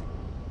mine.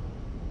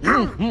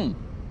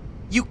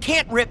 You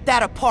can't rip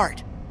that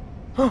apart.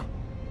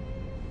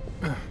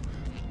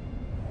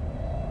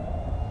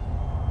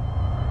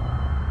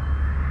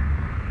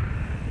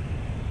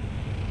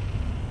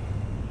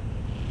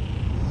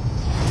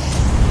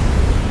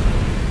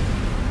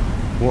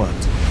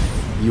 What?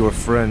 Your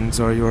friends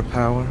are your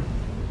power?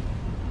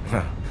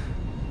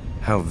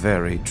 How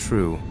very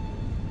true.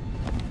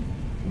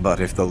 But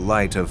if the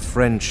light of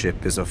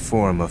friendship is a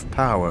form of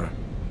power,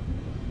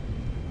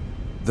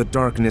 the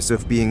darkness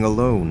of being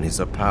alone is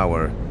a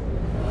power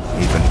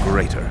even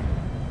greater.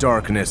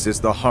 Darkness is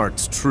the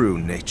heart's true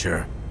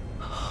nature.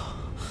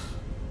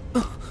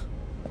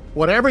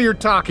 Whatever you're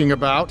talking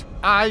about,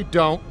 I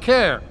don't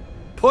care.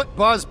 Put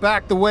Buzz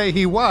back the way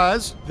he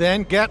was,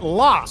 then get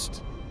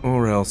lost.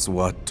 Or else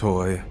what,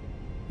 Toy?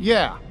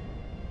 Yeah,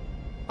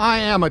 I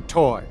am a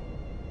toy.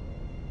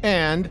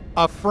 And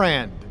a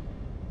friend.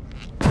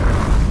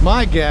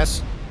 My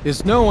guess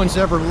is no one's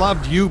ever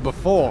loved you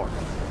before.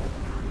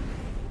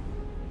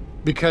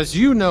 Because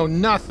you know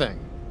nothing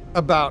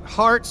about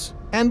hearts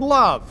and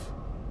love.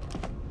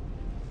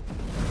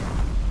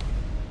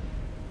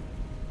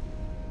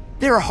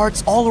 There are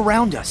hearts all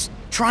around us,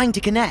 trying to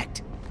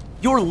connect.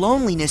 Your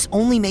loneliness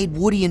only made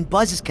Woody and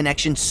Buzz's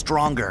connection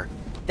stronger.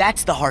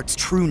 That's the heart's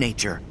true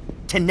nature,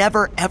 to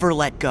never ever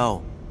let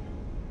go.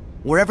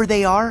 Wherever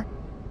they are,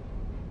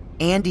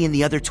 Andy and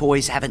the other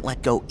toys haven't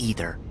let go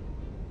either.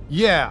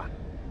 Yeah,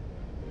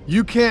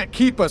 you can't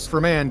keep us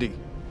from Andy.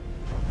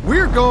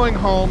 We're going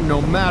home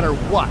no matter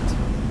what.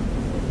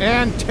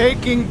 And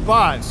taking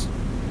Buzz.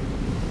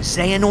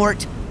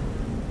 Xehanort,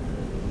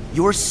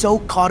 you're so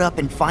caught up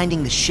in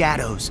finding the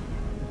shadows,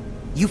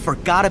 you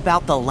forgot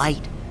about the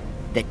light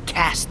that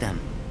cast them.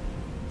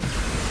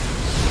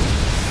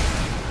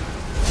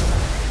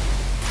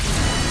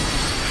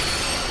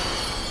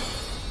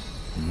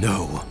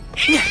 No.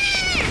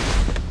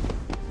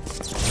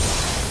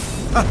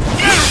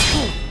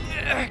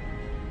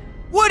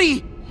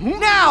 Woody!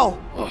 Now!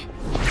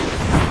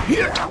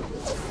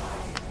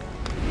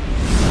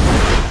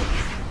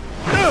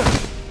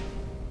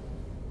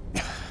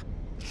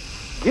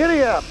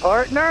 Giddy up,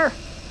 partner.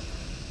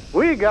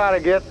 We gotta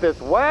get this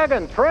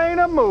wagon train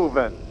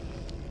a-moving.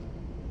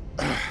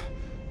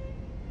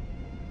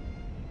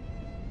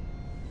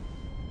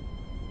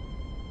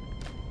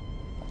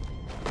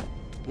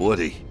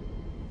 Woody.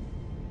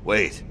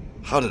 Wait,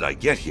 how did I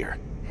get here?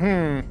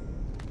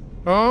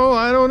 Oh,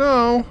 I don't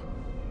know.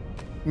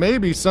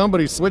 Maybe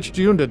somebody switched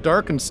you into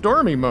dark and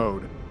stormy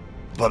mode.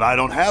 But I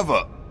don't have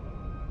a...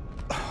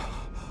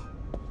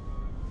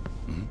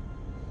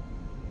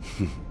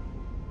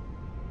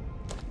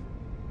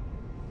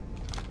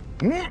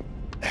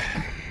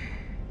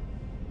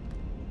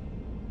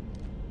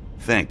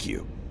 Thank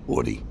you,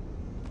 Woody.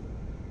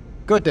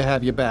 Good to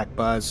have you back,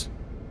 Buzz.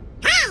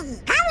 Hey,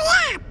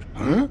 hurry up!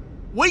 Huh?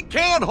 We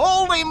can't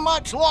hold him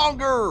much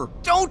longer!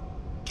 Don't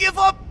give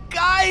up,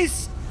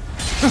 guys!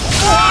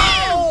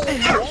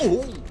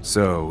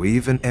 So,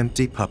 even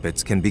empty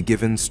puppets can be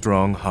given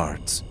strong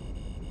hearts.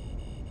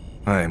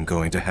 I am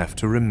going to have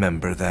to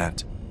remember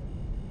that.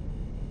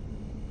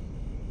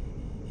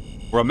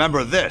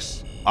 Remember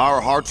this,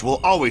 our hearts will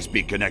always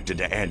be connected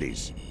to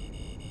Andy's.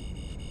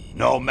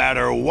 no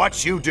matter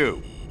what you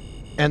do.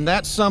 And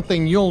that's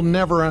something you'll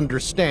never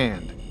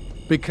understand,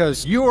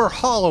 because you're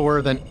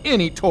hollower than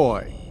any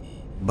toy.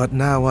 But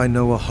now I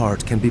know a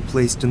heart can be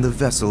placed in the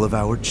vessel of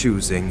our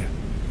choosing.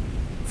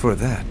 For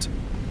that,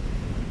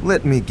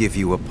 let me give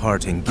you a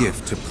parting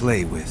gift to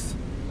play with.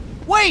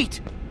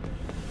 Wait!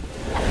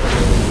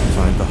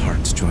 Find the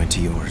heart's joined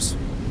to yours.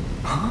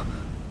 Huh?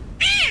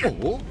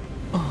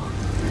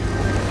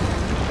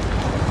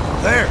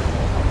 There!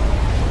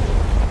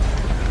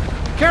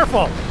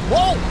 Careful!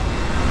 Whoa!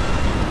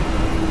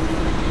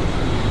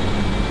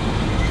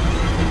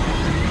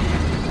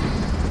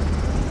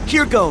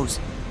 Here goes.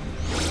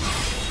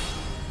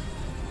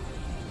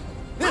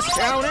 This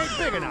town ain't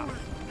big enough.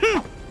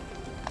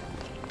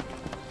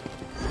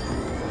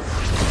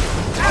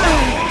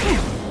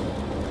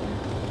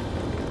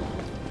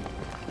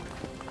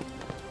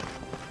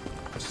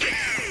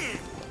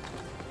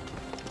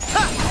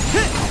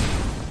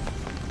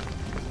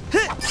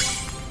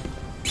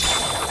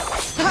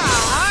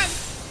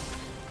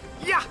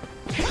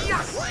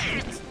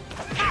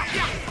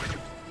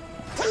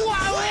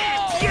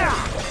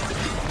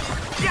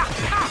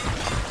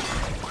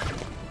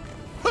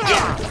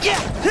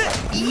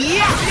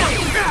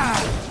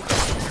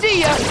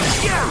 See ya!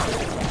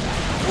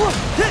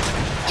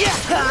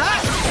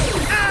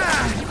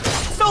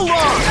 So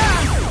long!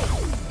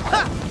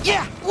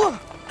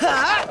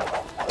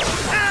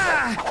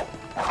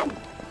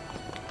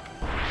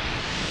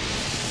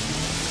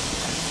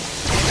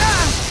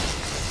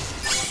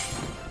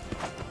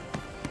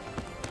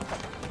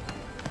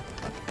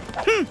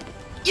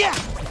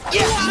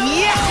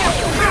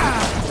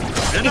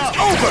 Enough! It's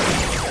over!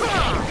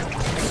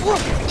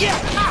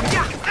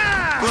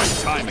 Good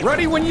timing.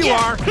 Ready when you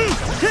are.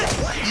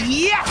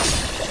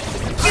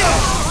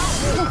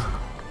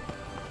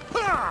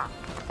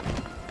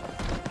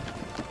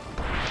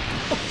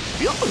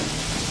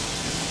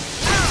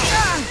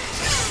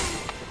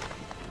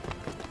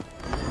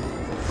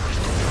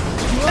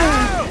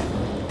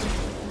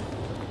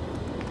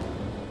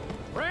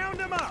 Round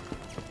him up.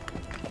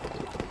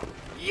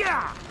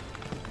 Yeah.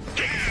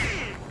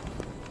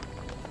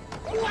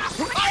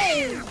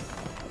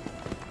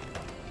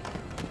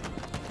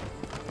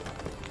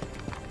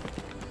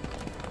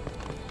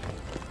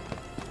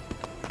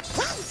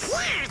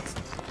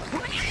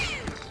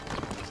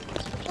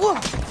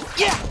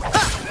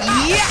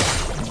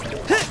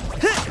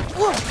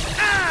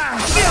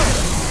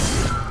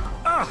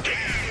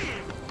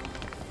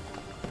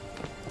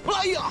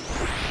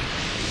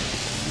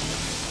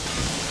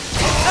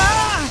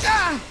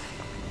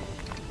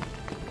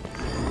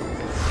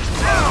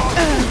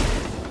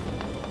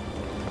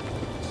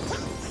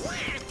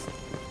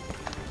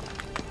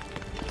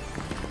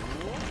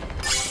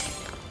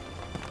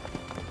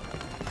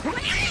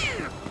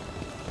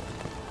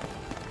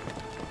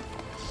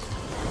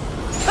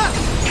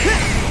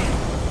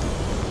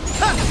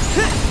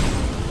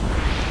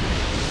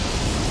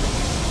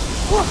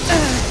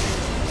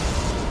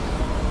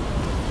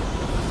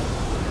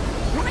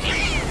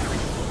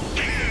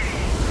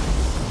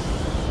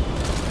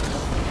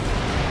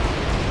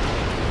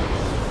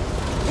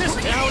 This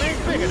town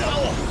ain't big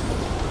enough.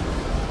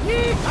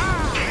 Yeehaw!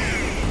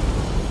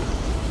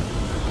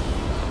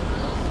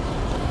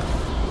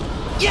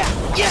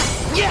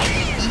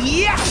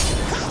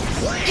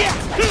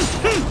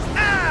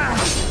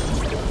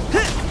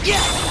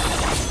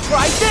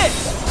 Try this!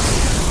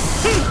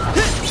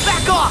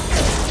 Back off!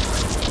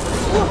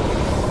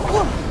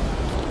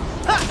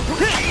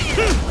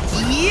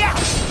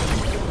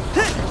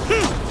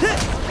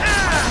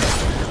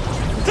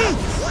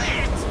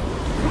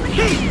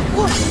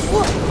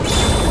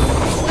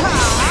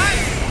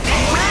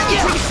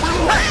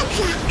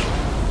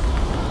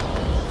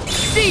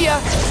 See ya!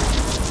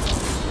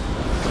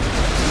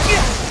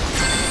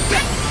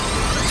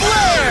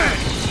 Flare!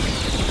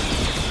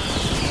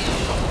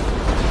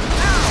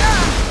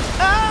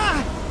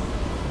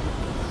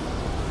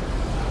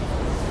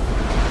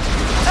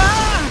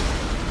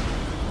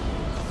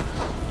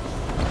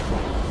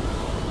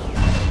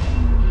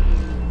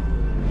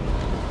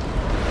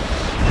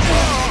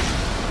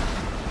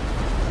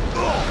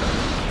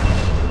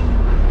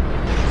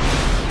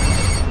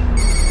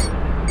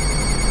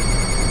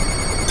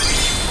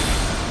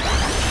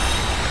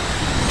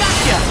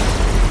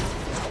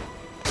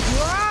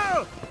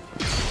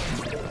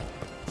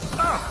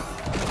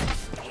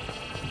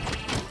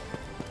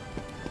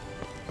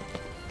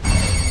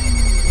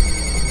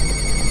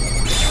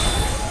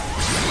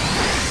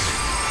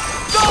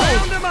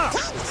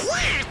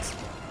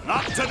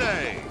 Not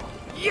today!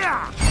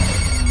 Yeah!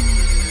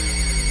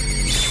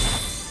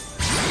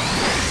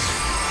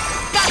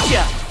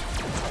 Gotcha!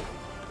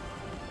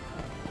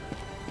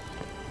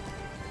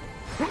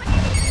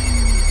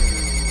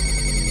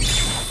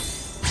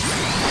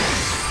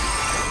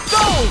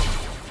 Go!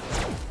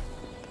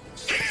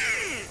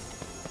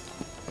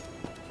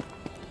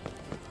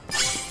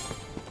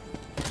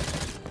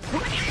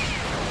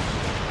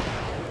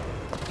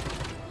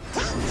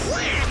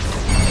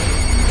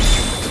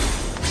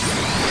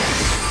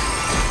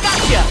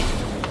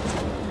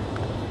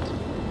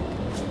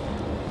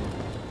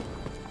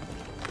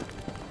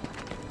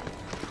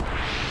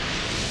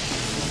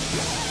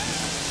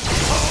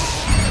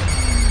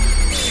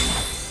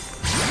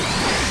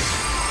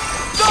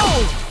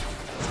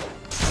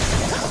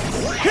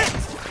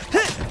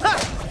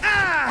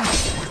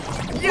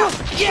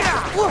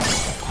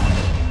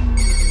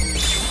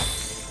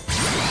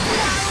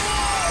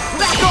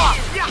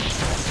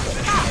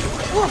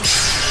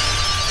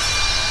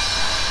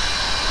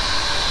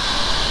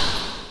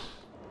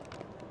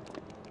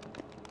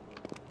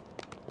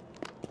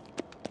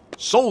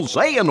 So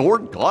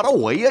Xehanort got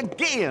away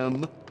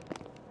again.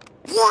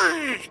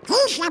 Yeah,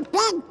 he's a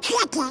big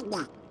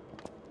chicken.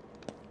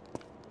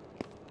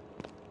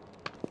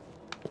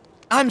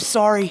 I'm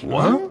sorry.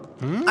 What?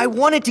 I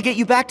wanted to get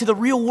you back to the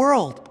real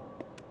world.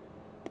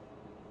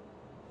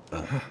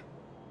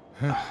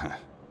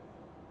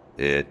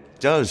 It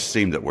does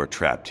seem that we're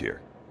trapped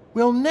here.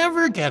 We'll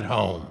never get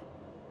home.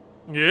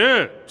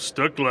 Yeah,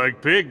 stuck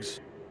like pigs.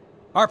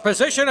 Our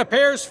position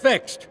appears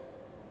fixed.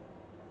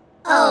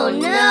 Oh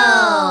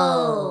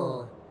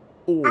no!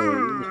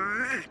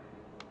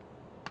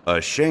 A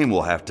shame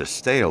we'll have to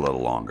stay a little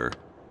longer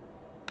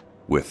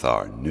with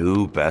our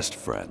new best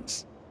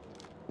friends.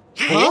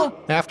 Huh?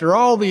 After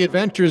all the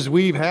adventures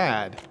we've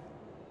had,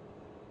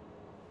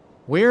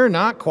 we're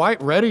not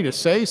quite ready to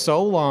say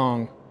so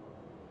long.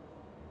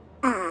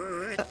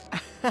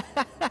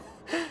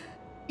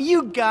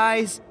 You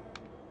guys.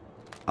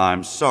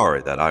 I'm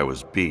sorry that I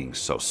was being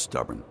so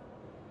stubborn.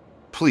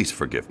 Please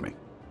forgive me.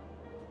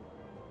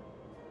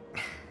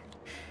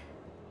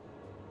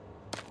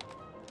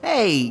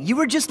 Hey, you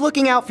were just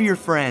looking out for your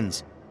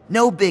friends.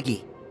 No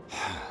biggie.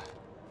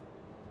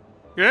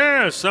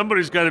 Yeah,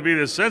 somebody's got to be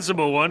the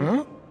sensible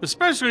one.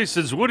 Especially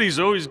since Woody's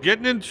always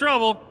getting in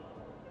trouble.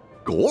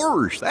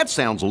 Gosh, that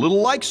sounds a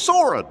little like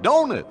Sora,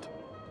 don't it?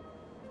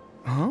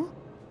 Huh?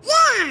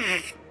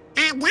 Yeah,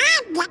 and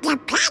I'm the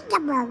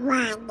dependable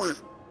one.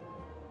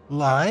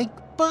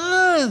 Like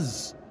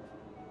Buzz.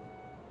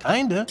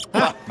 Kinda.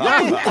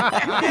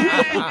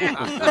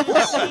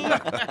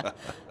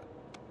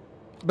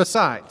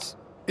 Besides,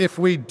 if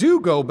we do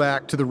go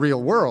back to the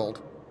real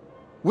world,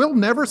 we'll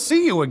never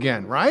see you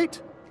again,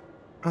 right?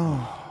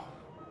 Oh.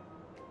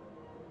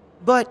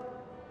 But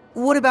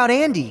what about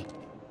Andy?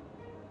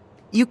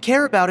 You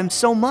care about him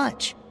so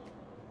much.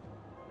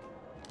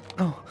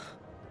 Oh.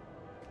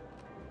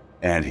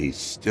 And he's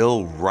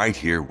still right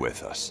here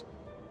with us.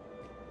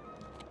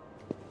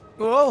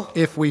 Whoa.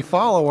 If we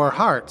follow our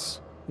hearts,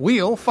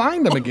 we'll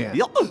find them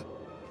again.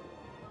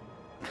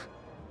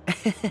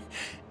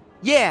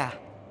 Yeah.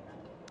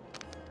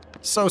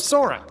 So,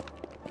 Sora,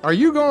 are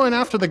you going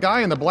after the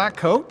guy in the black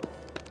coat?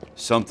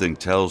 Something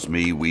tells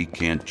me we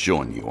can't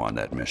join you on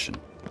that mission.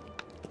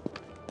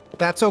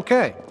 That's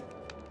okay,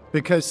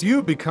 because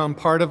you become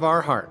part of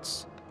our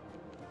hearts.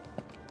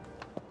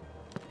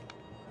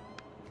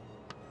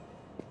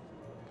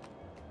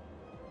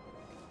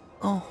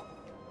 Oh.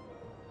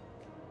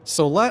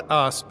 So let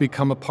us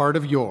become a part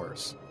of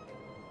yours.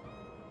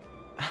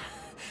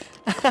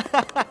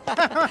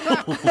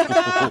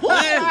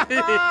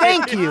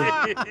 Thank you.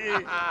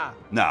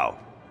 Now,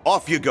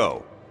 off you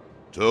go.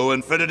 To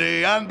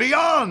infinity and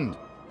beyond!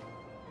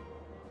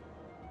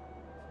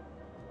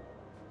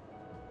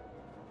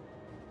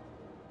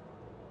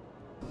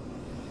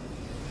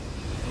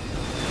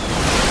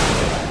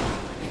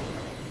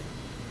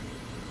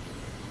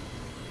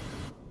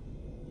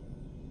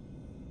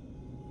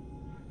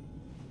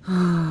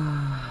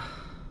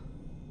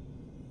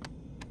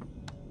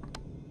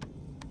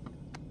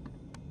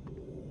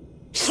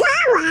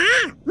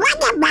 Sora,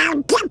 what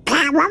about the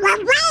power of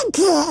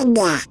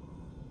waiting?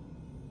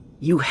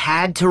 You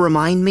had to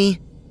remind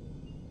me?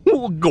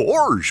 Well,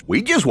 gosh,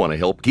 we just want to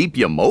help keep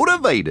you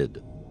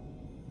motivated.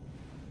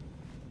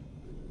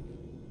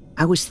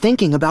 I was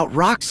thinking about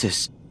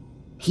Roxas.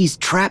 He's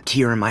trapped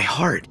here in my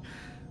heart.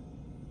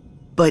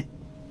 But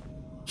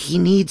he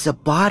needs a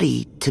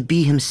body to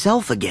be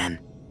himself again.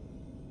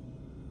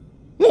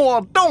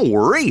 Well, don't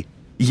worry.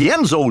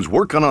 Yenzo's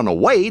working on a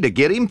way to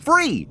get him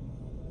free.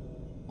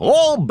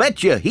 I'll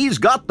bet you he's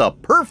got the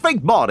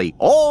perfect body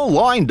all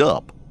lined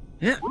up.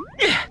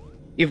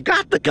 You've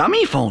got the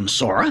gummy phone,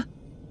 Sora.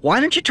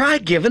 Why don't you try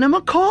giving him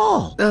a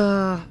call?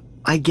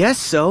 I guess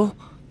so.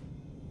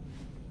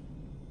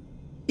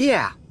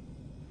 Yeah,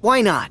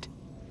 why not?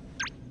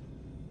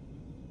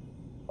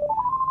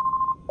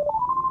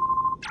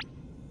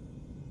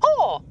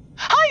 Oh,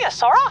 hiya,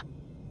 Sora.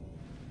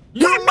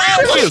 Your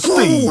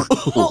Majesty!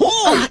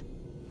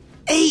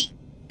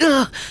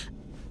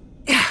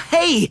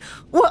 Hey,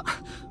 what?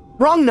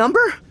 Wrong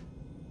number?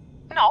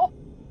 No,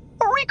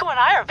 Rico and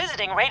I are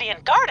visiting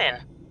Radiant Garden.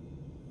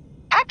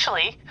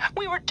 Actually,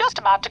 we were just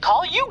about to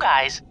call you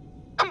guys,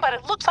 but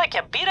it looks like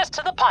you beat us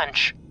to the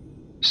punch.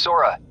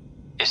 Sora,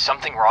 is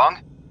something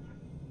wrong?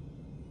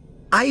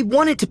 I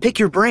wanted to pick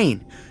your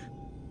brain.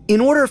 In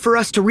order for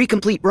us to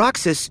recomplete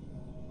Roxas,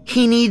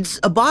 he needs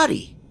a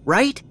body,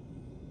 right?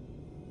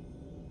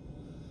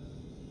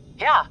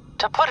 Yeah,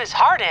 to put his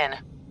heart in.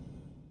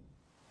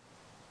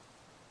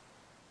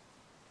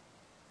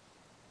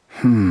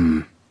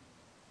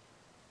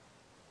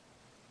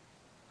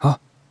 Huh?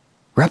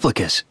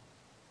 Replicas.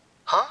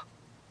 Huh?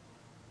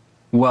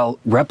 Well,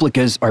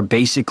 replicas are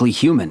basically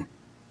human.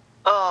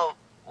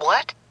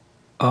 What?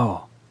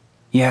 Oh,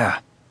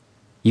 yeah.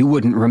 You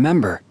wouldn't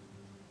remember.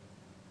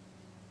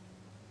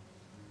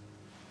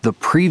 The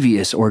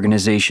previous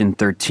Organization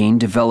 13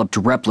 developed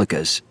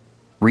replicas,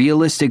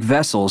 realistic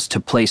vessels to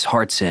place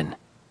hearts in.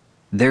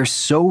 They're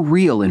so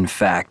real, in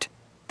fact,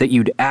 that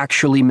you'd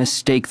actually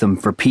mistake them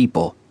for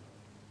people.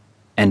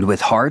 And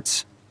with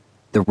hearts,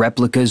 the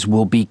replicas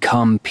will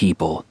become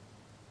people.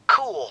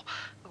 Cool.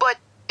 But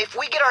if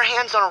we get our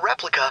hands on a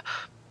replica,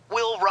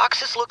 will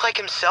Roxas look like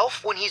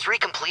himself when he's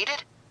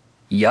recompleted?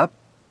 Yup.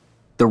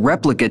 The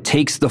replica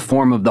takes the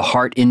form of the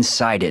heart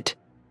inside it.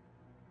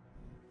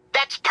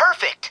 That's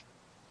perfect!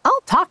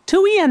 I'll talk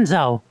to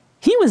Ienzo.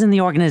 He was in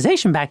the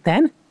organization back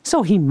then,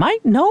 so he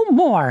might know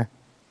more.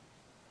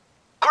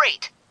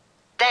 Great.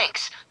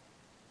 Thanks.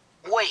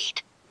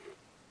 Wait.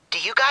 Do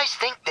you guys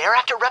think they're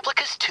after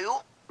replicas too?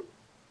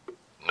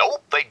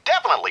 Nope, they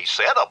definitely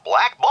said a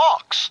black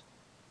box.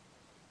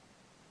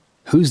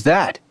 Who's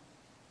that?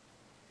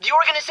 The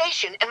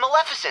organization and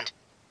Maleficent.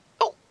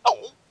 Oh.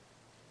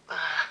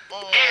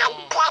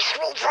 I guess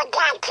we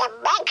forgot to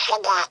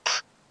mention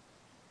it.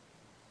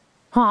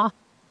 Huh?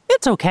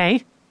 It's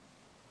okay.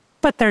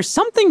 But there's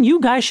something you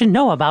guys should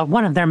know about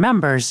one of their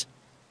members.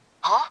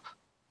 Huh?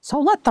 So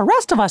let the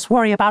rest of us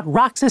worry about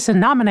Roxas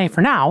and Naminé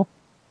for now.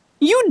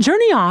 You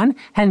journey on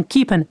and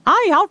keep an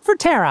eye out for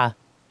Terra.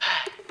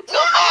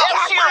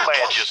 Yes, Your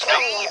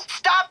Majesty.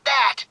 Stop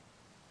that!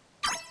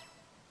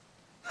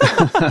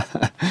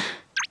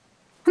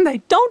 They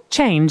don't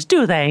change,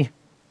 do they?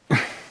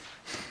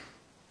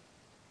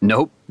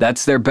 Nope,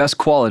 that's their best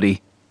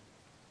quality.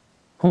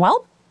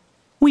 Well,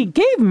 we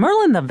gave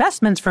Merlin the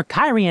vestments for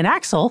Kyrie and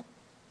Axel.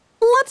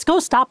 Let's go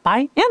stop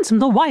by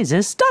Ansem the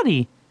Wise's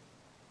study.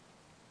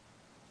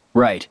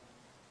 Right.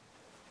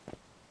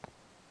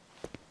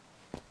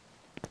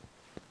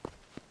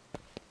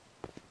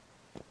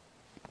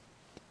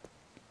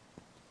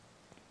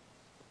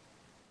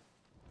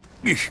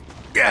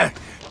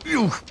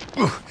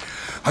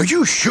 Are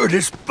you sure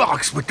this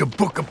box with the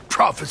Book of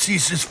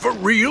Prophecies is for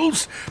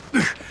reals?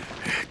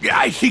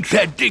 I think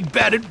that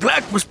dingbat in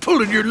black was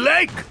pulling your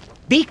leg.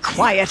 Be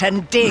quiet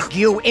and dig,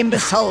 you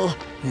imbecile.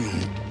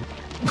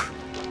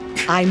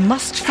 I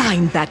must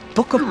find that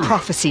Book of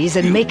Prophecies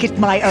and make it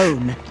my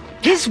own.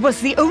 His was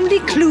the only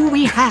clue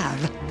we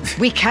have.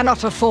 We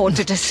cannot afford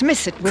to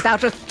dismiss it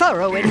without a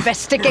thorough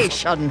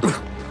investigation.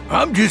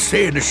 I'm just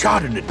saying a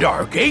shot in the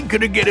dark ain't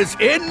gonna get us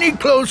any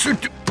closer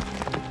to...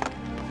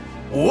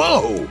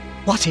 Whoa!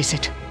 What is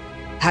it?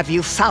 Have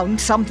you found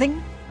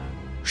something?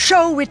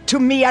 Show it to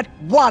me at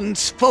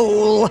once,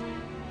 fool!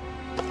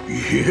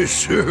 Yes,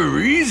 sir,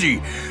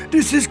 easy.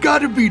 This has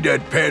gotta be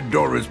that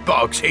Pandora's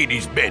box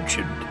Hades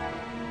mentioned.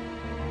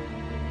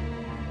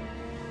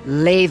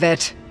 Leave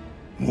it.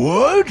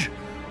 What?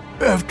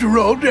 After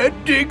all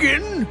that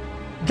digging?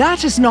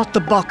 That is not the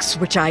box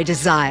which I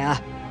desire.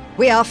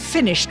 We are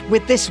finished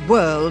with this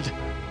world.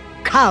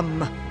 Come.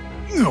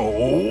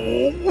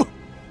 No.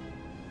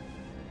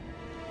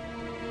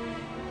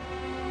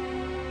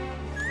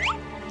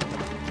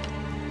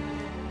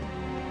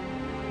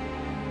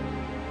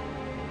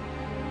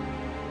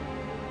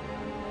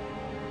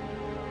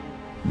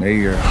 May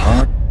your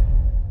heart...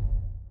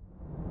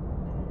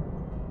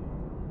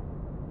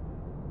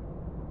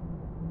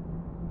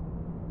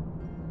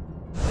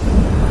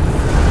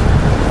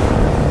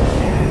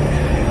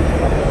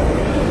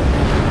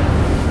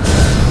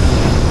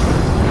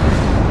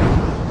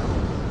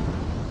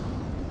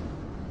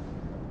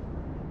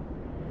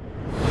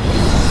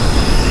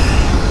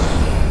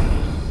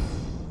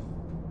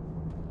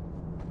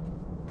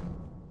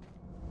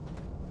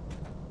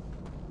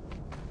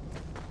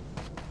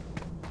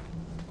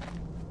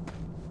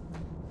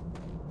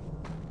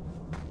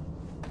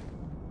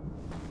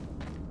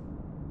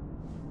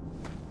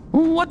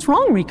 What's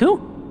wrong,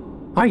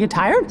 Riku? Are you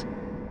tired?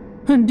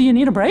 Do you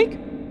need a break?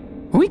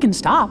 We can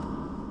stop.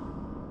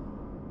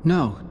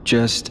 No,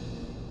 just...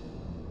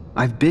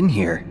 I've been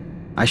here.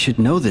 I should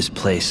know this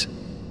place.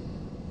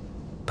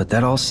 But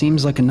that all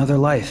seems like another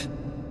life.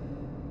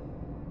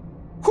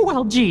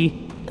 Well,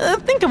 gee,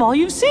 think of all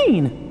you've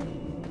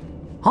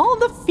seen. All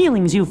the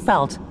feelings you've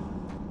felt.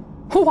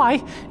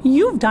 Why,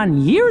 you've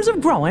done years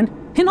of growing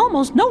in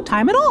almost no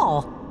time at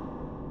all.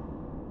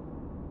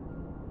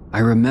 I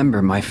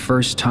remember my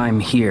first time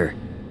here.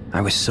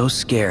 I was so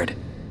scared.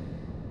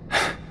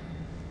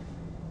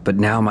 But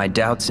now my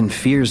doubts and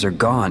fears are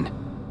gone.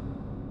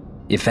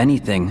 If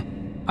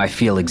anything, I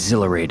feel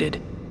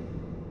exhilarated.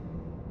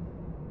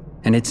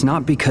 And it's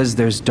not because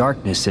there's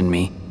darkness in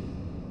me.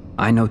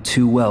 I know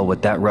too well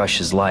what that rush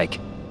is like.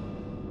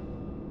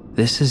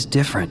 This is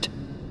different.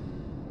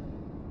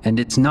 And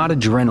it's not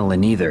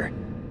adrenaline either.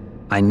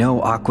 I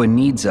know Aqua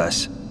needs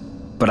us,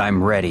 but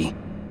I'm ready.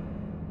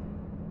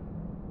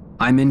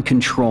 I'm in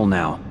control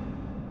now.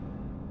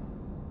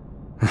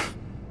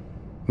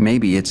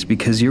 Maybe it's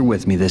because you're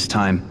with me this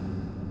time.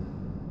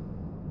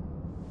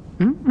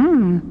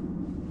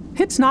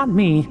 It's not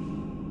me.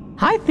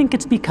 I think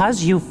it's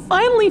because you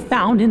finally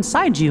found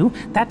inside you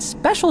that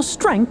special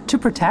strength to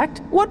protect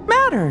what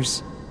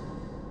matters.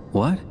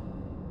 What?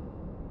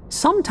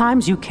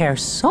 Sometimes you care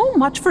so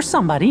much for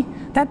somebody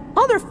that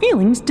other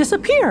feelings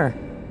disappear.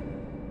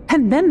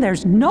 And then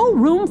there's no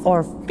room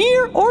for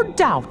fear or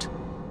doubt.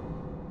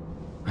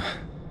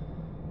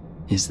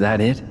 Is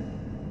that it?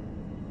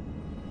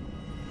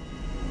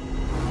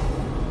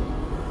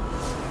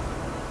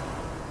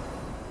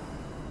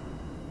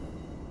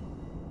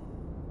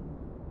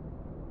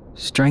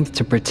 strength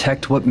to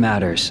protect what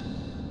matters.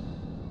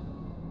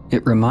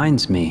 It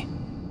reminds me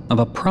of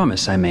a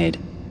promise I made.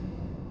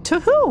 To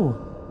who?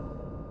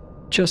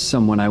 Just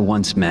someone I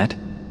once met.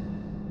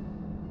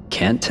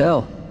 Can't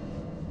tell.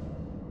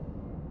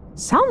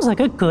 Sounds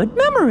like a good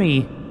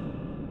memory.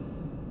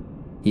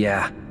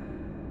 Yeah.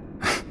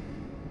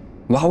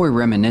 While we're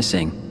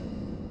reminiscing,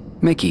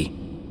 Mickey,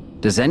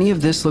 does any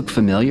of this look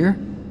familiar?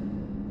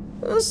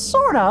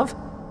 Sort of.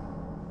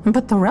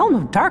 But the realm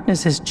of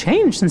darkness has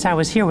changed since I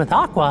was here with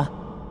Aqua.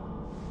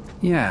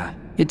 Yeah,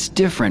 it's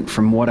different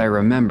from what I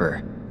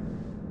remember.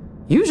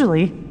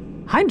 Usually,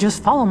 I'd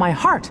just follow my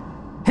heart,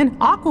 and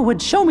Aqua would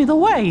show me the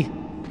way.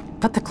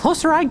 But the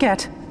closer I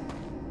get,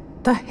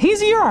 the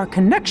hazier our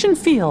connection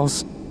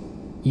feels.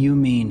 You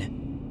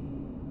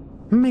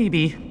mean?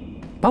 Maybe,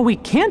 but we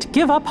can't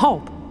give up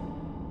hope.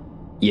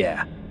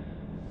 Yeah.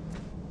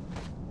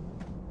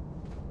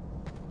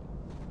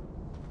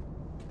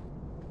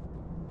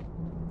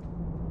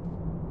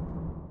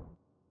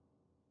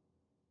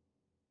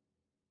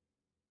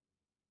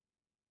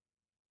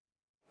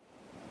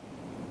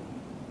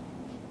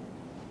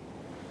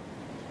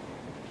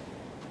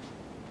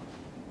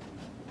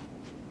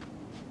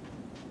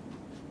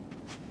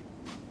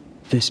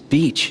 This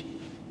beach.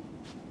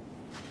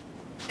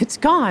 It's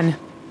gone.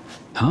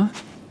 Huh?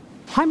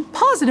 I'm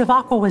positive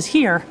Aqua was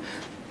here.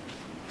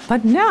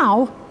 But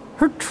now,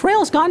 her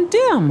trail's gone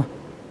dim.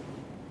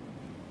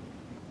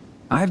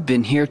 I've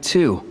been here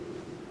too.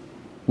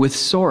 With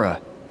Sora.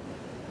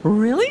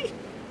 Really?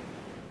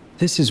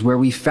 This is where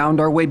we found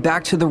our way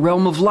back to the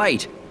realm of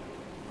light.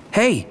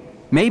 Hey,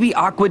 maybe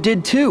Aqua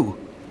did too.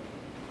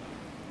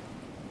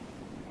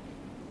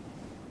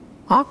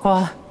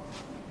 Aqua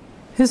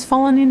has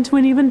fallen into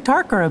an even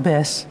darker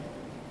abyss.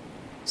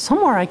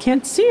 Somewhere I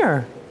can't see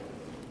her.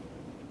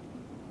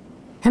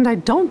 And I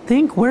don't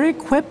think we're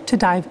equipped to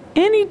dive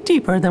any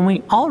deeper than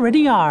we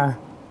already are.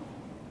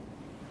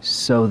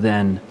 So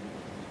then...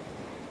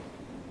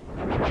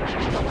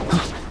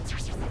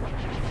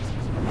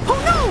 Oh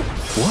no!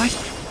 What?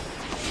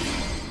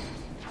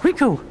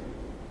 Riku,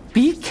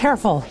 be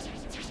careful.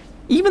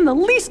 Even the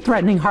least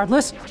threatening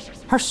Heartless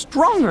are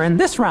stronger in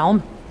this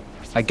realm.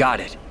 I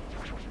got it.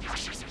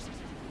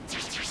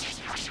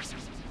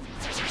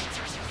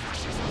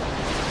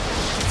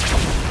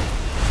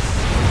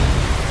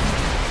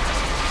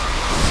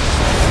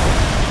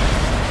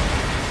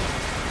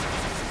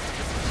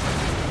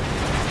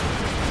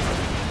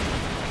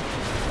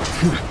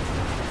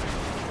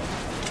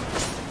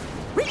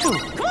 Riku,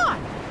 come on!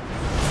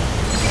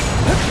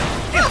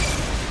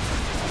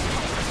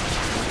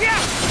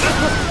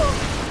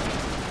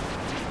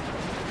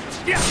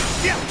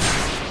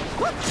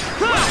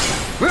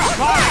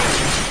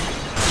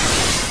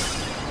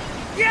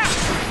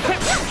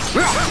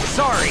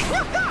 Sorry.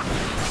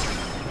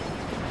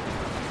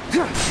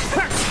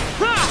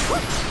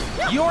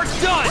 You're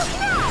done.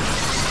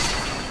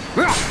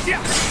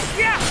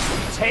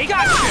 Take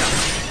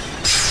action.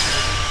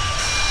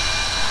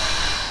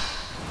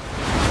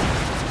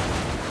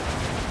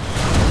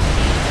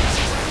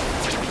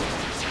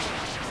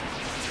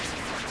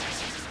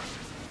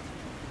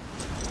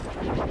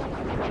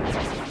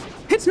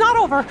 It's not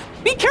over!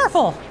 Be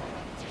careful!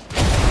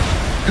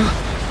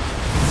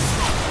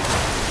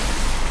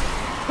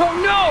 Oh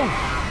no!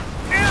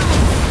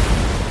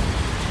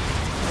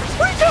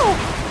 Riku!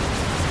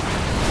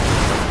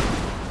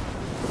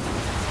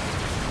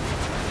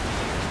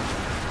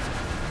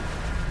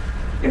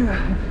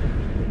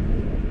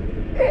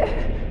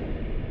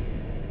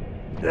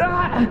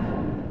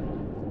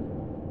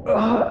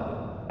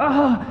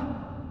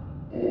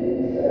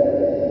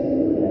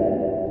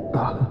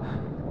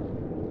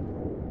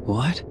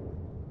 What?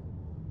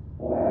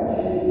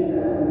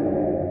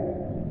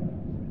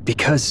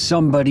 Because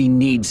somebody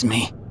needs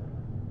me.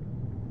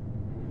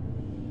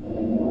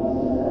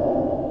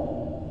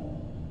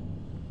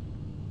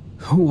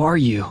 Who are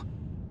you?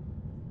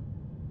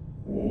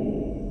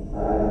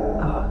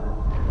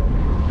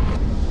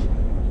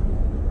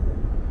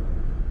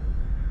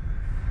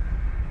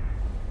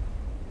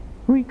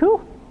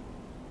 Riku?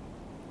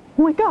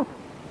 Wake up!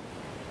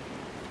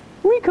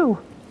 Riku!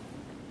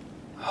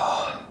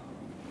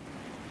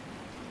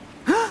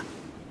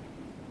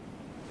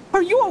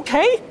 Are you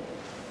okay?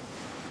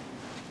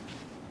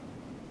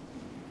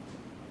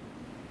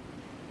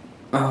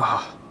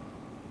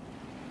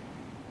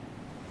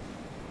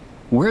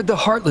 Where'd the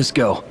Heartless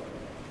go?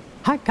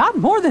 I got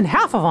more than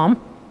half of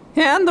them,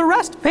 and the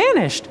rest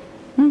vanished.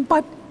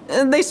 But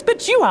they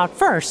spit you out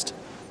first.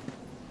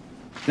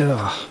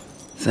 Ugh,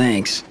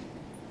 thanks.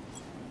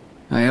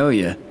 I owe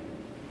you.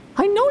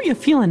 I know you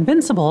feel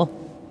invincible,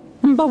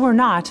 but we're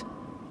not.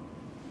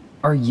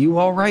 Are you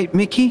all right,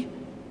 Mickey?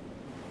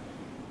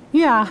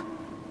 Yeah,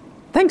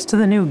 thanks to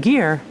the new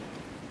gear.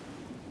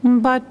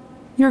 But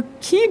your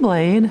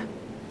Keyblade...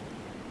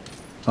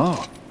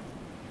 Oh.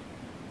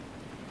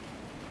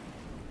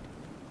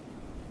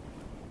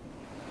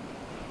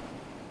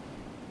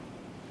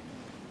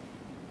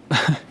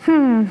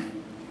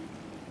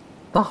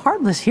 The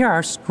Heartless here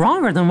are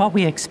stronger than what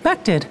we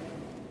expected.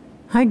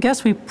 I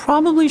guess we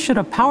probably should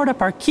have powered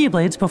up our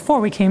Keyblades before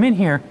we came in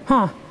here,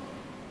 huh?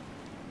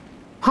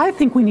 I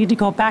think we need to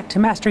go back to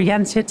Master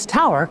Yensid's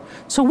tower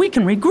so we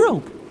can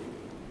regroup.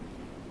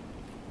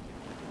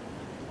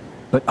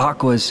 But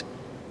Aqua's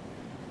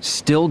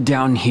still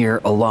down here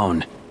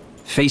alone,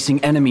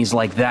 facing enemies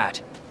like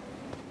that.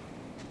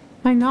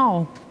 I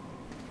know.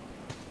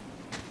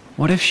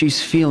 What if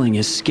she's feeling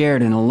as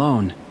scared and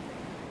alone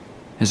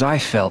as I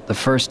felt the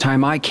first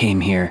time I came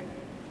here?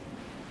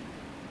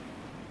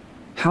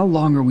 How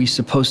long are we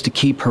supposed to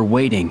keep her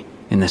waiting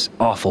in this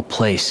awful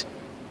place?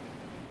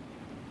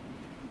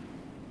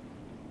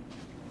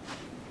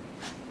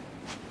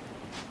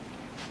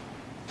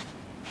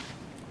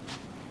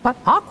 But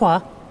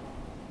Aqua,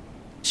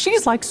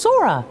 she's like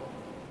Sora.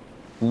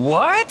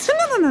 What?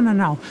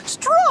 No.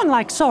 Strong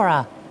like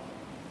Sora.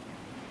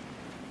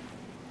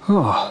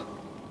 Oh.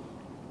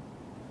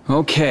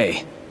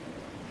 Okay.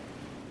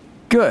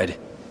 Good.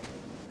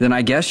 Then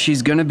I guess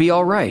she's gonna be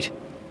all right.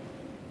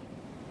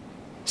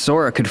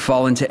 Sora could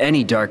fall into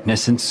any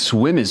darkness and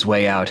swim his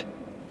way out.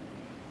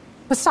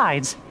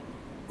 Besides,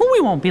 we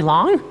won't be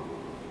long.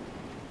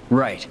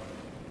 Right.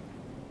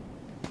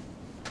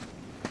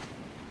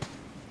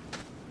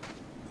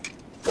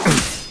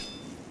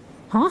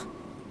 Huh?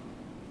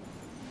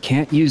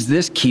 Can't use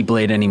this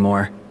Keyblade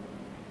anymore.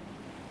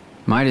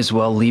 Might as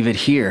well leave it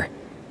here.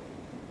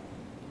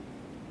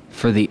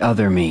 For the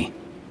other me.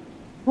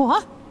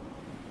 What?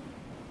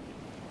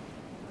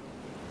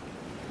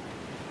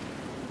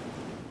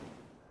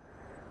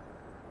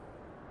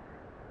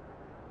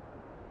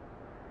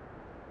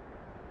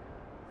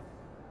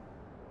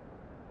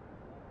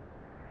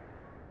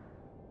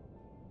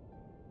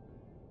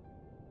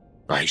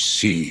 I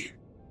see.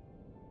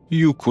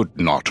 You could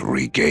not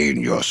regain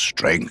your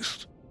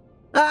strength.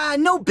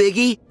 No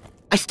biggie.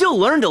 I still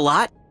learned a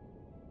lot.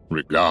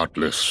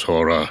 Regardless,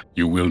 Sora,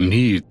 you will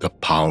need the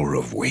power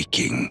of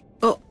waking.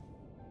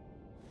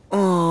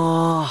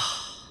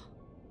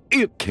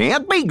 It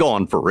can't be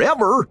gone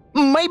forever.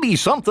 Maybe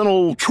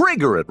something'll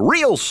trigger it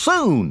real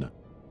soon.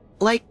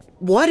 Like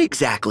what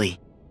exactly?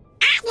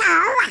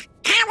 How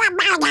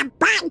about a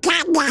bite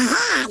on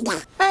the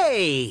head?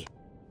 Hey!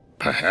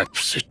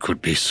 Perhaps it could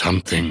be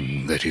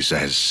something that is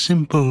as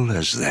simple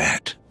as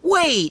that.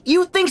 Wait,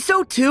 you think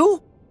so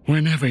too?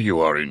 Whenever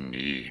you are in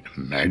need,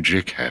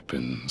 magic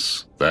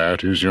happens.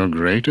 That is your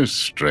greatest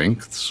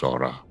strength,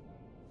 Sora.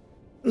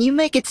 You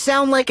make it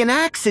sound like an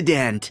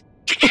accident.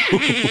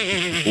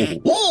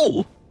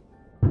 Whoa!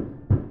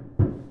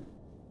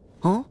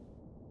 Huh?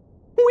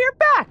 We're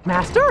back,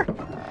 Master!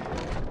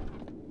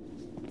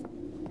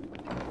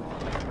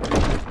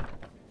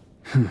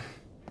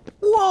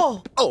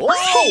 Whoa!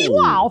 Oh!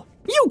 Wow!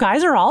 You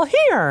guys are all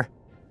here!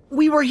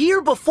 We were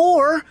here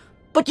before,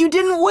 but you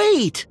didn't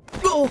wait!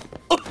 Your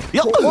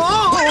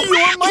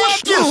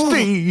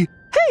Majesty!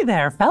 Hey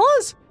there,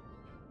 fellas!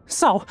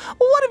 So,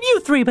 what have you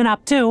three been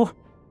up to?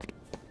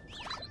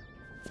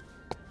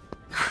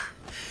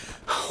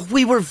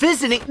 We were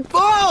visiting...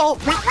 Oh!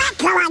 We went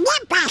to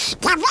Olympus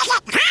to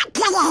visit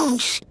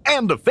Hercules!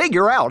 And to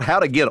figure out how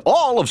to get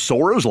all of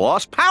Sora's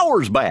lost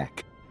powers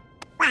back.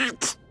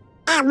 But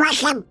it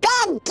was a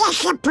big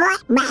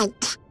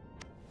disappointment.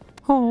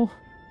 Oh,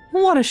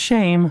 what a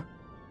shame.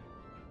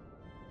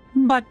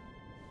 But,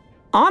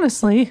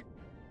 honestly...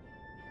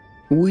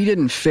 We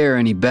didn't fare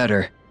any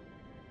better.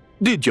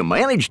 Did you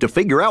manage to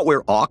figure out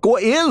where Aqua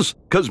is?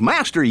 'Cause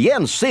Master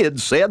Yensid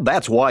said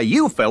that's why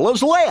you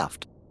fellas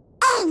left.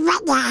 Even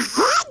a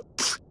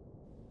hint?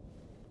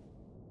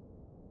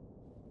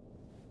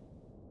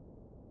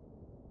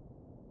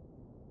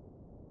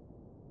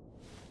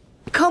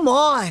 Come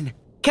on!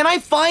 Can I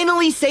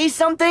finally say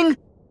something?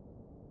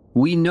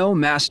 We know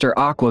Master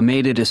Aqua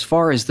made it as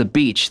far as the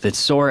beach that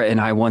Sora and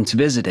I once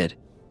visited.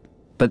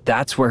 But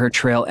that's where her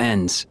trail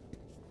ends.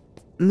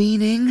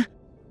 Meaning?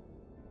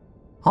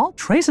 All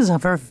traces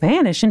of her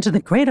vanish into the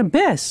great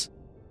abyss,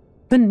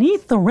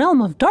 beneath the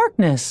realm of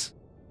darkness.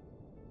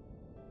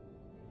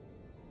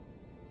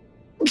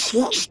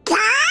 She's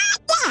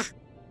gone?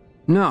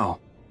 No.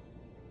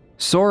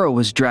 Sora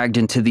was dragged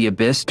into the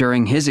abyss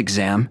during his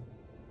exam,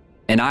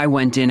 and I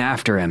went in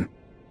after him.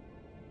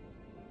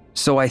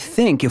 So I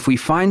think if we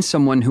find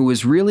someone who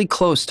is really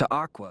close to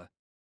Aqua,